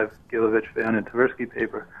 1985 Gilovich, Veon, and Tversky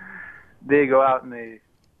paper, they go out and they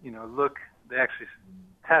actually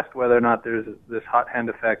test whether or not there's this hot hand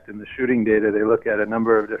effect in the shooting data. They look at a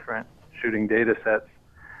number of different shooting data sets.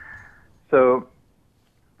 So,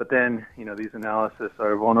 but then, these analyses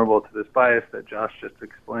are vulnerable to this bias that Josh just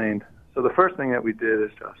explained. So the first thing that we did,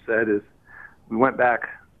 as Josh said, is we went back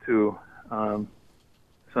to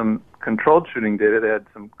some controlled shooting data. They had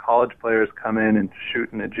some college players come in and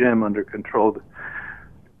shoot in a gym under a controlled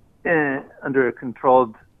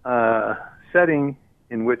setting,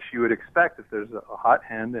 in which you would expect if there's a hot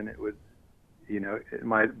hand, then it would, it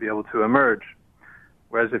might be able to emerge.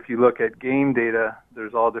 Whereas if you look at game data,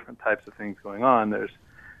 there's all different types of things going on. There's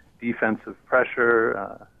defensive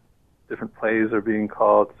pressure, different plays are being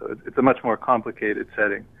called, so it's a much more complicated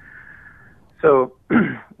setting. So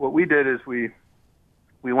what we did is we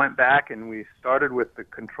went back and we started with the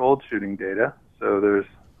controlled shooting data. So there's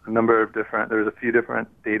a few different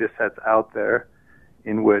data sets out there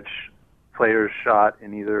in which players shot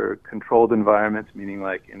in either controlled environments, meaning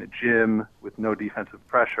like in a gym with no defensive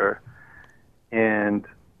pressure, and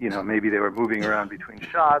maybe they were moving around between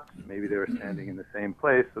shots, maybe they were standing in the same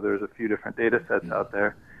place. So there's a few different data sets out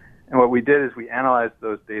there. And what we did is we analyzed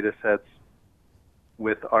those data sets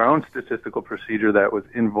with our own statistical procedure that was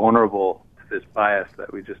invulnerable to this bias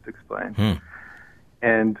that we just explained.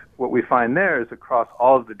 And what we find there is across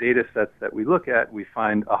all of the data sets that we look at, we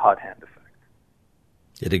find a hot hand effect.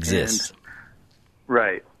 It exists.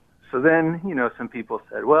 Right. So then, some people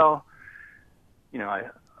said, well,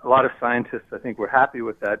 a lot of scientists, I think, were happy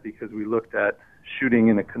with that because we looked at shooting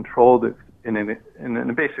in a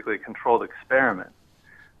basically controlled experiment.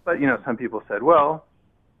 But, some people said, well,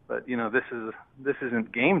 but, this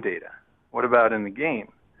isn't game data. What about in the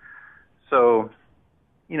game? So,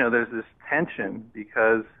 there's this tension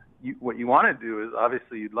because what you want to do is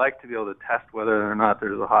obviously you'd like to be able to test whether or not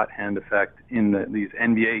there's a hot hand effect in these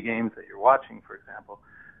NBA games that you're watching, for example.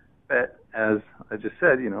 But as I just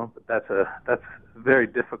said, but that's very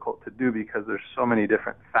difficult to do because there's so many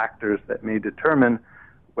different factors that may determine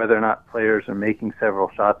whether or not players are making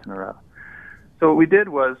several shots in a row. So what we did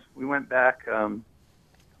was we went back.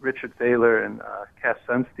 Richard Thaler and Cass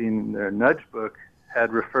Sunstein in their Nudge book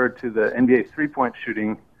had referred to the NBA three-point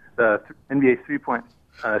shooting, the NBA three-point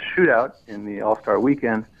shootout in the All-Star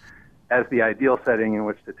weekend as the ideal setting in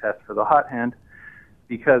which to test for the hot hand,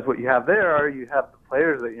 because what you have there are you have the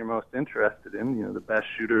players that you're most interested in, the best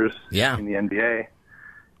shooters in the NBA,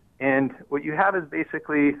 and what you have is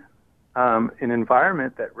basically an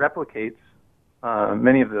environment that replicates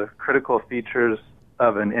many of the critical features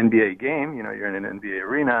of an NBA game. You're in an NBA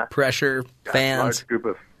arena, pressure, fans, a large group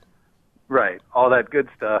of all that good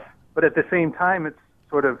stuff, but at the same time it's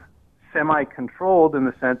sort of semi-controlled in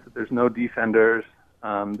the sense that there's no defenders,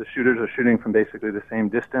 The shooters are shooting from basically the same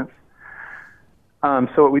distance.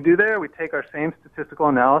 So what we do there, we take our same statistical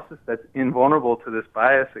analysis that's invulnerable to this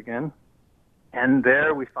bias again, and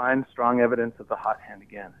there we find strong evidence of the hot hand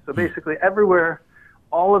again. So basically everywhere,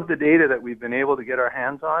 all of the data that we've been able to get our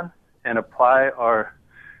hands on and apply our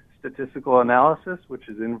statistical analysis, which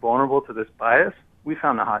is invulnerable to this bias, we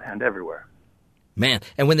found the hot hand everywhere. Man,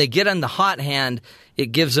 and when they get on the hot hand, it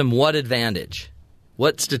gives them what advantage?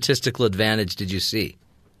 What statistical advantage did you see?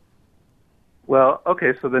 Well,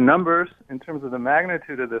 okay, so the numbers, in terms of the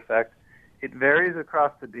magnitude of the effect, it varies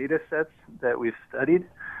across the data sets that we've studied,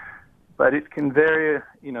 but it can vary,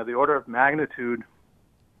 the order of magnitude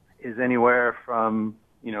is anywhere from,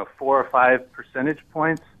 4 or 5 percentage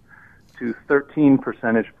points to 13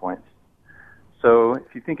 percentage points. So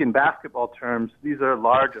if you think in basketball terms, these are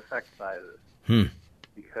large effect sizes.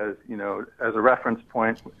 Because, as a reference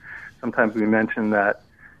point, sometimes we mention that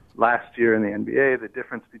last year in the NBA, the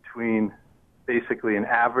difference between basically an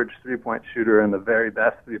average three-point shooter and the very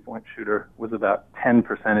best three-point shooter was about 10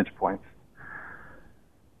 percentage points.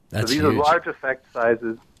 That's so these huge. are large effect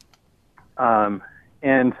sizes.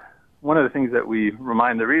 And one of the things that we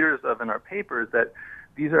remind the readers of in our paper is that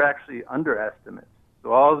these are actually underestimates.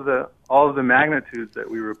 So all of the magnitudes that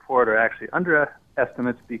we report are actually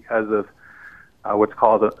underestimates because of what's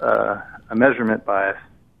called a measurement bias.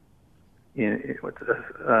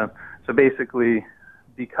 So basically,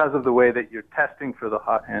 because of the way that you're testing for the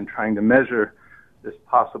hot hand, trying to measure this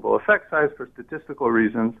possible effect size for statistical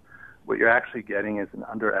reasons, what you're actually getting is an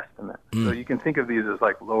underestimate. So you can think of these as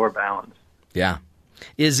like lower bounds. Yeah.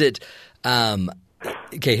 Is it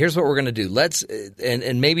okay, here's what we're going to do. Let's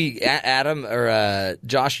and maybe Adam or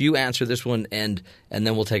Josh, you answer this one and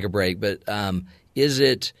then we'll take a break. But is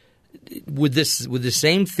it would the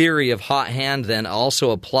same theory of hot hand then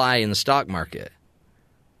also apply in the stock market?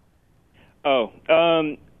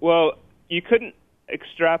 Well, you couldn't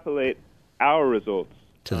extrapolate our results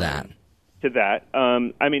to that.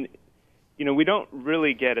 We don't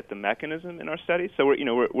really get at the mechanism in our study. So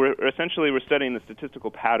we're essentially studying the statistical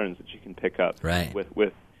patterns that you can pick up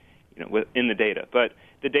with in the data. But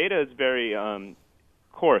the data is very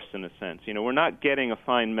coarse in a sense. We're not getting a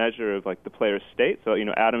fine measure of like the player's state. So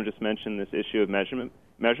Adam just mentioned this issue of measurement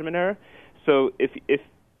error. So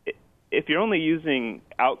if you're only using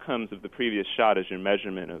outcomes of the previous shot as your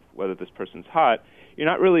measurement of whether this person's hot, you're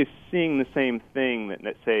not really seeing the same thing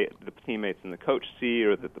that say, the teammates and the coach see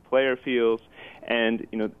or that the player feels. And,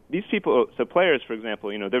 these people, so players, for example,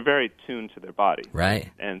 they're very tuned to their body. Right.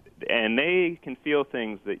 And they can feel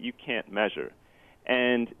things that you can't measure.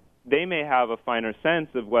 And they may have a finer sense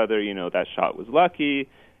of whether, that shot was lucky,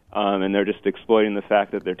 and they're just exploiting the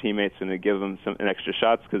fact that their teammates are going to give them an extra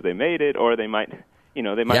shots because they made it, or they might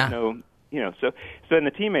know, so then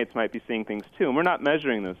the teammates might be seeing things too, and we're not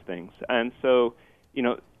measuring those things. And so,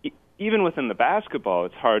 even within the basketball,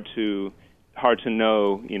 it's hard to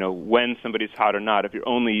know, when somebody's hot or not if you're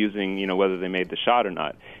only using, whether they made the shot or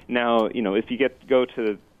not. Now, if you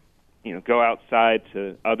go outside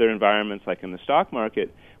to other environments like in the stock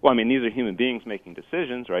market, well, these are human beings making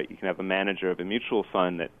decisions, right? You can have a manager of a mutual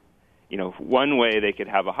fund that, one way they could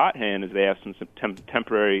have a hot hand is they have some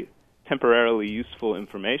temporarily useful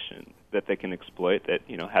information that they can exploit that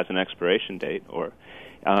has an expiration date, or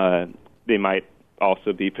they might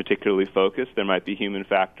also be particularly focused. There might be human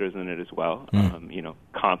factors in it as well.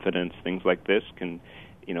 Confidence, things like this can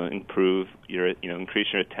improve your increase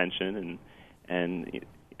your attention and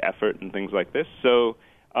effort and things like this. So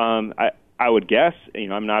I would guess,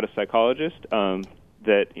 I'm not a psychologist,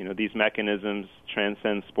 that these mechanisms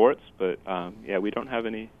transcend sports, but we don't have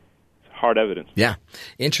any hard evidence. Yeah.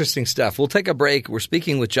 Interesting stuff. We'll take a break. We're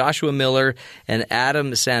speaking with Joshua Miller and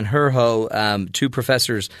Adam Sanjurjo, two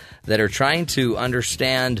professors that are trying to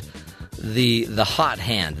understand the hot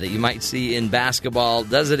hand that you might see in basketball.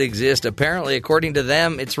 Does it exist? Apparently, according to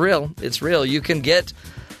them, it's real. It's real. You can get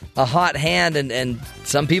a hot hand, and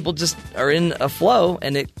some people just are in a flow,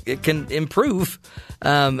 and it can improve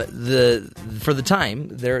for the time.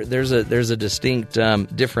 There's a distinct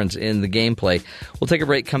difference in the gameplay. We'll take a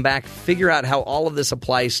break, come back, figure out how all of this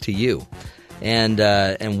applies to you, and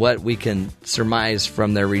what we can surmise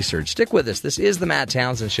from their research. Stick with us. This is the Matt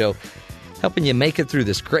Townsend Show, helping you make it through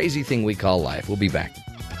this crazy thing we call life. We'll be back.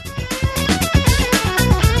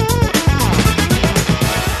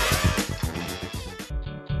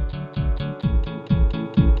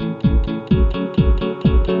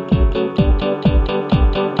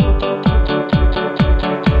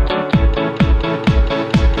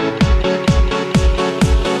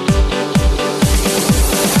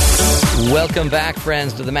 Welcome back,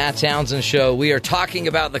 friends, to the Matt Townsend Show. We are talking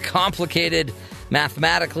about the complicated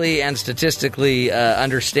mathematically and statistically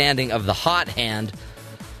understanding of the hot hand.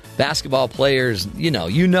 Basketball players, you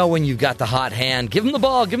know when you've got the hot hand. Give him the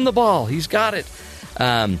ball. He's got it.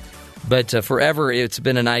 But forever, it's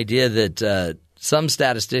been an idea that some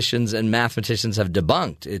statisticians and mathematicians have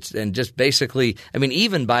debunked. And just basically,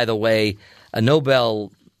 even, by the way, a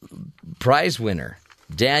Nobel Prize winner,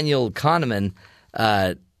 Daniel Kahneman,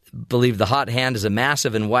 believed the hot hand is a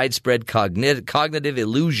massive and widespread cognitive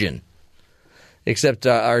illusion. Except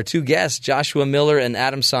our two guests, Joshua Miller and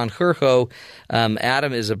Adam Sanjurjo.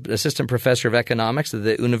 Adam is an assistant professor of economics at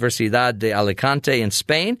the Universidad de Alicante in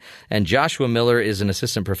Spain, and Joshua Miller is an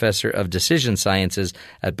assistant professor of decision sciences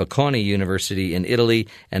at Bocconi University in Italy,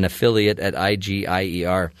 an affiliate at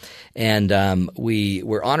IGIER. And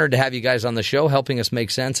we're honored to have you guys on the show helping us make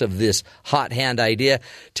sense of this hot hand idea.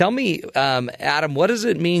 Tell me, Adam, what does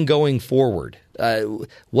it mean going forward?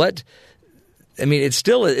 It's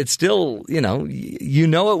still you know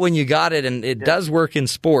it when you got it, and it does work in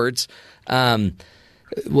sports. What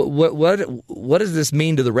does this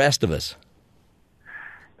mean to the rest of us?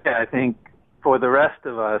 Yeah, I think for the rest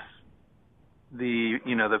of us, the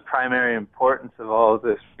primary importance of all of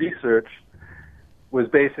this research was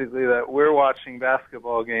basically that we're watching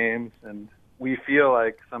basketball games and we feel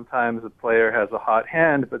like sometimes a player has a hot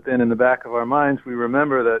hand, but then in the back of our minds we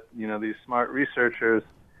remember that these smart researchers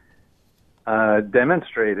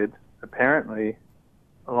demonstrated, apparently,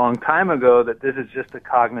 a long time ago that this is just a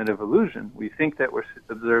cognitive illusion. We think that we're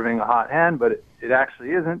observing a hot hand, but it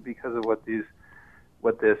actually isn't because of what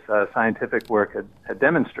this scientific work had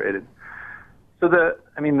demonstrated. So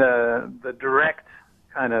the direct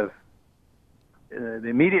kind of the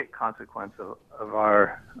immediate consequence of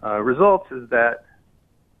our results is that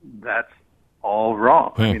that's all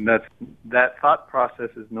wrong. That thought process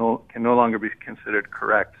can no longer be considered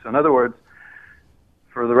correct. So in other words,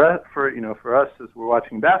 for us as we're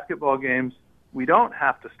watching basketball games, we don't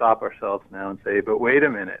have to stop ourselves now and say, but wait a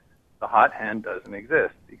minute, the hot hand doesn't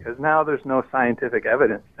exist, because now there's no scientific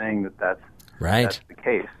evidence saying that that's the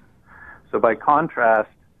case. So by contrast,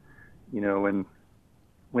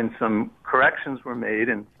 when some corrections were made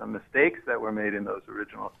and some mistakes that were made in those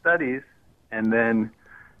original studies, and then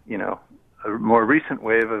a more recent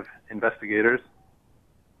wave of investigators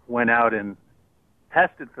went out and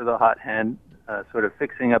tested for the hot hand, sort of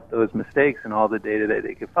fixing up those mistakes and all the data that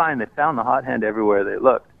they could find. They found the hot hand everywhere they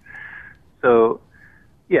looked. So,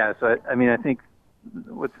 I think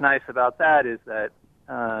what's nice about that is that,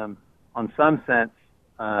 on some sense,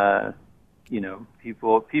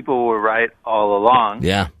 people were right all along.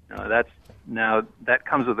 Yeah. That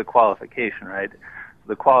comes with a qualification, right? So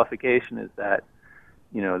the qualification is that,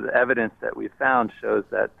 the evidence that we found shows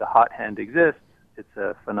that the hot hand exists. It's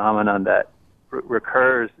a phenomenon that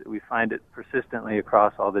recurs. We find it persistently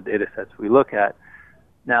across all the data sets we look at.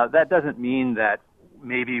 Now, that doesn't mean that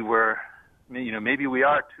maybe we are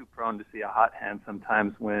too prone to see a hot hand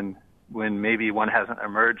sometimes when maybe one hasn't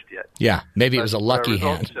emerged yet. Yeah, maybe it was a lucky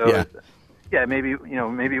hand. Maybe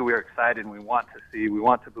we're excited and we want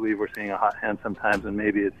to believe we're seeing a hot hand sometimes, and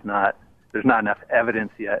maybe it's not. There's not enough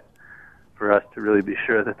evidence yet for us to really be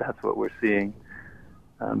sure that that's what we're seeing.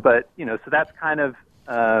 So that's kind of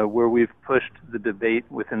where we've pushed the debate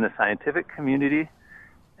within the scientific community,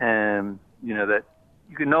 and that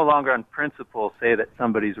you can no longer on principle say that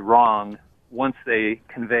somebody's wrong once they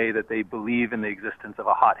convey that they believe in the existence of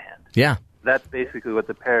a hot hand. Yeah. That's basically what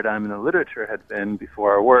the paradigm in the literature had been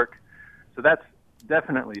before our work. So that's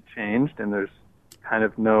definitely changed, and there's kind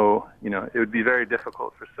of it would be very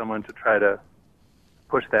difficult for someone to try to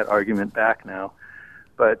push that argument back now.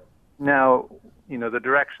 But now, the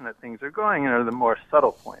direction that things are going are the more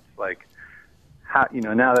subtle points, like how,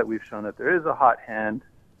 now that we've shown that there is a hot hand,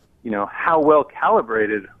 how well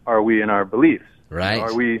calibrated are we in our beliefs? Right.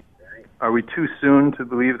 Are we too soon to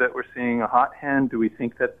believe that we're seeing a hot hand? Do we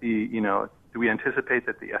think that do we anticipate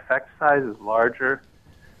that the effect size is larger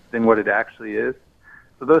than what it actually is?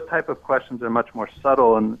 So those type of questions are much more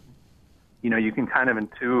subtle, and you can kind of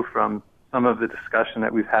intuit from some of the discussion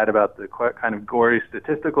that we've had about the kind of gory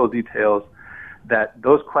statistical details that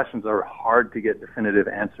those questions are hard to get definitive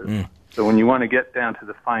answers. So when you want to get down to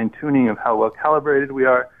the fine-tuning of how well calibrated we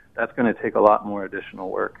are, that's going to take a lot more additional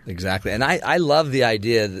work. Exactly. And I love the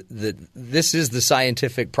idea that this is the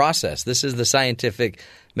scientific process. This is the scientific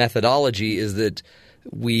methodology, is that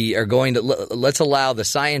we are going to let's allow the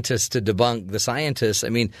scientists to debunk the scientists.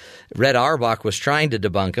 Red Auerbach was trying to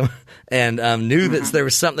debunk them and knew that there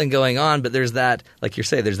was something going on, but there's that, like you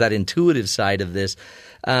say, there's that intuitive side of this.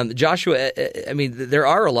 Joshua, I mean, there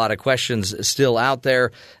are a lot of questions still out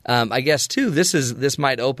there. I guess too, this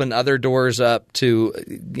might open other doors up to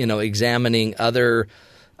examining other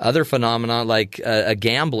phenomena like a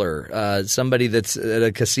gambler, somebody that's at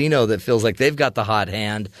a casino that feels like they've got the hot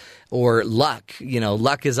hand, or luck.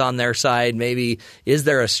 Luck is on their side. Maybe is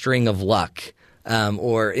there a string of luck?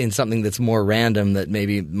 Or in something that's more random that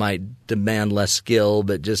maybe might demand less skill,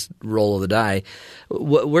 but just roll of the die.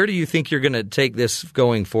 Where do you think you're going to take this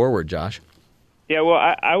going forward, Josh? Yeah, well,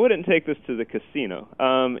 I wouldn't take this to the casino.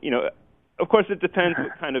 Of course, it depends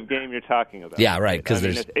what kind of game you're talking about. Yeah, right. Because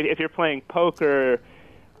if you're playing poker,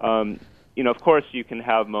 of course you can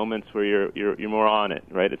have moments where you're more on it,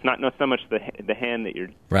 right? It's not so much the hand that you're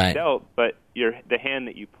dealt, but the hand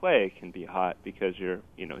that you play can be hot because you're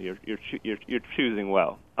choosing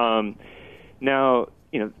well. Now,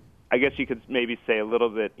 I guess you could maybe say a little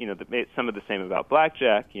bit, some of the same about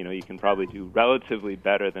blackjack. You can probably do relatively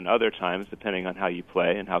better than other times depending on how you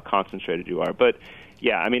play and how concentrated you are. But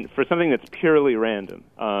yeah, I mean, for something that's purely random,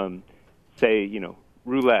 say,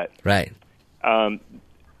 roulette. Right.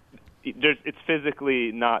 It's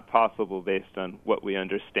physically not possible based on what we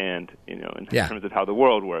understand, in terms of how the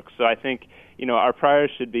world works. So I think, our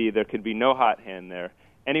priors should be there could be no hot hand there.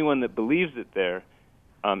 Anyone that believes it there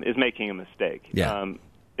is making a mistake. Yeah.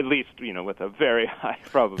 At least, with a very high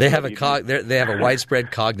probability. They have a widespread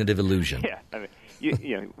cognitive illusion. Yeah. I mean,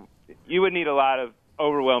 you would need a lot of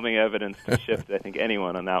overwhelming evidence to shift, I think,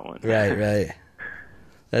 anyone on that one. Right.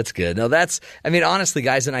 That's good. No, honestly,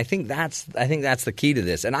 guys, and I think that's the key to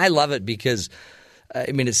this. And I love it because,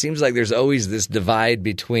 it seems like there's always this divide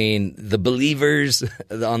between the believers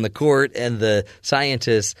on the court and the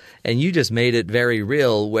scientists, and you just made it very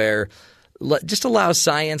real where just allow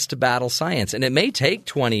science to battle science. And it may take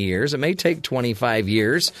 20 years, it may take 25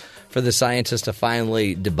 years for the scientists to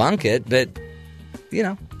finally debunk it, but,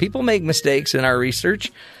 people make mistakes in our research,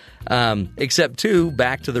 except too,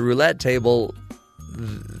 back to the roulette table,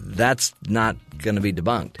 that's not going to be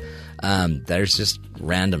debunked. There's just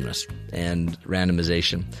randomness and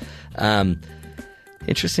randomization.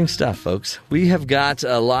 Interesting stuff, folks. We have got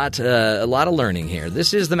a lot of learning here.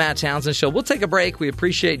 This is the Matt Townsend Show. We'll take a break. We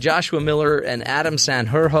appreciate Joshua Miller and Adam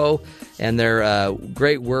Sanjurjo and their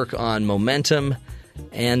great work on momentum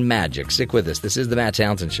and magic. Stick with us. This is the Matt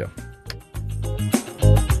Townsend Show.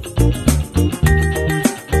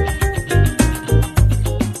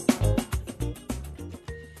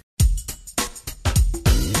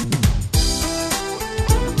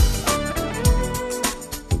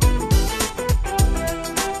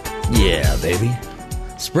 Yeah, baby.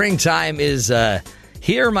 Springtime is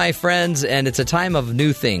here, my friends, and it's a time of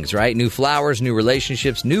new things, right? New flowers, new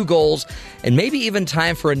relationships, new goals, and maybe even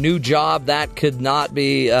time for a new job. That could not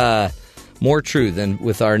be more true than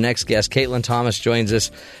with our next guest. Caitlin Thomas joins us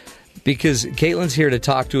because Caitlin's here to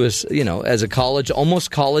talk to us, as a almost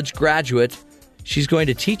college graduate. She's going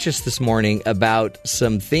to teach us this morning about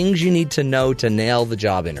some things you need to know to nail the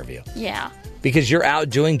job interview. Yeah. Because you're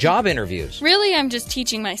out doing job interviews. Really, I'm just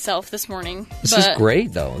teaching myself this morning. This is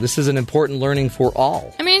great, though. This is an important learning for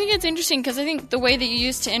all. I think it's interesting because I think the way that you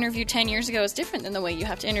used to interview 10 years ago is different than the way you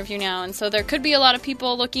have to interview now. And so there could be a lot of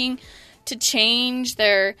people looking to change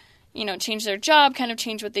their job, kind of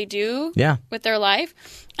change what they do with their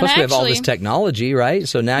life. Plus, we have all this technology, right?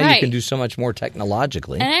 So now you can do so much more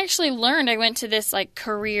technologically. And I actually I went to this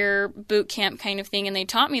career boot camp kind of thing, and they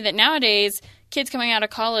taught me that nowadays kids coming out of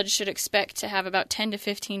college should expect to have about 10 to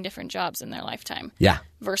 15 different jobs in their lifetime. Yeah.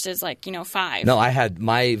 Versus 5. No, I had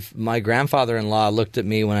my grandfather-in-law looked at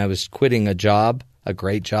me when I was quitting a job, a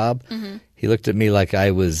great job. Mm-hmm. He looked at me like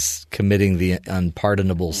I was committing the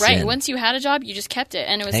unpardonable sin. Right. Once you had a job, you just kept it.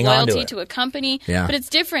 And it was loyalty to a company. Yeah. But it's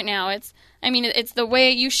different now. It's the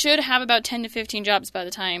way you should have about 10 to 15 jobs by the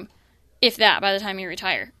time you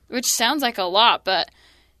retire. Which sounds like a lot, but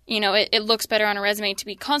it looks better on a resume to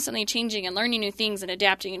be constantly changing and learning new things and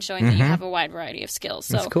adapting and showing that you have a wide variety of skills.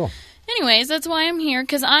 So, that's cool. Anyways, that's why I'm here,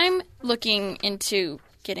 because I'm looking into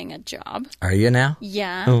getting a job. Are you now?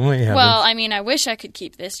 Yeah. Oh, yeah. Well, I wish I could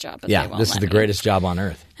keep this job, but they won't this is the greatest job on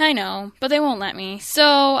earth. I know, but they won't let me. So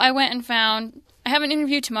I went and I have an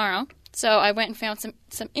interview tomorrow, so I went and found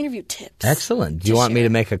some interview tips. Excellent. Do you want me to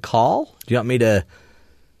make a call? Do you want me to...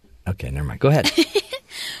 Okay, never mind. Go ahead.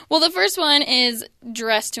 Well, the first one is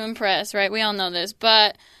dress to impress, right? We all know this,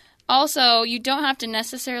 but also you don't have to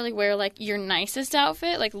necessarily wear your nicest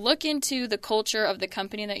outfit. Look into the culture of the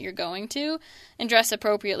company that you're going to and dress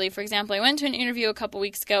appropriately. For example, I went to an interview a couple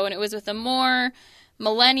weeks ago, and it was with a more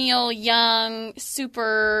millennial, young,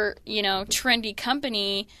 super, trendy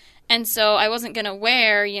company, and so I wasn't going to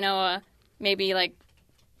wear, maybe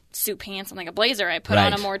suit pants and like a blazer. I put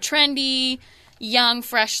on a more trendy, young,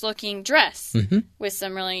 fresh-looking dress with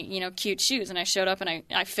some really, cute shoes. And I showed up and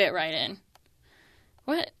I fit right in.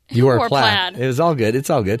 What? You wore plaid. It was all good. It's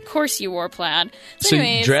all good. Of course you wore plaid. So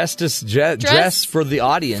anyways, dress for the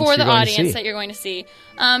audience. For the audience that you're going to see.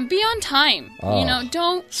 Be on time.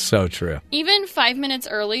 Don't. So true. Even 5 minutes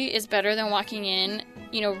early is better than walking in,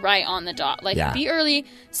 right on the dot. Be early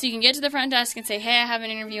so you can get to the front desk and say, hey, I have an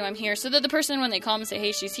interview. I'm here. So that the person, when they call them and say,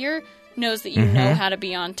 hey, she's here, knows that you know how to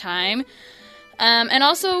be on time. And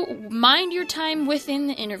also, mind your time within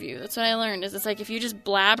the interview. That's what I learned. Is it's like if you just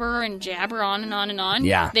blabber and jabber on and on and on,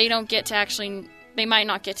 they don't get to they might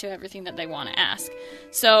not get to everything that they want to ask.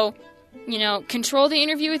 So, control the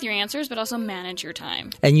interview with your answers, but also manage your time.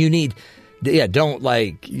 And you need,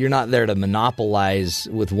 you're not there to monopolize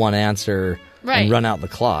with one answer and run out the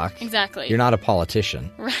clock. Exactly. You're not a politician.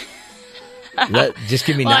 Right. Just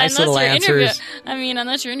give me nice little answers.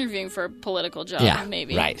 Unless you're interviewing for a political job,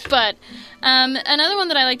 maybe. Right. But another one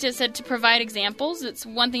that I liked said to provide examples. It's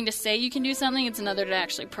one thing to say you can do something. It's another to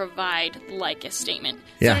actually provide like a statement.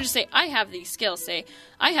 So to just say, I have these skills. Say,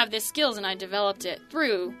 I have these skills and I developed it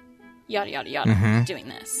through yada, yada, yada, doing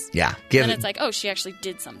this. Yeah. Then it's like, oh, she actually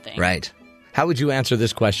did something. Right. How would you answer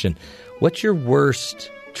this question? What's your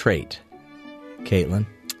worst trait, Caitlin?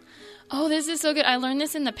 Oh, this is so good. I learned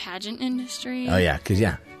this in the pageant industry. Oh, yeah,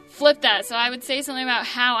 Flip that. So I would say something about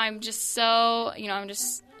how I'm just so,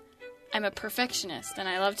 I'm a perfectionist and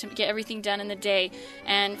I love to get everything done in the day.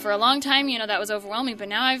 And for a long time, that was overwhelming. But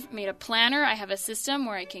now I've made a planner. I have a system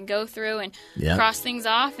where I can go through and cross things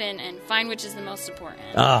off and find which is the most important.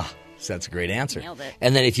 Ah, so that's a great answer. Nailed it.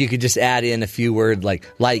 And then if you could just add in a few words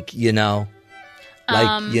like, Yeah.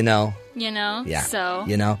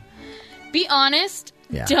 So. Be honest.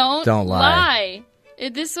 Yeah. Don't lie.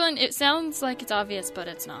 This one, it sounds like it's obvious, but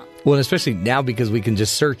it's not. Well, and especially now because we can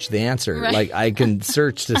just search the answer. Right. Like, I can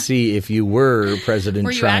search to see if you were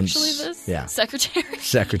President Trump's... Were you actually this? Secretary?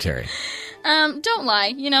 Secretary. Don't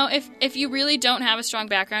lie. If you really don't have a strong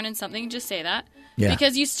background in something, just say that. Yeah.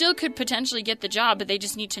 Because you still could potentially get the job, but they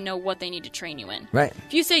just need to know what they need to train you in. Right.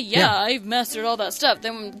 If you say, I've mastered all that stuff,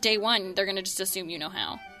 then day one, they're going to just assume you know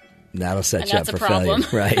how. That'll set you up for failure.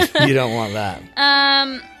 Right. You don't want that.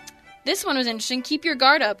 This one was interesting. Keep your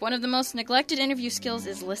guard up. One of the most neglected interview skills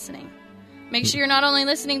is listening. Make sure you're not only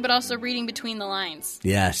listening, but also reading between the lines.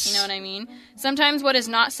 Yes. You know what I mean? Sometimes what is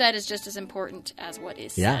not said is just as important as what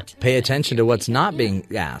is said. Pay attention to what's not being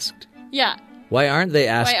asked. Yeah. Why aren't they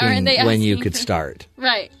asking when you could start?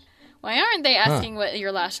 Right. Why aren't they asking what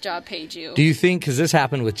your last job paid you? Do you think, because this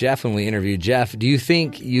happened with Jeff when we interviewed Jeff, do you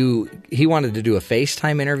think he wanted to do a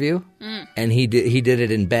FaceTime interview and he did it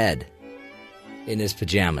in bed in his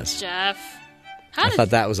pajamas? Jeff. I thought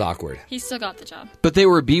that was awkward. He still got the job. But they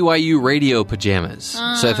were BYU radio pajamas,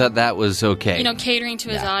 so I thought that was okay. Catering to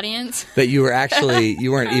his audience. But you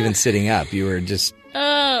weren't even sitting up. You were just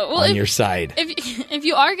on your side. If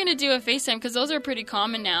you are going to do a FaceTime, because those are pretty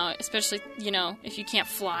common now, especially, if you can't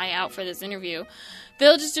fly out for this interview,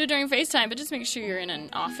 they'll just do it during FaceTime, but just make sure you're in an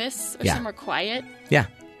office or somewhere quiet. Yeah.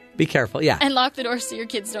 Be careful, And lock the door so your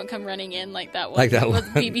kids don't come running in like that one. Like that with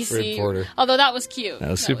one BBC. reporter. Although that was cute.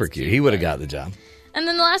 That was super cute. He would have got the job. And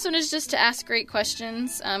then the last one is just to ask great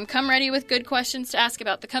questions. Come ready with good questions to ask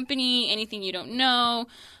about the company, anything you don't know,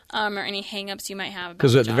 or any hang-ups you might have.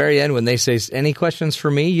 Because at the very end, when they say, any questions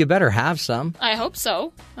for me, you better have some. I hope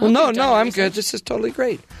so. No, I'm good. This is totally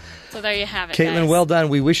great. So there you have it, Caitlin, guys. well done.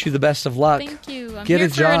 We wish you the best of luck. Thank you. I'm Get here a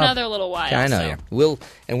for job. another little while. I know you.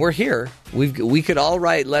 And we're here. We could all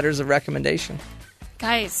write letters of recommendation.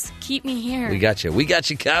 Guys, keep me here. We got you. We got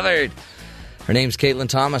you covered. Her name's Caitlin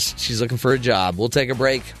Thomas. She's looking for a job. We'll take a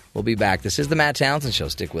break. We'll be back. This is the Matt Townsend Show.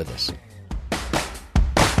 Stick with us.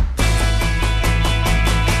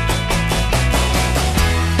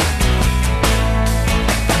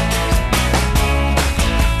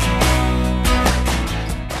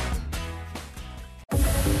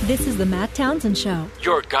 This is the Matt Townsend Show.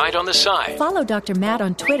 Your guide on the side. Follow Dr. Matt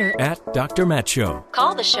on Twitter at Dr. Matt Show.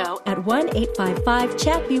 Call the show at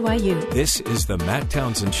 1-855-CHAT-BYU. This is the Matt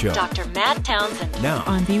Townsend Show. Dr. Matt Townsend. Now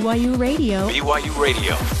on BYU Radio. BYU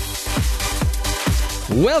Radio.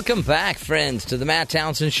 Welcome back, friends, to the Matt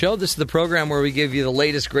Townsend Show. This is the program where we give you the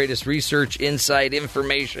latest, greatest research, insight,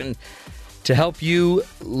 information to help you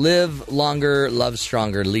live longer, love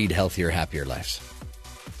stronger, lead healthier, happier lives.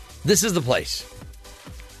 This is the place.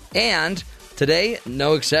 And today,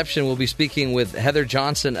 no exception, we'll be speaking with Heather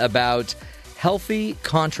Johnson about healthy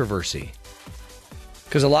controversy.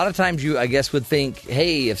 Because a lot of times you, I guess, would think,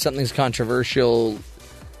 hey, if something's controversial,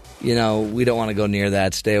 we don't want to go near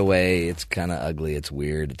that. Stay away. It's kind of ugly. It's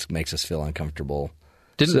weird. It makes us feel uncomfortable.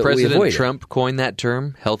 Didn't so that we President avoid Trump coin that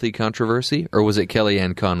term, healthy controversy, or was it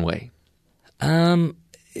Kellyanne Conway?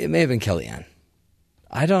 It may have been Kellyanne.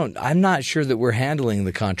 I'm not sure that we're handling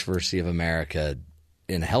the controversy of America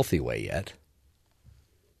in a healthy way yet.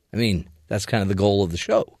 I mean, that's kind of the goal of the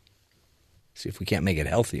show. See if we can't make it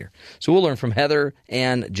healthier. So we'll learn from Heather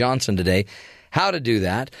Ann Johnson today how to do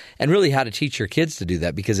that and really how to teach your kids to do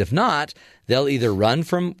that, because if not, they'll either run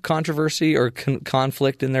from controversy or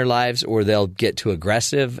conflict in their lives, or they'll get too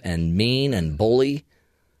aggressive and mean and bully.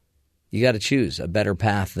 You got to choose a better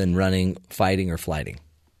path than running, fighting, or flighting.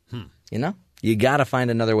 You know? You got to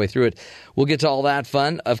find another way through it. We'll get to all that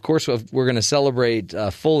fun. Of course, we're going to celebrate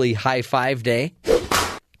fully High Five Day.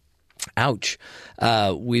 Ouch.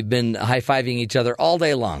 We've been high-fiving each other all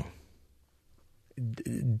day long.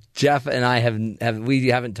 Jeff and I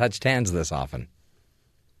haven't touched hands this often.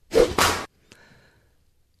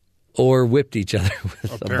 Or whipped each other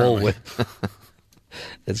with a bullwhip.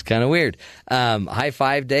 It's kind of weird. High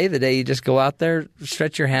Five Day, the day you just go out there,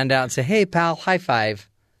 stretch your hand out and say, hey, pal, high five.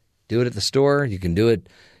 Do it at the store. You can do it,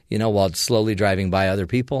 while it's slowly driving by other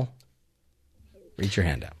people. Reach your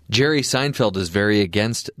hand out. Jerry Seinfeld is very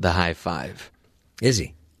against the high five. Is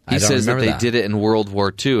he? He says that they did it in World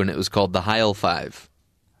War II, and it was called the Heil Five.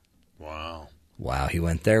 Wow, he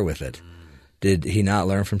went there with it. Did he not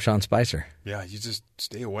learn from Sean Spicer? Yeah, you just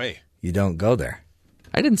stay away. You don't go there.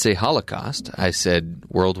 I didn't say Holocaust. I said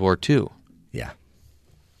World War II. Yeah.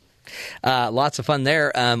 Lots of fun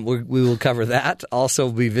there. We will cover that. Also,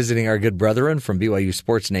 we'll be visiting our good brethren from BYU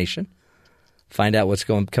Sports Nation. Find out what's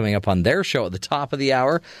coming up on their show at the top of the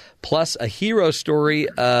hour, plus a hero story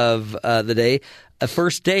of the day. A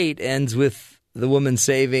first date ends with the woman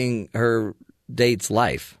saving her date's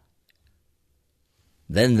life.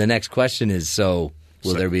 Then the next question is, will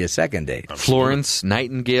there be a second date? Florence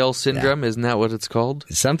Nightingale syndrome, isn't that what it's called?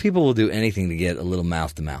 Some people will do anything to get a little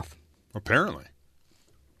mouth-to-mouth. Apparently.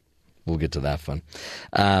 We'll get to that fun.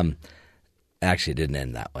 Actually, it didn't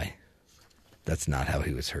end that way. That's not how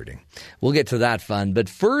he was hurting. We'll get to that fun. But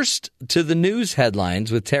first, to the news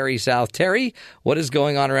headlines with Terry South. Terry, what is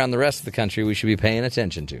going on around the rest of the country we should be paying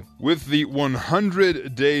attention to? With the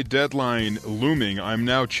 100-day deadline looming, I'm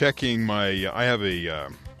now checking I have a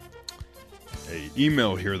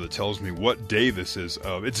email here that tells me what day this is.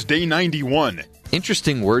 It's day 91.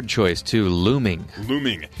 Interesting word choice, too, looming.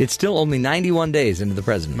 Looming. It's still only 91 days into the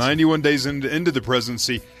presidency. 91 days into the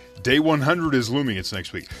presidency. Day 100 is looming. It's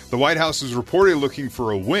next week. The White House is reportedly looking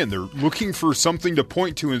for a win. They're looking for something to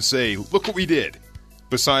point to and say, look what we did.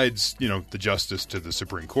 Besides, the justice to the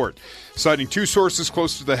Supreme Court. Citing two sources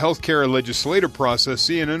close to the healthcare legislative process,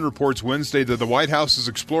 CNN reports Wednesday that the White House is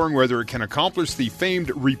exploring whether it can accomplish the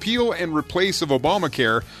famed repeal and replace of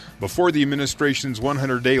Obamacare before the administration's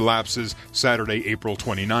 100-day lapses Saturday, April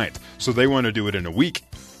 29th. So they want to do it in a week.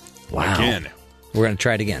 Wow. Again. We're going to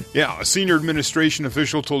try it again. Yeah, a senior administration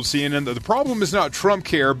official told CNN that the problem is not Trump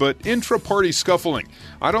care, but intra-party scuffling.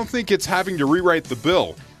 I don't think it's having to rewrite the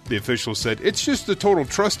bill, the official said. It's just a total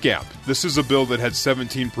trust gap. This is a bill that had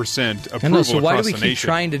 17% approval so why across do we the keep nation.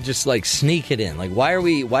 Trying to just sneak it in? Why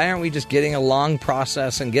aren't we just getting a long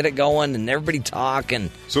process and get it going and everybody talk?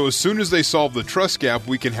 And so as soon as they solve the trust gap,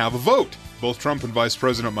 we can have a vote. Both Trump and Vice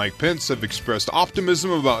President Mike Pence have expressed optimism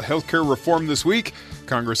about health care reform this week.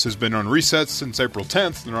 Congress has been on recess since April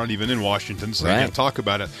 10th. They're not even in Washington, so they can't talk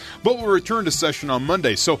about it. But we'll return to session on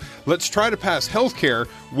Monday. So let's try to pass health care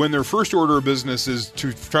when their first order of business is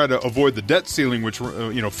to try to avoid the debt ceiling, which,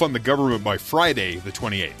 fund the government by Friday, the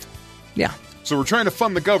 28th. Yeah. So we're trying to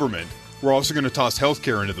fund the government. We're also going to toss health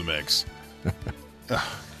care into the mix.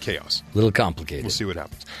 Chaos. A little complicated. We'll see what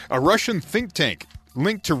happens. A Russian think tank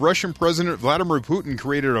linked to Russian President Vladimir Putin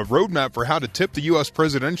created a roadmap for how to tip the U.S.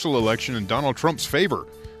 presidential election in Donald Trump's favor.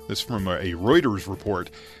 This from a Reuters report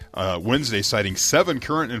Wednesday, citing 7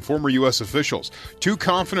 current and former U.S. officials. 2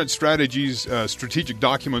 confidence strategic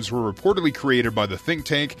documents were reportedly created by the think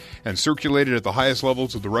tank and circulated at the highest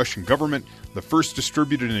levels of the Russian government. The first,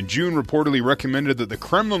 distributed in June, reportedly recommended that the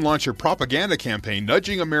Kremlin launch a propaganda campaign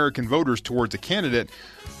nudging American voters towards a candidate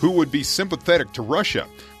who would be sympathetic to Russia.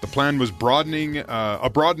 The plan was a broadening of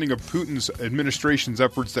Putin's administration's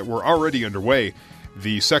efforts that were already underway.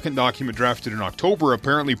 The second document, drafted in October,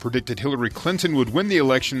 apparently predicted Hillary Clinton would win the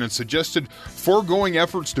election and suggested foregoing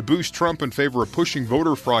efforts to boost Trump in favor of pushing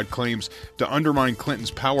voter fraud claims to undermine Clinton's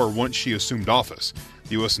power once she assumed office.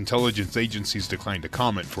 The U.S. intelligence agencies declined to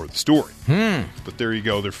comment for the story. But there you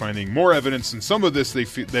go. They're finding more evidence, and some of this,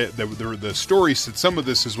 the story said some of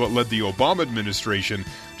this is what led the Obama administration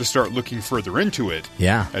to start looking further into it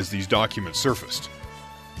as these documents surfaced.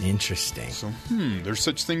 Interesting. So, there's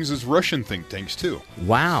such things as Russian think tanks, too.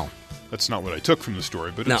 Wow. That's not what I took from the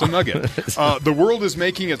story, but it's a nugget. The world is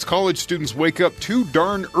making its college students wake up too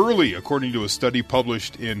darn early, according to a study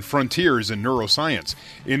published in Frontiers in Neuroscience.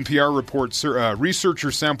 NPR reports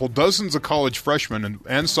researchers sampled dozens of college freshmen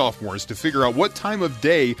and sophomores to figure out what time of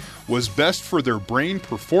day was best for their brain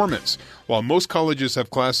performance. While most colleges have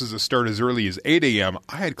classes that start as early as 8 a.m.,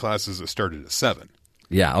 I had classes that started at 7.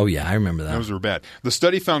 Yeah, oh yeah, I remember that. Those were bad. The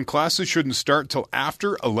study found classes shouldn't start till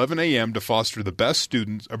after 11 a.m. to foster the best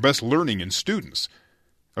learning in students,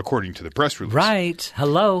 according to the press release. Right.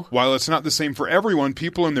 Hello. While it's not the same for everyone,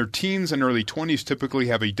 people in their teens and early 20s typically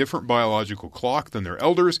have a different biological clock than their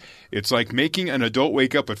elders. It's like making an adult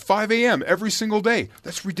wake up at 5 a.m. every single day.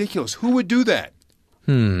 That's ridiculous. Who would do that?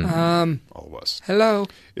 All of us. Hello.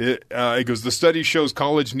 It goes, the study shows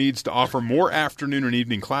college needs to offer more afternoon and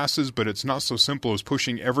evening classes, but it's not so simple as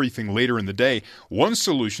pushing everything later in the day. One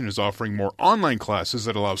solution is offering more online classes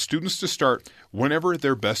that allow students to start whenever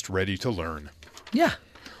they're best ready to learn. Yeah.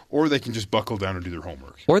 Or they can just buckle down and do their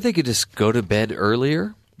homework. Or they could just go to bed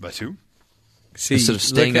earlier. That too. See, instead of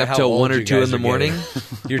staying up till 1 or 2 in the morning.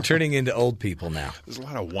 You're turning into old people now. There's a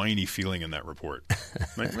lot of whiny feeling in that report.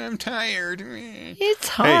 Like, I'm tired. It's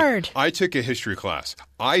hard. Hey, I took a history class.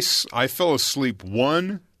 I fell asleep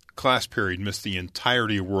one class period, missed the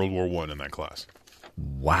entirety of World War I in that class.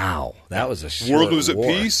 Wow. That was a short world was war. at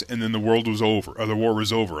peace, and then the world was over. Or the war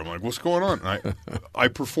was over. I'm like, what's going on? And I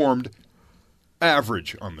performed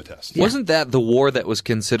average on the test. Yeah. Wasn't that the war that was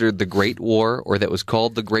considered the Great War, or that was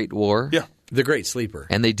called the Great War? Yeah. The Great Sleeper.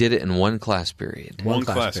 And they did it in one class period. One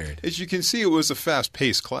class period. As you can see, it was a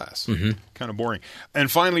fast-paced class. Mm-hmm. Kind of boring.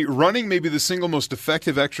 And finally, running may be the single most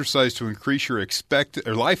effective exercise to increase your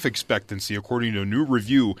life expectancy, according to a new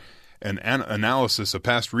review and analysis of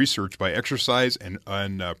past research by exercise and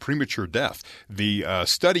premature death. The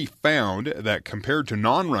study found that compared to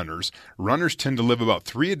non-runners, runners tend to live about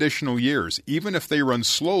 3 additional years, even if they run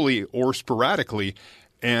slowly or sporadically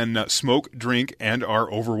and smoke, drink, and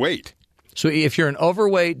are overweight. So if you're an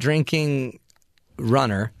overweight drinking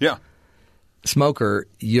runner, smoker,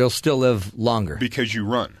 you'll still live longer. Because you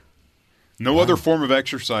run. No other form of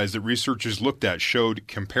exercise that researchers looked at showed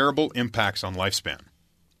comparable impacts on lifespan.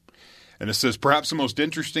 And it says, perhaps the most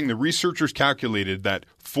interesting, the researchers calculated that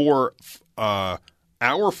for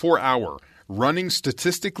hour for hour, running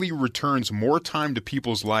statistically returns more time to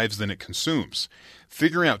people's lives than it consumes.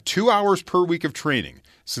 Figuring out 2 hours per week of training,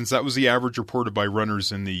 since that was the average reported by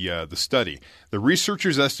runners in the study. The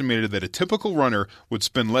researchers estimated that a typical runner would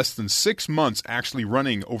spend less than 6 months actually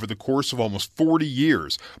running over the course of almost 40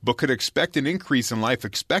 years, but could expect an increase in life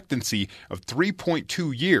expectancy of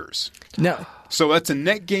 3.2 years. No. So that's a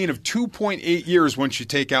net gain of 2.8 years once you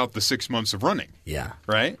take out the 6 months of running. Yeah.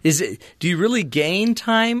 Right? Do you really gain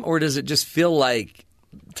time, or does it just feel like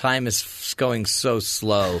time is going so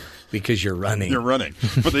slow because you're running? You're running.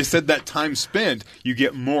 But they said that time spent, you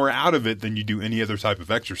get more out of it than you do any other type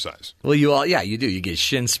of exercise. Well, you do. You get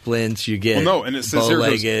shin splints, you get and it says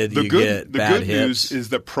bow-legged, you get bad good hips. news is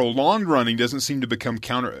that prolonged running doesn't seem to become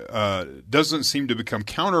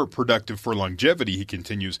counterproductive for longevity, he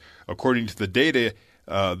continues. According to the data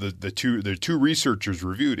the two researchers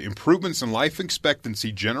reviewed, improvements in life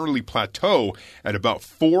expectancy generally plateau at about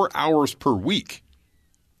 4 hours per week.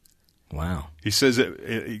 Wow. He says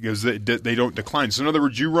they don't decline. So in other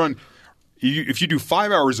words, if you do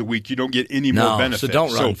 5 hours a week, you don't get any more benefit. So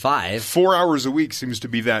don't run 5. 4 hours a week seems to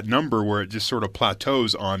be that number where it just sort of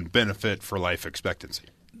plateaus on benefit for life expectancy.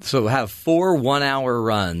 So have 4 1-hour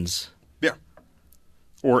runs. Yeah.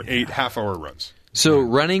 Or 8 half-hour runs. So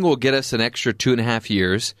running will get us an extra 2.5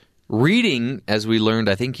 years. Reading, as we learned,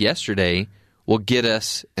 I think yesterday, will get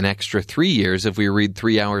us an extra 3 years if we read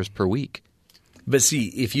 3 hours per week. But see,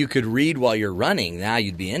 if you could read while you're running, now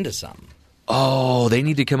you'd be into something. Oh, they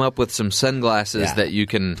need to come up with some sunglasses that you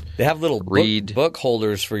can They have little read. book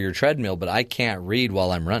holders for your treadmill, but I can't read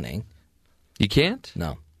while I'm running. You can't?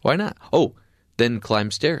 No. Why not? Oh, then climb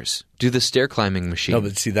stairs. Do the stair climbing machine. No,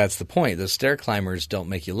 but see, that's the point. Those stair climbers don't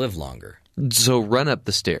make you live longer. So run up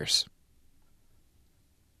the stairs.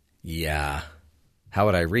 Yeah. How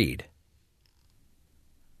would I read?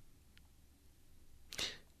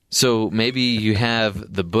 So maybe you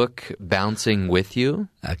have the book bouncing with you.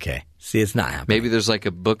 Okay. See, it's not happening. Maybe there's like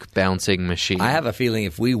a book bouncing machine. I have a feeling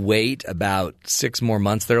if we wait about 6 more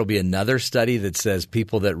months, there will be another study that says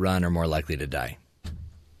people that run are more likely to die.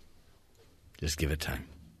 Just give it time.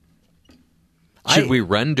 Should we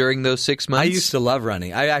run during those 6 months? I used to love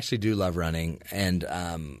running. I actually do love running, and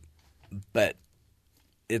but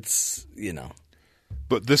it's,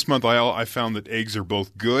 But this month I found that eggs are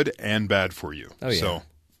both good and bad for you. Oh, yeah. So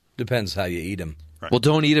depends how you eat them. Right. Well,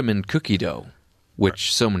 don't eat them in cookie dough.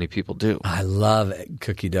 which so many people do. I love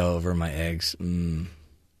cookie dough over my eggs.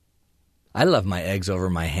 I love my eggs over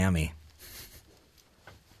my hammy.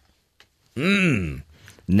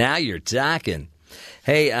 Now you're talking.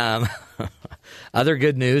 Hey, other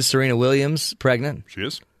good news, Serena Williams, pregnant. She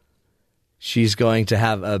is? She's going to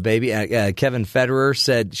have a baby. Kevin Federer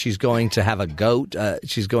said she's going to have a goat.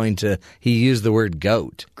 He used the word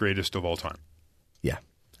goat. Greatest of all time. Yeah.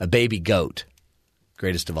 A baby goat.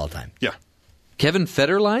 Greatest of all time. Yeah. Kevin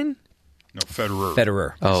Federline? No, Federer.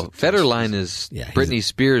 Federer. Oh, Federline is Britney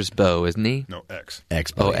Spears' beau, isn't he? No, X.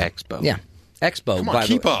 Expo. Oh, Expo. Yeah. Expo. Come on,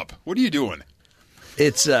 keep up. What are you doing?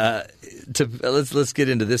 It's let's get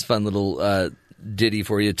into this fun little ditty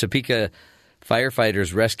for you. Topeka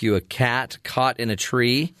firefighters rescue a cat caught in a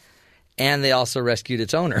tree, and they also rescued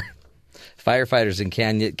its owner. Firefighters in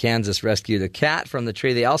Kansas rescued a cat from the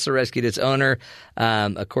tree. They also rescued its owner.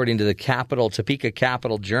 According to the Topeka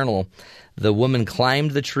Capital Journal, the woman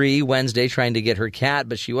climbed the tree Wednesday trying to get her cat,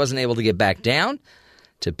 but she wasn't able to get back down.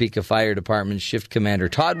 Topeka Fire Department Shift Commander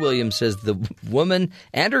Todd Williams says the woman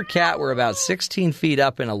and her cat were about 16 feet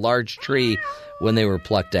up in a large tree when they were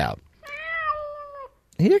plucked out.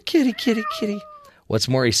 Here, kitty, kitty, kitty. What's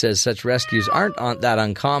more, he says such rescues aren't that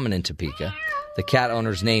uncommon in Topeka. The cat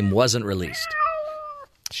owner's name wasn't released.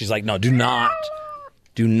 She's like, no, do not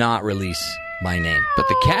release my name. But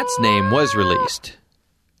the cat's name was released.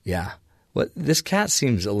 Yeah. This cat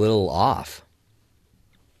seems a little off.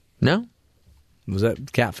 No? Was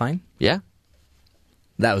that cat fine? Yeah.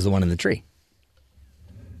 That was the one in the tree.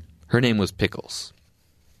 Her name was Pickles.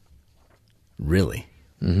 Really?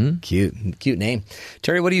 Mm-hmm. Cute name.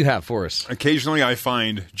 Terry, what do you have for us? Occasionally I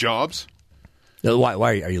find jobs. Why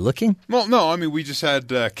are you looking? Well, no, I mean, we just had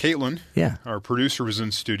Caitlin. Yeah. Our producer was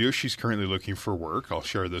in studio. She's currently looking for work. I'll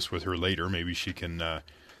share this with her later. Maybe she can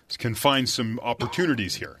find some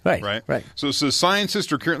opportunities here. Right. So it says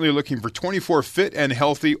scientists are currently looking for 24 fit and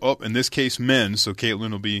healthy, in this case, men, so Caitlin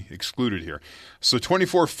will be excluded here. So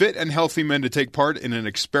 24 fit and healthy men to take part in an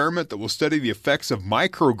experiment that will study the effects of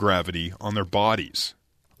microgravity on their bodies.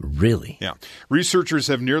 Really? Yeah. Researchers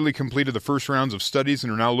have nearly completed the first rounds of studies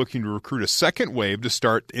and are now looking to recruit a second wave to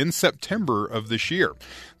start in September of this year.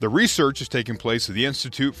 The research is taking place at the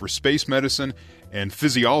Institute for Space Medicine and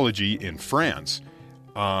Physiology in France.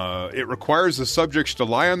 It requires the subjects to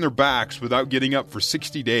lie on their backs without getting up for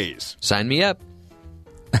 60 days. Sign me up.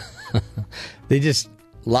 They just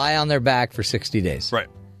lie on their back for 60 days. Right.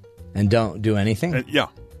 And don't do anything? Yeah.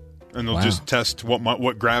 And they'll just test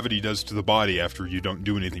what gravity does to the body after you don't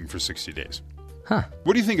do anything for 60 days. Huh.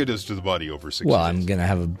 What do you think it does to the body over 60 days? Well, I'm going to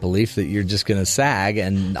have a belief that you're just going to sag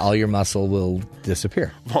and all your muscle will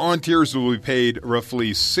disappear. Volunteers will be paid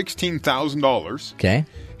roughly $16,000. Okay.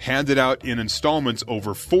 Handed out in installments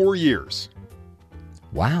over 4 years.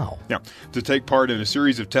 Wow. Yeah. To take part in a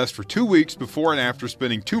series of tests for 2 weeks before and after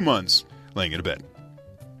spending 2 months laying in a bed.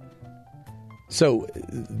 So,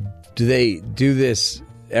 do they do this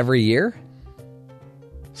every year?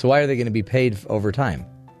 So why are they going to be paid over time?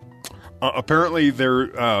 Apparently,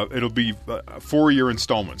 it'll be 4-year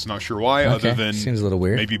installments. Not sure why, other than seems a little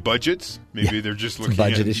weird. Maybe budgets. Maybe they're just looking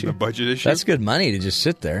at a the budget issue. That's good money to just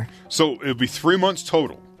sit there. So it'll be 3 months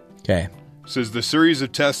total. Okay. Says the series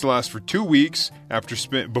of tests lasts for 2 weeks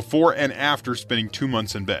before and after spending 2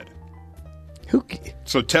 months in bed.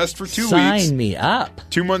 So test for 2 weeks. Sign me up.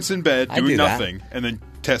 2 months in bed doing nothing, and then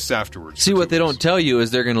tests afterwards. See, what they don't tell you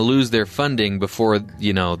is they're going to lose their funding before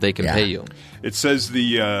they can pay you. It says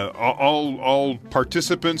the all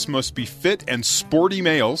participants must be fit and sporty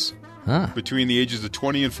males between the ages of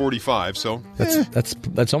 20 and 45. So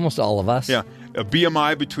that's almost all of us. Yeah, a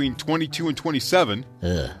BMI between 22 and 27,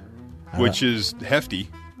 which is hefty.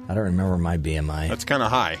 I don't remember my BMI. That's kind of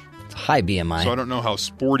high. It's a high BMI. So I don't know how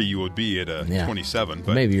sporty you would be at 27.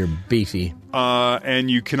 But maybe you're beefy.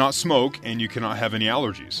 And you cannot smoke, and you cannot have any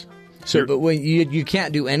allergies. So, but when you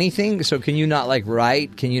can't do anything, so can you not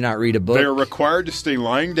write? Can you not read a book? They are required to stay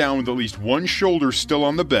lying down with at least one shoulder still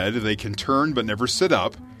on the bed. They can turn but never sit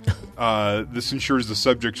up. This ensures the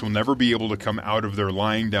subjects will never be able to come out of their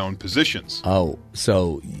lying down positions. Oh,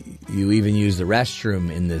 so you even use the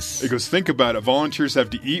restroom in this? Because think about it. Volunteers have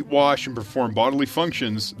to eat, wash, and perform bodily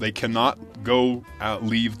functions. They cannot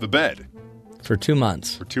leave the bed. For 2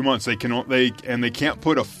 months. For 2 months. They can't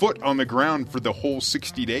put a foot on the ground for the whole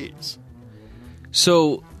 60 days.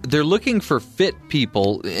 So they're looking for fit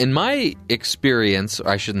people. In my experience, or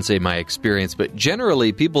I shouldn't say my experience, but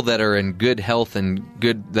generally people that are in good health and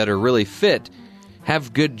that are really fit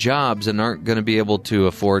have good jobs and aren't going to be able to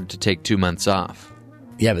afford to take 2 months off.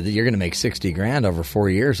 Yeah, but you're going to make $60,000 over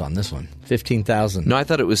 4 years on this one. $15,000. No, I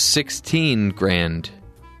thought it was $16,000.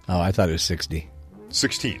 Oh, I thought it was 60.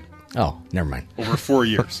 16. Oh, never mind. Over 4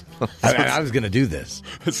 years. I was going to do this.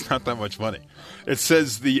 It's not that much money. It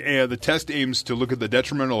says the test aims to look at the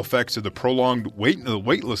detrimental effects of the prolonged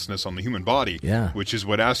weightlessness on the human body, which is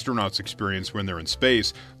what astronauts experience when they're in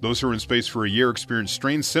space. Those who are in space for a year experience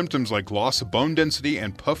strange symptoms like loss of bone density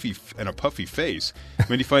and a puffy face.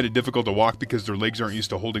 Many find it difficult to walk because their legs aren't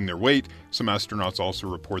used to holding their weight. Some astronauts also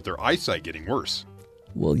report their eyesight getting worse.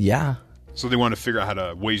 Well, yeah. So they want to figure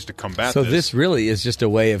out ways to combat this. So this really is just a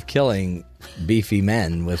way of killing beefy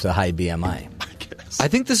men with a high BMI. I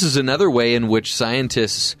think this is another way in which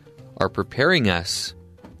scientists are preparing us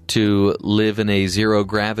to live in a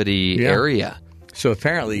zero-gravity area. So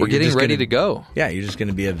apparently we're getting ready to go. Yeah, you're just going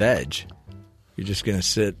to be a veg. You're just going to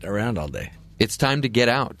sit around all day. It's time to get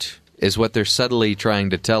out, is what they're subtly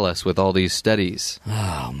trying to tell us with all these studies.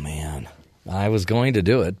 Oh, man. I was going to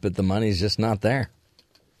do it, but the money's just not there.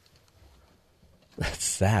 That's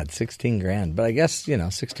sad. $16,000. But I guess,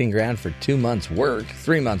 $16,000 for 2 months' work,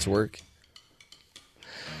 3 months' work.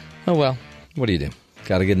 Oh, well, what do you do?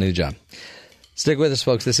 Got to get a new job. Stick with us,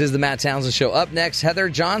 folks. This is the Matt Townsend Show. Up next, Heather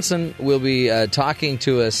Johnson will be talking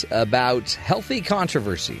to us about healthy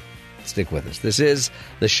controversy. Stick with us. This is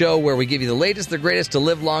the show where we give you the latest, the greatest to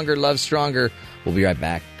live longer, love stronger. We'll be right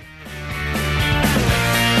back.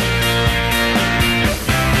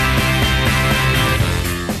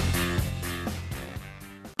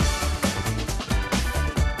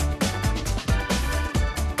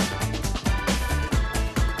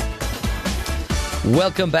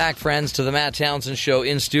 Welcome back, friends, to the Matt Townsend Show.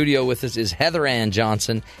 In studio with us is Heather Ann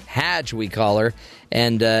Johnson, Hadge we call her.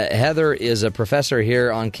 And Heather is a professor here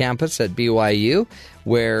on campus at BYU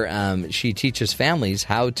where she teaches families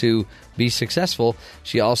how to be successful.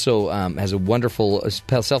 She also has a wonderful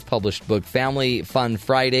self-published book, Family Fun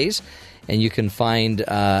Fridays. And you can find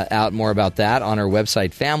out more about that on our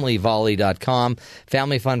website, familyvolley.com.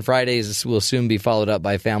 Family Fun Fridays will soon be followed up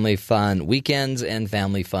by Family Fun Weekends and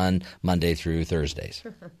Family Fun Monday through Thursdays.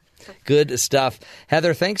 Good stuff.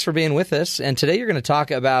 Heather, thanks for being with us. And today you're going to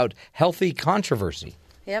talk about healthy controversy.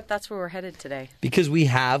 Yep, that's where we're headed today. Because we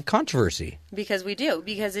have controversy. Because we do.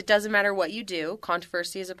 Because it doesn't matter what you do.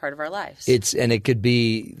 Controversy is a part of our lives. And it could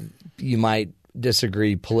be, you might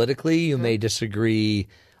disagree politically. You may disagree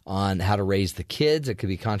on how to raise the kids. It could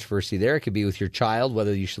be controversy there. It could be with your child,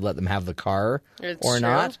 whether you should let them have the car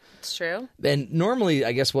not. It's true. And normally,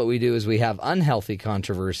 I guess what we do is we have unhealthy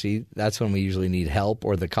controversy. That's when we usually need help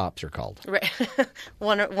or the cops are called. Right.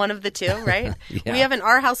 one of the two, right? Yeah.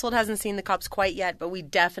 Our household hasn't seen the cops quite yet, but we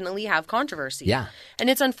definitely have controversy. Yeah. And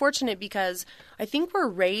it's unfortunate because I think we're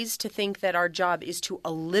raised to think that our job is to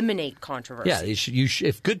eliminate controversy. Yeah,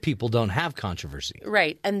 if good people don't have controversy.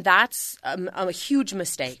 Right. And that's a huge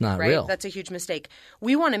mistake. It's not right? real. That's a huge mistake.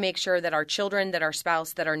 We want to make sure that our children, that our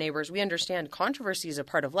spouse, that our neighbors, we understand controversy is a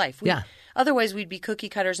part of life. Otherwise, we'd be cookie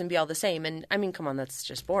cutters and be all the same. And I mean, come on, that's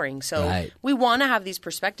just boring. So we want to have these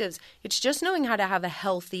perspectives. It's just knowing how to have a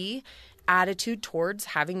healthy attitude towards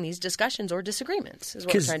having these discussions or disagreements is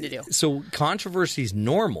what we're trying to do. So controversy is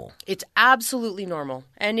normal. It's absolutely normal.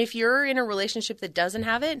 And if you're in a relationship that doesn't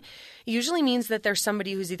have it, it usually means that there's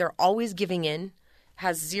somebody who's either always giving in,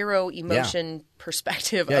 has zero emotion,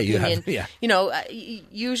 perspective, opinion.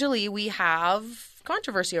 Usually we have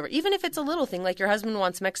controversy over, even if it's a little thing, like your husband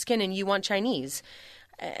wants Mexican and you want Chinese,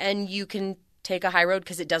 and you can take a high road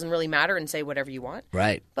because it doesn't really matter and say whatever you want.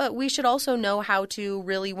 Right. But we should also know how to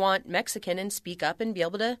really want Mexican and speak up and be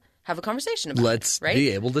able to have a conversation about Let's it. Right?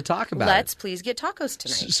 be able to talk about Let's please get tacos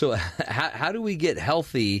tonight. So how do we get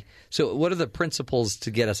healthy? So what are the principles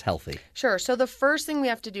to get us healthy? Sure. So the first thing we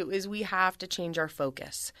have to do is we have to change our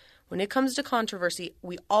focus. When it comes to controversy,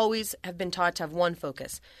 we always have been taught to have one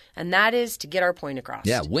focus, and that is to get our point across.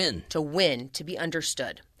 Yeah, win. To win, to be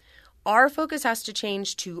understood. Our focus has to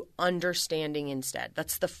change to understanding instead.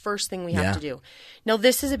 That's the first thing we have to do. Now,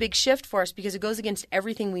 this is a big shift for us because it goes against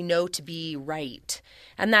everything we know to be right.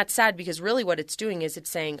 And that's sad because really what it's doing is it's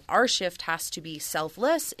saying our shift has to be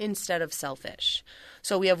selfless instead of selfish.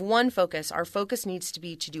 So we have one focus. Our focus needs to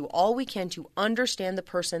be to do all we can to understand the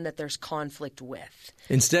person that there's conflict with.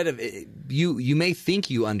 Instead of you may think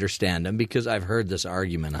you understand them because I've heard this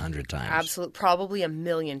argument 100 times. Absolutely. Probably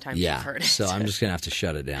 1,000,000 times you've heard it. So I'm just going to have to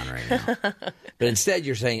shut it down right now. But instead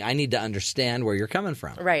you're saying I need to understand where you're coming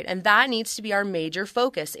from. Right. And that needs to be our major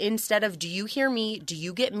focus. Instead of do you hear me? Do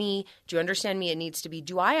you get me? Do you understand me? It needs to be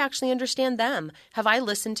do I actually understand them? Have I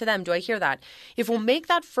listened to them? Do I hear that? If we'll make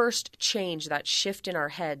that first change, that shift in in our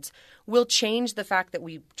heads, we'll change the fact that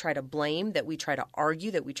we try to blame, that we try to argue,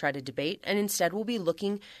 that we try to debate, and instead we'll be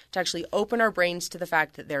looking to actually open our brains to the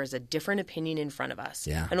fact that there is a different opinion in front of us.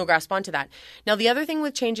 Yeah. And we'll grasp onto that. Now, the other thing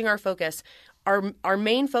with changing our focus, our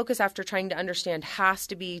main focus after trying to understand has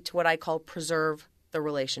to be to what I call preserve the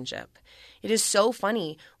relationship. It is so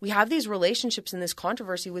funny. We have these relationships in this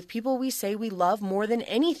controversy with people we say we love more than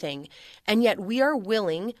anything, and yet we are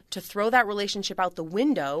willing to throw that relationship out the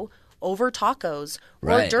window over tacos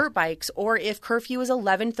or dirt bikes, or if curfew is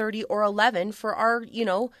 11:30 or 11 for our,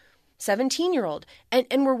 17-year-old.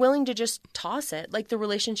 And we're willing to just toss it like the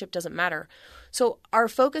relationship doesn't matter. So our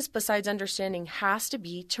focus, besides understanding, has to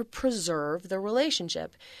be to preserve the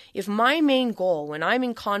relationship. If my main goal when I'm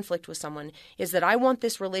in conflict with someone is that I want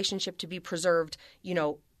this relationship to be preserved,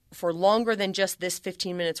 for longer than just this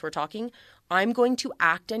 15 minutes we're talking, I'm going to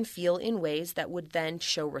act and feel in ways that would then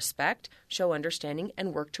show respect, show understanding,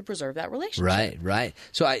 and work to preserve that relationship. Right.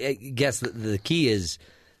 So I guess the key is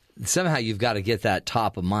somehow you've got to get that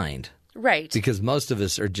top of mind. Right. Because most of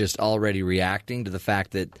us are just already reacting to the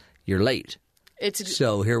fact that you're late.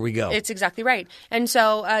 So here we go. It's exactly right. And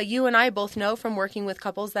so you and I both know from working with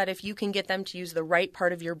couples that if you can get them to use the right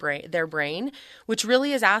part of their brain, which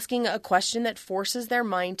really is asking a question that forces their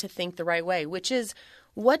mind to think the right way, which is,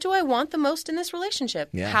 what do I want the most in this relationship?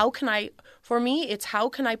 Yeah. For me, it's how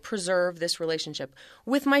can I preserve this relationship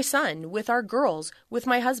with my son, with our girls, with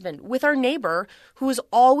my husband, with our neighbor who is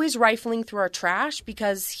always rifling through our trash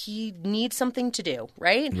because he needs something to do,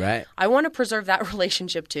 right? Right. I want to preserve that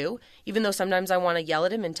relationship too, even though sometimes I want to yell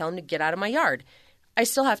at him and tell him to get out of my yard. I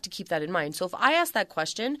still have to keep that in mind. So if I ask that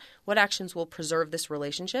question, what actions will preserve this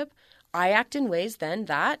relationship? I act in ways then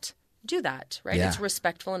that do that, right? Yeah. It's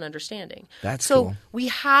respectful and understanding. That's so cool. We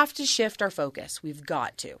have to shift our focus. We've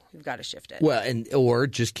got to shift it. Well, or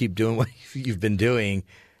just keep doing what you've been doing,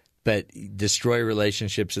 but destroy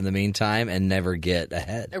relationships in the meantime and never get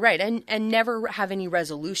ahead. Right, and never have any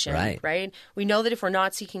resolution, right? We know that if we're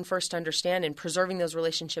not seeking first to understand and preserving those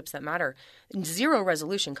relationships that matter, zero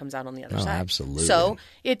resolution comes out on the other side. Absolutely. So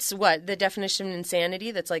it's what? The definition of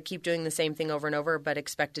insanity that's like keep doing the same thing over and over but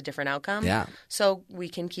expect a different outcome? Yeah. So we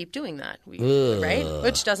can keep doing that, right?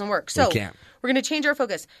 Which doesn't work. So we can't. We're going to change our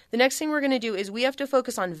focus. The next thing we're going to do is we have to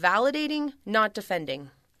focus on validating, not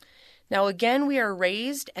defending. Now, again, we are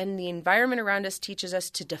raised and the environment around us teaches us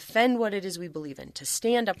to defend what it is we believe in, to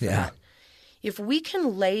stand up for that. If we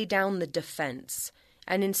can lay down the defense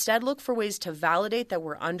and instead look for ways to validate that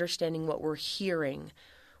we're understanding what we're hearing,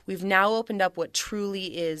 we've now opened up what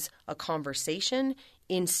truly is a conversation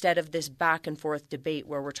instead of this back and forth debate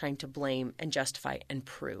where we're trying to blame and justify and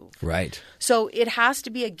prove. Right. So it has to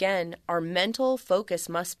be, again, our mental focus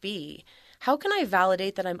must be, how can I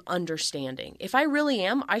validate that I'm understanding? If I really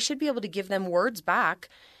am, I should be able to give them words back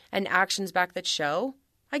and actions back that show,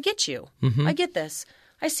 I get you. Mm-hmm. I get this.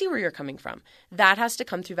 I see where you're coming from. That has to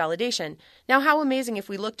come through validation. Now, how amazing if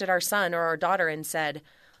we looked at our son or our daughter and said,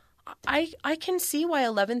 I can see why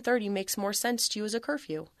 11:30 makes more sense to you as a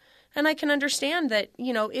curfew. And I can understand that,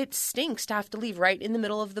 it stinks to have to leave right in the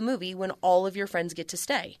middle of the movie when all of your friends get to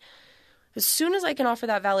stay. As soon as I can offer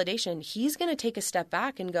that validation, he's going to take a step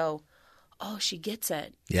back and go, oh, she gets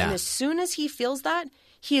it. Yeah. And as soon as he feels that,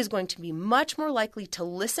 he is going to be much more likely to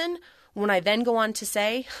listen when I then go on to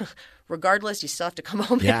say, regardless, you still have to come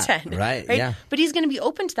home at 10. Right? Yeah. But he's going to be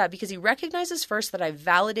open to that because he recognizes first that I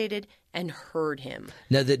validated and heard him.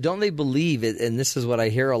 Now, don't they believe it? And this is what I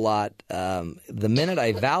hear a lot. The minute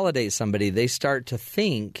I validate somebody, they start to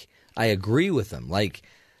think I agree with them. Like,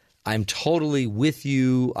 I'm totally with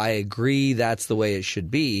you. I agree that's the way it should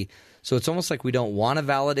be. So it's almost like we don't want to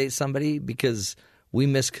validate somebody because we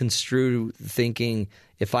misconstrue thinking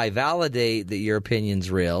if I validate that your opinion's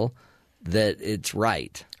real, that it's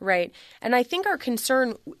right. Right. And I think our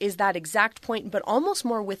concern is that exact point, but almost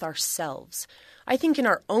more with ourselves. I think in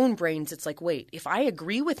our own brains, it's like, wait, if I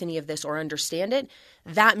agree with any of this or understand it,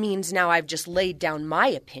 that means now I've just laid down my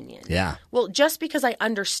opinion. Yeah. Well, just because I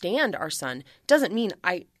understand our son doesn't mean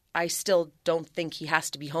I still don't think he has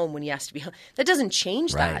to be home when he has to be home. That doesn't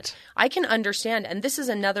change that. Right. I can understand, and this is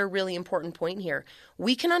another really important point here.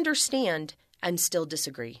 We can understand and still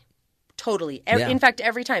disagree. Totally. Yeah. In fact,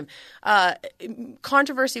 every time.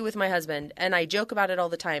 Controversy with my husband, and I joke about it all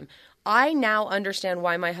the time. I now understand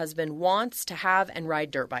why my husband wants to have and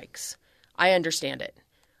ride dirt bikes. I understand it.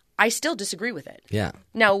 I still disagree with it. Yeah.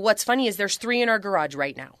 Now, what's funny is there's 3 in our garage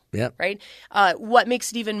right now. Yep. Right? What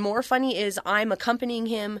makes it even more funny is I'm accompanying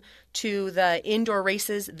him to the indoor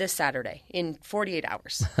races this Saturday in 48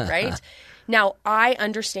 hours, right? Now, I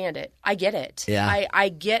understand it. I get it. Yeah. I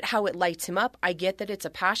get how it lights him up. I get that it's a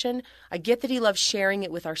passion. I get that he loves sharing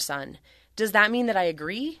it with our son. Does that mean that I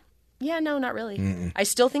agree? Yeah, no, not really. Mm-mm. I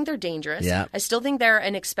still think they're dangerous. Yeah. I still think they're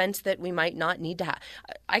an expense that we might not need to have.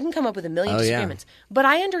 I can come up with a million Oh, yeah. disagreements, but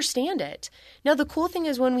I understand it. Now, the cool thing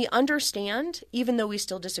is when we understand, even though we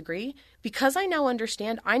still disagree, because I now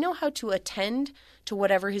understand, I know how to attend to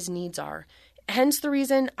whatever his needs are. Hence the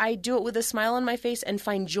reason I do it with a smile on my face and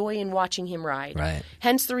find joy in watching him ride. Right.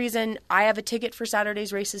 Hence the reason I have a ticket for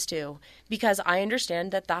Saturday's races too, because I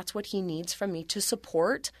understand that that's what he needs from me to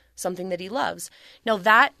support something that he loves. Now,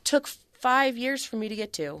 that took 5 years for me to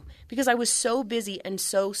get to because I was so busy and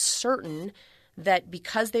so certain that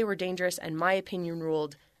because they were dangerous and my opinion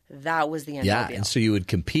ruled, that was the end of the deal. And so you would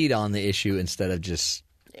compete on the issue instead of just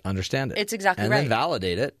understand it. It's exactly and right. And then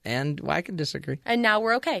validate it. And I can disagree. And now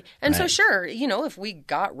we're okay. And so Right. sure, if we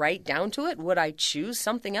got right down to it, would I choose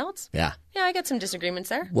something else? Yeah. Yeah, I got some disagreements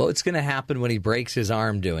there. What's going to happen when he breaks his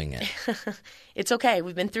arm doing it? It's okay.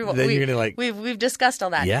 We've been through. Then you're gonna we've discussed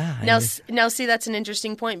all that. Yeah, I Now, mean- now, see, that's an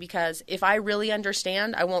interesting point because if I really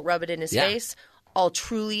understand, I won't rub it in his Yeah. face. I'll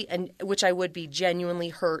truly, and which I would be genuinely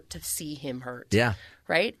hurt to see him hurt. Yeah.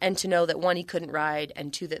 Right? And to know that one, he couldn't ride,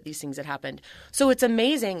 and two, that these things had happened. So it's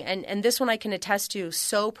amazing. And this one I can attest to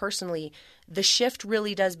so personally. The shift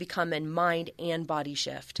really does become a mind and body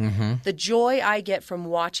shift. Mm-hmm. The joy I get from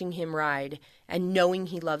watching him ride and knowing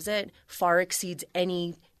he loves it far exceeds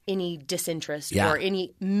any disinterest Yeah. or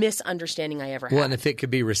any misunderstanding I ever had. Well, and if it could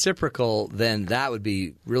be reciprocal, then that would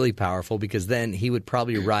be really powerful because then he would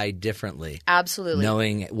probably ride differently. Absolutely.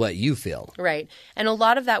 Knowing what you feel. Right. And a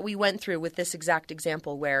lot of that we went through with this exact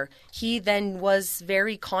example where he then was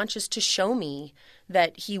very conscious to show me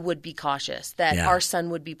that he would be cautious, that Yeah. our son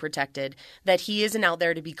would be protected, that he isn't out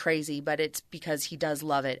there to be crazy, but it's because he does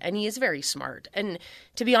love it. And he is very smart. And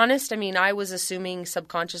to be honest, I mean, I was assuming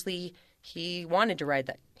subconsciously he wanted to ride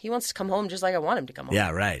that. He wants to come home just like I want him to come home. Yeah,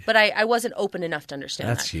 right. But I wasn't open enough to understand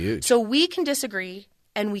that. That's huge. So we can disagree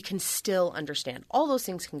and we can still understand. All those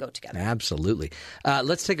things can go together. Absolutely.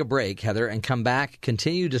 Let's take a break, Heather, and come back,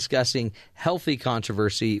 continue discussing healthy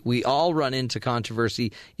controversy. We all run into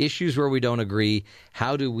controversy, issues where we don't agree.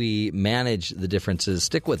 How do we manage the differences?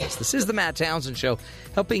 Stick with us. This is the Matt Townsend Show,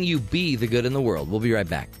 helping you be the good in the world. We'll be right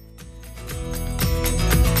back.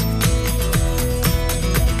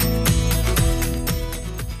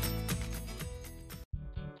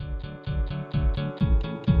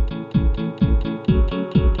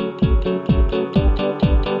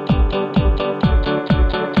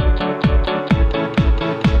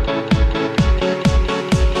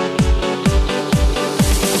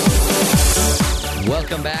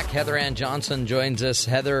 Welcome back. Heather Ann Johnson joins us.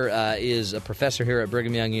 Heather is a professor here at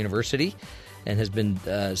Brigham Young University and has been,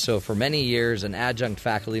 so for many years, an adjunct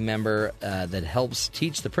faculty member that helps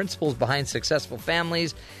teach the principles behind successful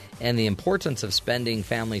families and the importance of spending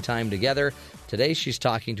family time together. Today she's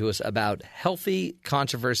talking to us about healthy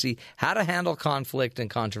controversy, how to handle conflict and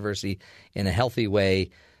controversy in a healthy way.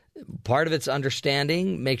 Part of it's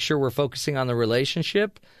understanding, make sure we're focusing on the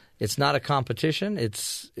relationship. It's not a competition.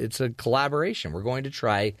 It's a collaboration. We're going to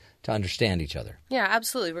try to understand each other. Yeah,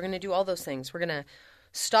 absolutely. We're going to do all those things. We're going to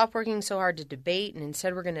stop working so hard to debate, and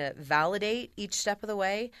instead we're going to validate each step of the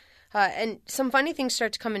way. And some funny things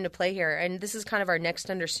start to come into play here, and this is kind of our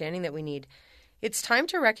next understanding that we need. It's time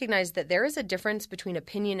to recognize that there is a difference between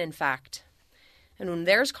opinion and fact. And when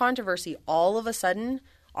there's controversy, all of a sudden,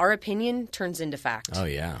 our opinion turns into fact. Oh,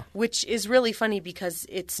 yeah. Which is really funny because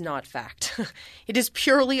it's not fact. It is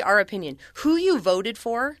purely our opinion. Who you voted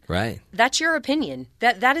for, Right. that's your opinion.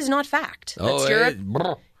 That is not fact. That's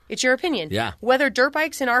it's your opinion. Yeah. Whether dirt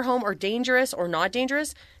bikes in our home are dangerous or not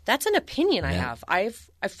dangerous, that's an opinion I have. I've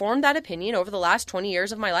formed that opinion over the last 20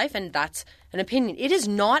 years of my life, and that's an opinion. It is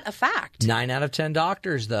not a fact. 9 out of 10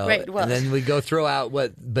 doctors, though. Right, well- and then we go throw out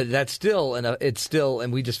but that's still,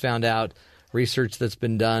 and we just found out research that's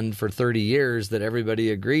been done for 30 years that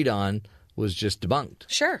everybody agreed on was just debunked.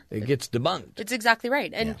 Sure. It gets debunked. It's exactly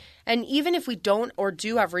right. And even if we don't or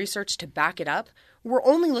do have research to back it up, we're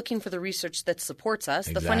only looking for the research that supports us.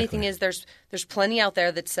 The funny thing is there's plenty out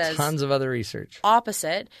there that says Tons of other research.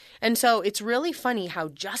 opposite. And so it's really funny how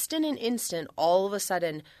just in an instant, all of a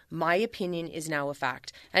sudden, my opinion is now a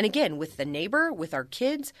fact. And again, with the neighbor, with our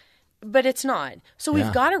kids, but it's not. So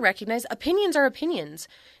we've got to recognize opinions are opinions.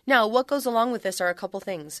 Now, what goes along with this are a couple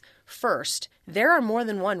things. First, there are more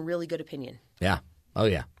than one really good opinion. Yeah. Oh,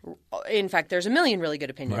 yeah. In fact, there's a million really good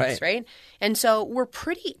opinions, right? And so we're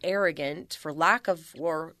pretty arrogant, for lack of,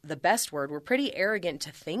 or the best word, we're pretty arrogant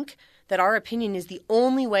to think that our opinion is the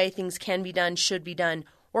only way things can be done, should be done,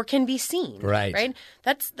 or can be seen. Right.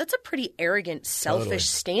 That's a pretty arrogant, selfish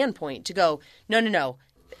standpoint to go, no,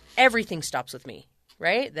 everything stops with me.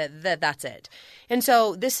 right? That's it. And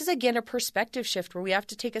so this is, again, a perspective shift where we have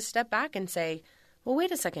to take a step back and say, well,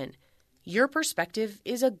 wait a second. Your perspective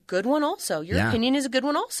is a good one also. Your opinion is a good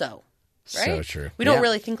one also. Right? So true. We don't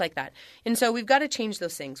really think like that. And so we've got to change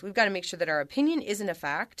those things. We've got to make sure that our opinion isn't a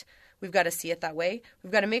fact. We've got to see it that way.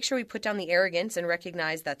 We've got to make sure we put down the arrogance and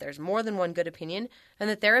recognize that there's more than one good opinion and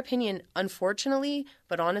that their opinion, unfortunately,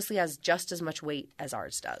 but honestly, has just as much weight as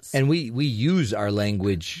ours does. And we use our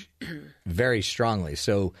language very strongly.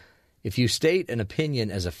 So if you state an opinion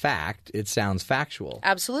as a fact, it sounds factual.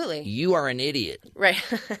 Absolutely. You are an idiot. Right.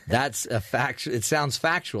 That's a fact. It sounds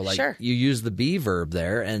factual. Like Sure. you use the be verb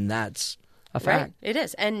there, and that's a fact. Right. It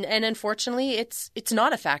is. And unfortunately, it's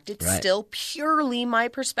not a fact. It's still purely my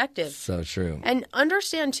perspective. So true. And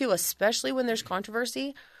understand, too, especially when there's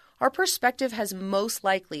controversy, our perspective has most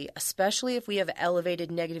likely, especially if we have elevated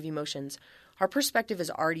negative emotions, our perspective has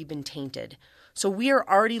already been tainted. So we are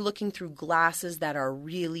already looking through glasses that are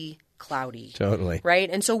really cloudy. Totally. Right?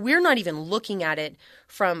 And so we're not even looking at it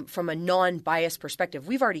from a non-biased perspective.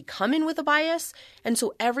 We've already come in with a bias, and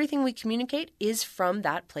so everything we communicate is from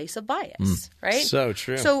that place of bias, right? So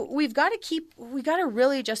true. So we've got to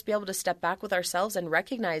really just be able to step back with ourselves and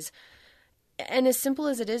recognize, and as simple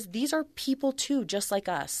as it is, these are people too, just like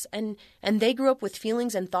us. And they grew up with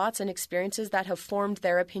feelings and thoughts and experiences that have formed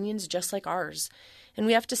their opinions just like ours. And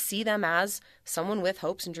we have to see them as someone with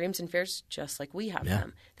hopes and dreams and fears just like we have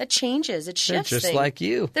them. That changes. It shifts They're just things. like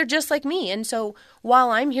you. They're just like me. And so while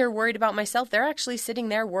I'm here worried about myself, they're actually sitting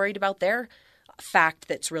there worried about their fact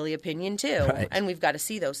that's really opinion too. Right. And we've got to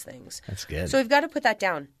see those things. That's good. So we've got to put that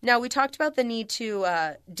down. Now, we talked about the need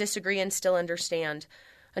to disagree and still understand.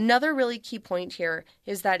 Another really key point here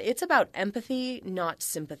is that it's about empathy, not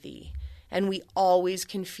sympathy. And we always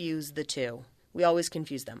confuse the two. We always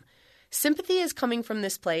confuse them. Sympathy is coming from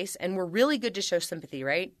this place, and we're really good to show sympathy,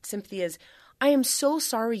 right? Sympathy is, I am so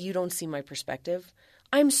sorry you don't see my perspective.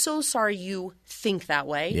 I'm so sorry you think that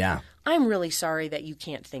way. Yeah. I'm really sorry that you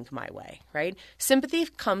can't think my way, right? Sympathy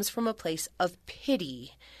comes from a place of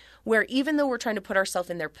pity, where even though we're trying to put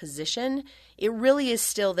ourselves in their position, it really is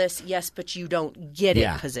still this, yes, but you don't get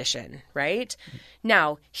it position, right?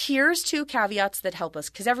 Now, here's two caveats that help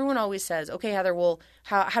us, because everyone always says, okay, Heather, well,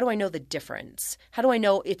 how do I know the difference? How do I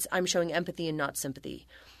know I'm showing empathy and not sympathy?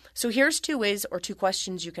 So here's two ways or two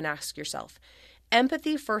questions you can ask yourself.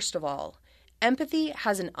 Empathy, first of all. Empathy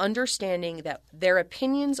has an understanding that their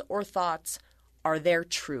opinions or thoughts are their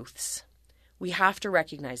truths. We have to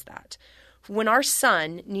recognize that. When our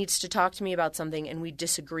son needs to talk to me about something and we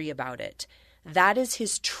disagree about it, that is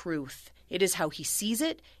his truth. It is how he sees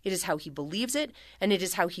it, it is how he believes it, and it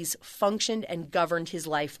is how he's functioned and governed his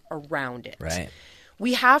life around it. Right.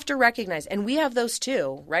 We have to recognize, and we have those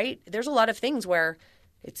too, right? There's a lot of things where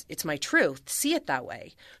it's my truth. See it that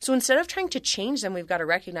way. So instead of trying to change them, we've got to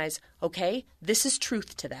recognize, okay, this is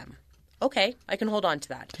truth to them. Okay, I can hold on to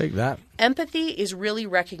that. Take that. Empathy is really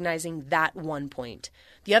recognizing that one point.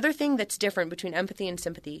 The other thing that's different between empathy and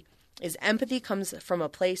sympathy is empathy comes from a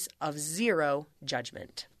place of zero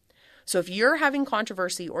judgment. So if you're having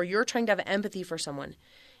controversy or you're trying to have empathy for someone,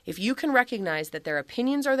 if you can recognize that their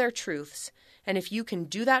opinions are their truths, and if you can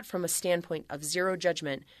do that from a standpoint of zero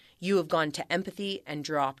judgment, you have gone to empathy and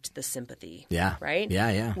dropped the sympathy. Yeah. Right?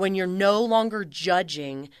 Yeah. When you're no longer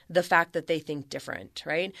judging the fact that they think different,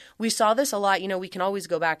 right? We saw this a lot. You know, we can always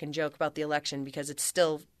go back and joke about the election because it's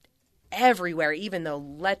still everywhere, even though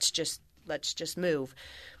let's just move.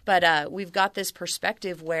 But we've got this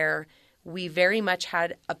perspective where we very much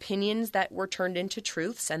had opinions that were turned into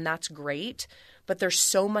truths, and that's great. But there's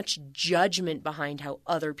so much judgment behind how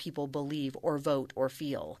other people believe or vote or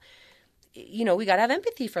feel. You know, we got to have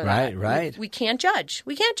empathy for that. Right. We can't judge.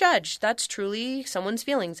 We can't judge. That's truly someone's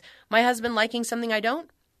feelings. My husband liking something I don't,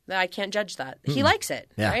 I can't judge that. He likes it,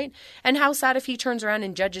 right? And how sad if he turns around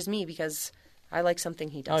and judges me because I like something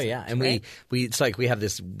he doesn't. Oh yeah, and right? we it's like we have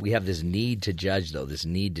this need to judge though, this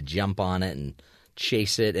need to jump on it and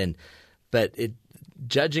chase it, but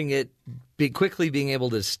judging it, quickly being able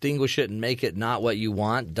to distinguish it and make it not what you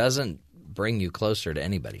want doesn't bring you closer to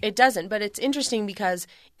anybody. It doesn't, but it's interesting because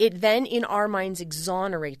it then in our minds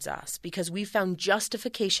exonerates us because we found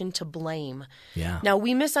justification to blame. Yeah. Now,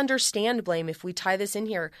 we misunderstand blame if we tie this in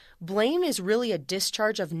here. Blame is really a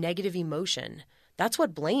discharge of negative emotion. That's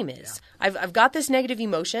what blame is. Yeah. I've got this negative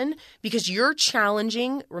emotion because you're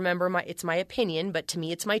challenging, remember, it's my opinion, but to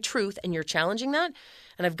me it's my truth, and you're challenging that.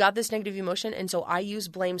 And I've got this negative emotion, and so I use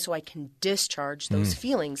blame so I can discharge those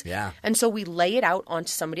feelings. Yeah. And so we lay it out onto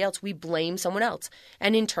somebody else. We blame someone else.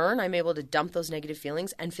 And in turn, I'm able to dump those negative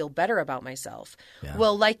feelings and feel better about myself. Yeah.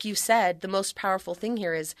 Well, like you said, the most powerful thing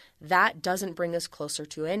here is that doesn't bring us closer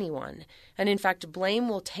to anyone. And in fact, blame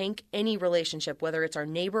will tank any relationship, whether it's our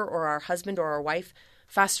neighbor or our husband or our wife,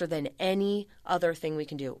 faster than any other thing we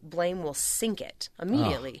can do. Blame will sink it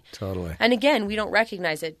immediately. Oh, totally. And again, we don't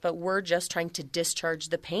recognize it, but we're just trying to discharge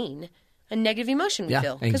the pain and negative emotion we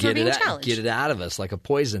feel because we're being challenged. Get it out of us like a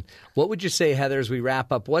poison. What would you say, Heather, as we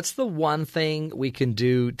wrap up? What's the one thing we can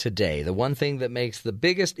do today, the one thing that makes the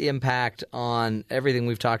biggest impact on everything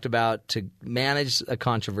we've talked about to manage a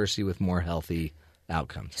controversy with more healthy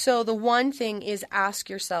outcomes? So the one thing is ask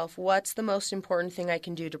yourself, what's the most important thing I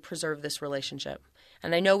can do to preserve this relationship?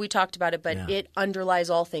 And I know we talked about it, but it underlies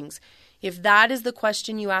all things. If that is the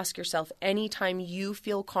question you ask yourself anytime you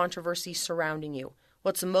feel controversy surrounding you,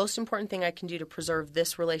 what's the most important thing I can do to preserve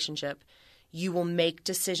this relationship? You will make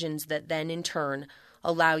decisions that then in turn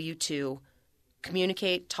allow you to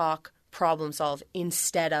communicate, talk, problem solve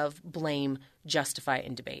instead of blame, justify,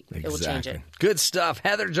 and debate. Exactly. It will change it. Good stuff.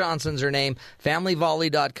 Heather Johnson's her name.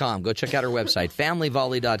 FamilyVolley.com. Go check out her website,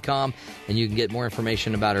 FamilyVolley.com, and you can get more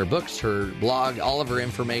information about her books, her blog, all of her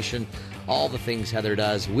information, all the things Heather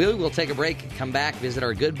does. We'll take a break, come back, visit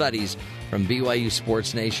our good buddies from BYU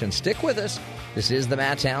Sports Nation. Stick with us. This is the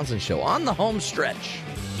Matt Townsend Show on the home stretch.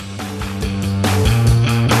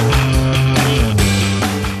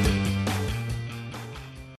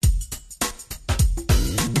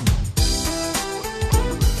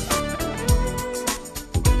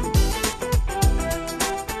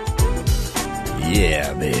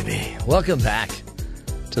 Yeah, baby. Welcome back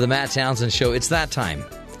to the Matt Townsend Show. It's that time.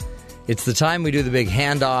 It's the time we do the big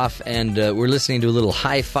handoff, and we're listening to a little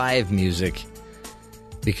high five music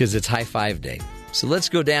because it's High Five Day. So let's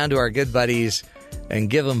go down to our good buddies and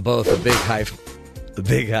give them both a big high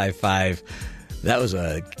five. That was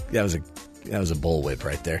a bullwhip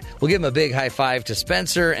right there. We'll give them a big high five to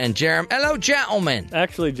Spencer and Jerem. Hello, gentlemen.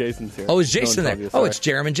 Actually, Jason's here. Oh, is Jason there? Oh, it's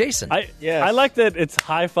Jerem and Jason. I like that it's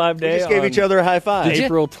High Five Day. We just gave each other a high five.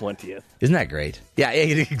 April 20th. Isn't that great? Yeah,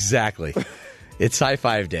 exactly. It's High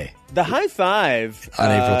Five Day. The high five on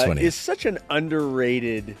April 20th is such an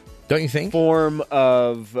underrated, don't you think, form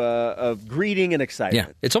of greeting and excitement.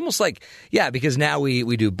 Yeah, it's almost like because now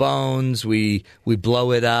we do bones, we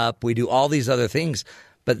blow it up, we do all these other things.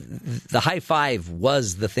 But the high five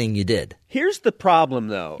was the thing you did. Here's the problem,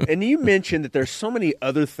 though. And you mentioned that there's so many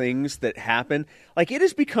other things that happen. Like, it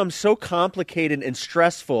has become so complicated and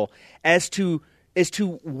stressful as to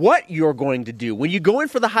what you're going to do. When you go in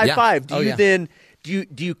for the high five, do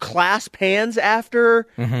you clasp hands after?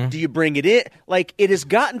 Mm-hmm. Do you bring it in? Like, it has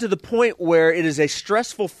gotten to the point where it is a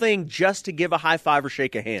stressful thing just to give a high five or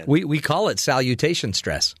shake a hand. We call it salutation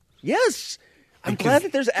stress. Yes. I'm glad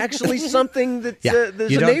that there's actually something there's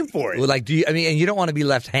a name for it. Like, and you don't want to be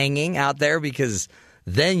left hanging out there because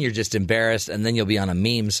then you're just embarrassed, and then you'll be on a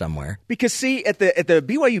meme somewhere. Because see, at the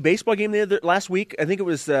BYU baseball game last week, I think it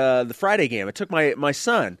was the Friday game. I took my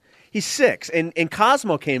son. He's 6, and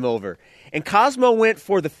Cosmo came over, and Cosmo went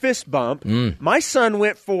for the fist bump. My son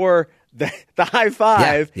went for the high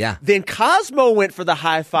five. Yeah. Then Cosmo went for the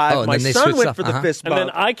high five. My son went for the fist bump. And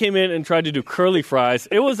then I came in and tried to do curly fries.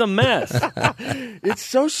 It was a mess. It's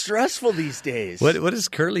so stressful these days. What does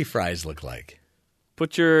curly fries look like?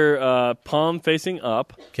 Put your palm facing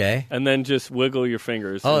up. Okay. And then just wiggle your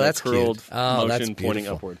fingers. Oh, that's curled cute. Oh, motion that's pointing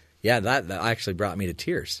upward. Yeah, that actually brought me to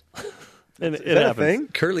tears. And it happens. A thing?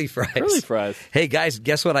 Curly fries. Curly fries. Hey, guys,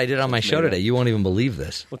 guess what I did on my show today? You won't even believe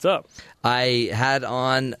this. What's up? I had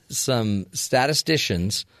on some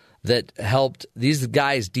statisticians that helped. These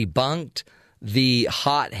guys debunked the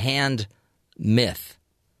hot hand myth.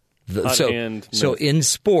 So in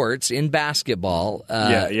sports, in basketball,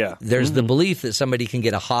 there's the belief that somebody can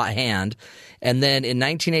get a hot hand. And then in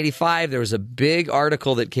 1985, there was a big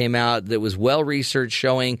article that came out that was well-researched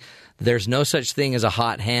showing there's no such thing as a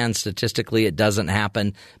hot hand. Statistically, it doesn't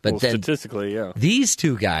happen. But statistically, yeah. These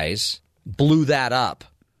two guys blew that up,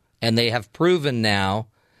 and they have proven now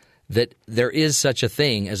that there is such a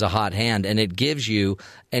thing as a hot hand, and it gives you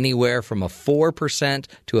anywhere from a 4%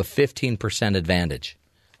 to a 15% advantage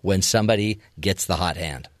when somebody gets the hot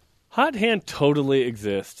hand. Hot hand totally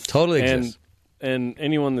exists. Totally exists. And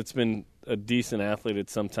anyone that's been a decent athlete at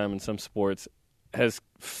some time in some sports has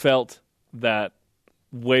felt that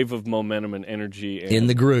wave of momentum and energy. And, in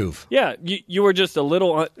the groove. Yeah, you were just a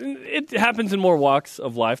little it happens in more walks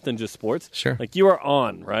of life than just sports. Sure. Like you are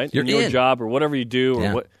on, right? You're in your in. job or whatever you do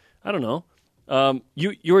or what I don't know.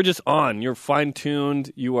 You are just on. You're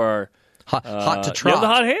fine-tuned. You are hot to You trot. have the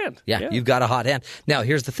hot hand. Yeah, you've got a hot hand. Now,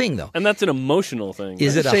 here's the thing, though. And that's an emotional thing.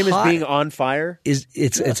 Is it the same hot, as being on fire?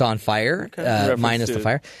 It's on fire, minus the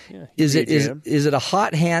fire. Is it a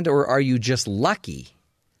hot hand, or are you just lucky?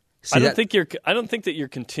 See, I don't think that you're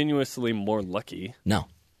continuously more lucky. No.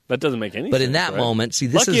 That doesn't make any sense. But in that moment, see,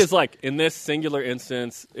 this lucky is like, in this singular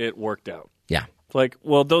instance, it worked out. Yeah. Like,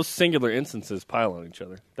 well, those singular instances pile on each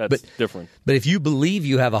other. That's different. But if you believe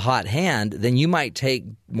you have a hot hand, then you might take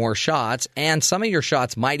more shots, and some of your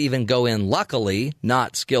shots might even go in luckily,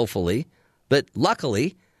 not skillfully, but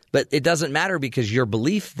luckily. But it doesn't matter because your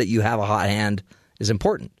belief that you have a hot hand is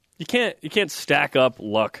important. You can't stack up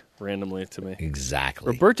luck randomly to me. Exactly.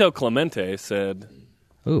 Roberto Clemente said,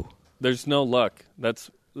 "Ooh, there's no luck.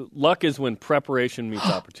 Luck is when preparation meets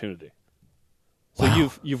opportunity."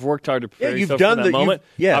 So you've worked hard to prepare yourself for that moment.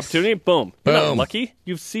 Opportunity, boom. You're not lucky.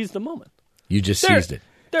 You've seized the moment. You just seized it.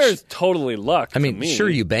 There's totally luck. I mean, sure,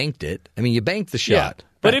 you banked it. I mean, you banked the shot. Yeah.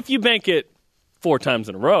 But if you bank it 4 times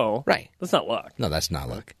in a row, right, that's not luck. No, that's not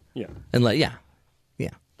luck. Yeah. And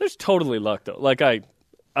There's totally luck though. Like I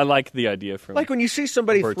like the idea from like when you see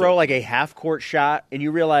somebody throw like a half court shot and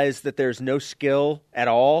you realize that there's no skill at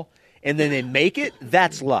all, and then they make it.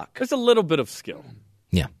 That's luck. There's a little bit of skill.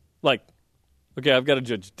 Yeah. Like, okay, I've got to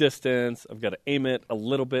judge distance. I've got to aim it a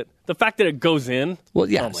little bit. The fact that it goes in. Well,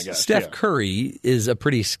 yeah. Oh my gosh, Steph Curry is a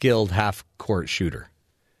pretty skilled half court shooter.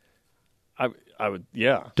 I would,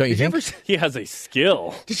 yeah. Don't you think? He has a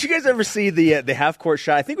skill. Did you guys ever see the half court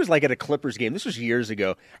shot? I think it was like at a Clippers game. This was years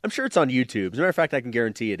ago. I'm sure it's on YouTube. As a matter of fact, I can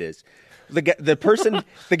guarantee it is. The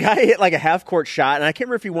guy hit like a half court shot, and I can't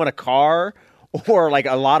remember if he won a car or like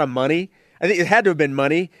a lot of money. I think it had to have been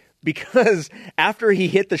money, because after he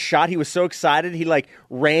hit the shot, he was so excited he like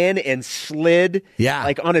ran and slid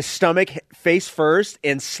like on his stomach face first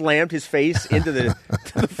and slammed his face into the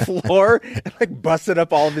to the floor and like busted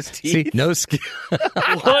up all of his teeth. See, no skill.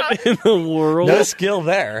 What in the world? No skill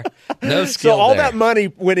there. No skill. So all there. that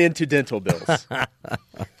money went into dental bills.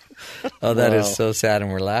 Oh, that is so sad,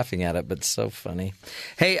 and we're laughing at it, but so funny.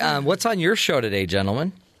 Hey, what's on your show today,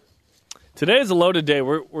 gentlemen? Today is a loaded day.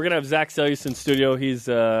 We're going to have Zach Sellius in studio. He's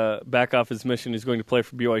back off his mission. He's going to play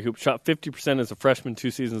for BYU Hoops. Shot 50% as a freshman 2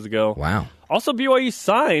 seasons ago. Wow. Also, BYU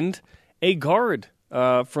signed a guard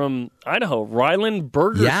from Idaho, Rylan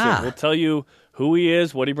Bergerson. Yeah. We'll tell you who he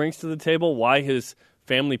is, what he brings to the table, why his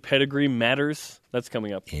family pedigree matters. That's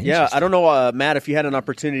coming up. Yeah, I don't know, Matt, if you had an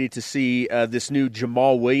opportunity to see this new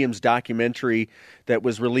Jamal Williams documentary that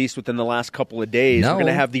was released within the last couple of days. No. We're going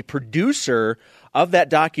to have the producer of that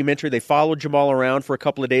documentary. They followed Jamal around for a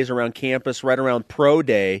couple of days around campus, right around Pro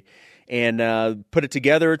Day, and put it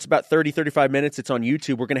together. It's about 30, 35 minutes. It's on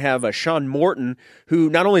YouTube. We're going to have Sean Morton, who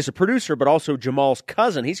not only is a producer, but also Jamal's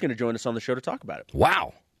cousin. He's going to join us on the show to talk about it.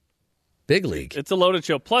 Wow. Big league. It's a loaded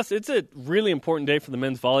show. Plus, it's a really important day for the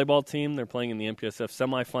men's volleyball team. They're playing in the MPSF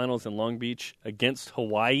semifinals in Long Beach against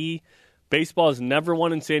Hawaii. Baseball has never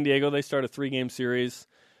won in San Diego. They start a 3-game series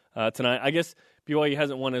tonight. I guess BYU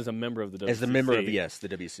hasn't won as a member of the WCC. As the member of, the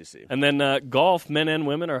WCC. And then golf, men and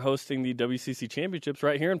women, are hosting the WCC championships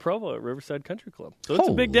right here in Provo at Riverside Country Club. So it's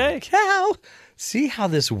a big day. Cow. See how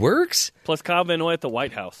this works? Plus Kyle Van Noy at the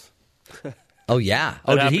White House. Oh, yeah.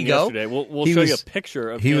 That Did he go? Yesterday. We'll show you a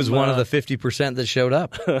picture of him. He was one of the 50% that showed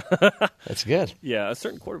up. That's good. Yeah, a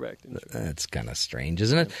certain quarterback. That's kind of strange,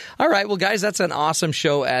 isn't it? All right, well, guys, that's an awesome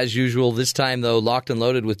show as usual. This time, though, locked and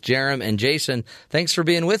loaded with Jerem and Jason. Thanks for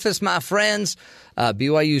being with us, my friends.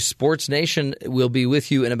 BYU Sports Nation will be with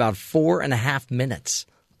you in about 4.5 minutes.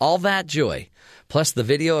 All that joy, plus the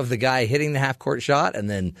video of the guy hitting the half-court shot and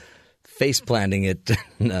then face-planting it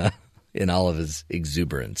in all of his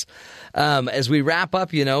exuberance. As we wrap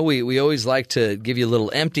up, we always like to give you a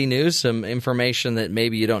little empty news, some information that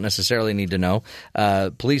maybe you don't necessarily need to know.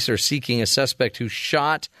 Police are seeking a suspect who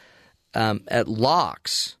shot at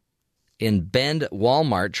locks in Bend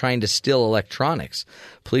Walmart trying to steal electronics.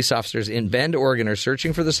 Police officers in Bend, Oregon are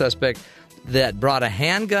searching for the suspect that brought a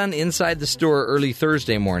handgun inside the store early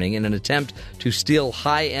Thursday morning in an attempt to steal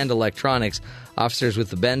high-end electronics. Officers with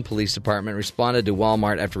the Bend Police Department responded to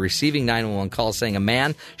Walmart after receiving 911 calls saying a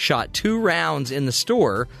man shot 2 rounds in the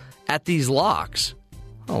store at these locks.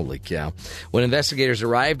 Holy cow. When investigators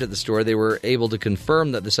arrived at the store, they were able to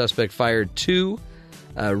confirm that the suspect fired 2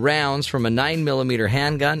 rounds from a 9mm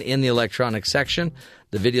handgun in the electronics section.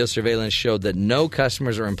 The video surveillance showed that no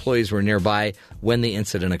customers or employees were nearby when the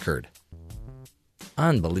incident occurred.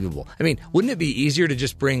 Unbelievable. I mean, wouldn't it be easier to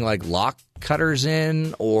just bring like lock cutters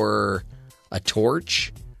in or a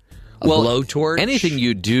torch? A blowtorch? Anything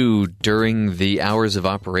you do during the hours of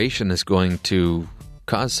operation is going to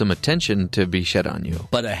cause some attention to be shed on you.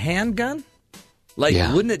 But a handgun? Like,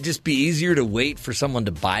 wouldn't it just be easier to wait for someone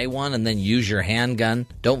to buy one and then use your handgun?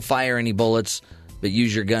 Don't fire any bullets, but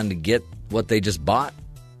use your gun to get what they just bought?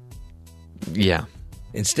 Yeah.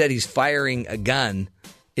 Instead, he's firing a gun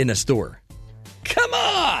in a store. Come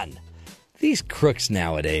on! These crooks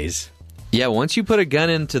nowadays. Yeah, once you put a gun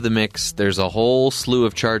into the mix, there's a whole slew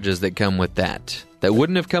of charges that come with that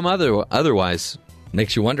wouldn't have come otherwise.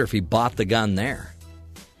 Makes you wonder if he bought the gun there.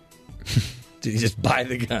 Did he just buy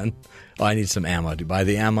the gun? Oh, I need some ammo. Do you buy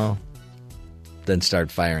the ammo? Then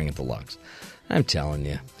start firing at the logs. I'm telling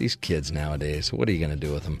you, these kids nowadays, what are you going to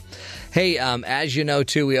do with them? Hey, as you know,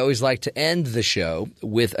 too, we always like to end the show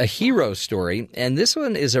with a hero story. And this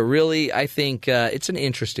one is a really, I think, it's an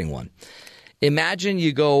interesting one. Imagine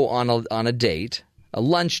you go on a date, a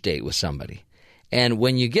lunch date with somebody. And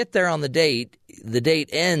when you get there on the date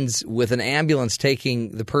ends with an ambulance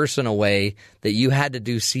taking the person away that you had to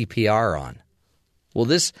do CPR on. Well,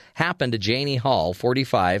 this happened to Janie Hall,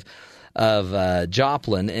 45, of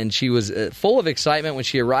Joplin, and she was full of excitement when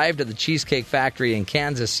she arrived at the Cheesecake Factory in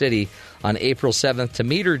Kansas City on April 7th to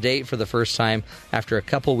meet her date for the first time after a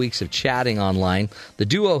couple weeks of chatting online. The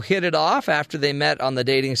duo hit it off after they met on the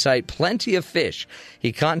dating site Plenty of Fish.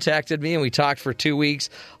 He contacted me and we talked for 2 weeks.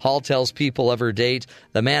 Hall tells People of her date.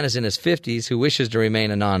 The man is in his 50s who wishes to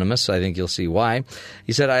remain anonymous, so I think you'll see why.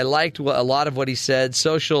 He said, I liked a lot of what he said.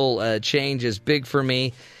 Social change is big for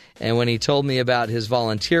me. And when he told me about his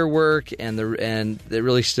volunteer work, and it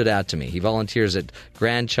really stood out to me. He volunteers at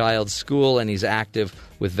Grandchild School, and he's active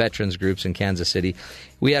with veterans groups in Kansas City.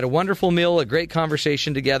 We had a wonderful meal, a great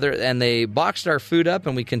conversation together, and they boxed our food up,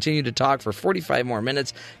 and we continued to talk for 45 more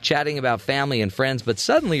minutes, chatting about family and friends. But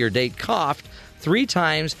suddenly your date coughed 3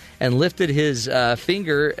 times and lifted his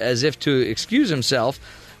finger as if to excuse himself.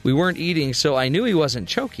 We weren't eating, so I knew he wasn't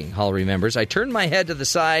choking, Hall remembers. I turned my head to the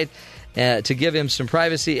side to give him some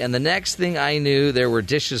privacy, and the next thing I knew, there were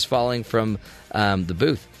dishes falling from the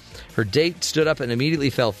booth. Her date stood up and immediately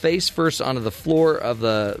fell face first onto the floor of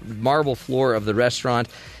the marble floor of the restaurant.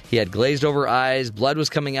 He had glazed over eyes. Blood was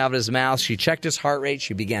coming out of his mouth. She checked his heart rate.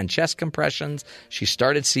 She began chest compressions. She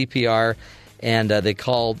started CPR, and they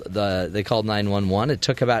called 911. It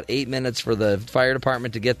took about 8 minutes for the fire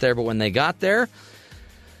department to get there, but when they got there,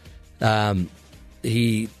 they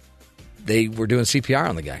were doing CPR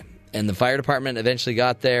on the guy. And the fire department eventually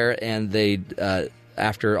got there, and they,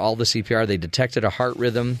 after all the CPR, they detected a heart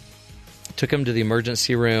rhythm, took him to the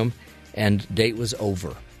emergency room, and date was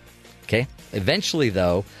over. Okay? Eventually,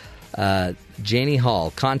 though, Janie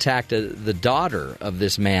Hall contacted the daughter of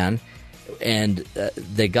this man, and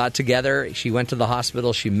they got together. She went to the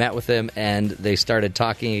hospital. She met with him, and they started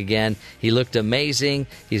talking again. He looked amazing.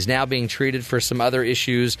 He's now being treated for some other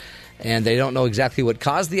issues, and they don't know exactly what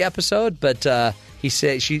caused the episode, but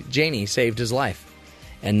Janie saved his life.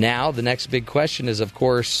 And now the next big question is, of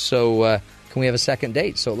course, so can we have a second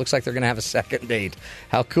date? So it looks like they're going to have a second date.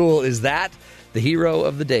 How cool is that? The hero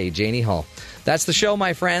of the day, Janie Hall. That's the show,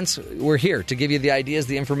 my friends. We're here to give you the ideas,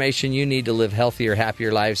 the information you need to live healthier,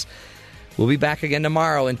 happier lives. We'll be back again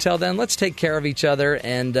tomorrow. Until then, let's take care of each other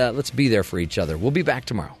and let's be there for each other. We'll be back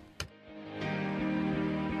tomorrow.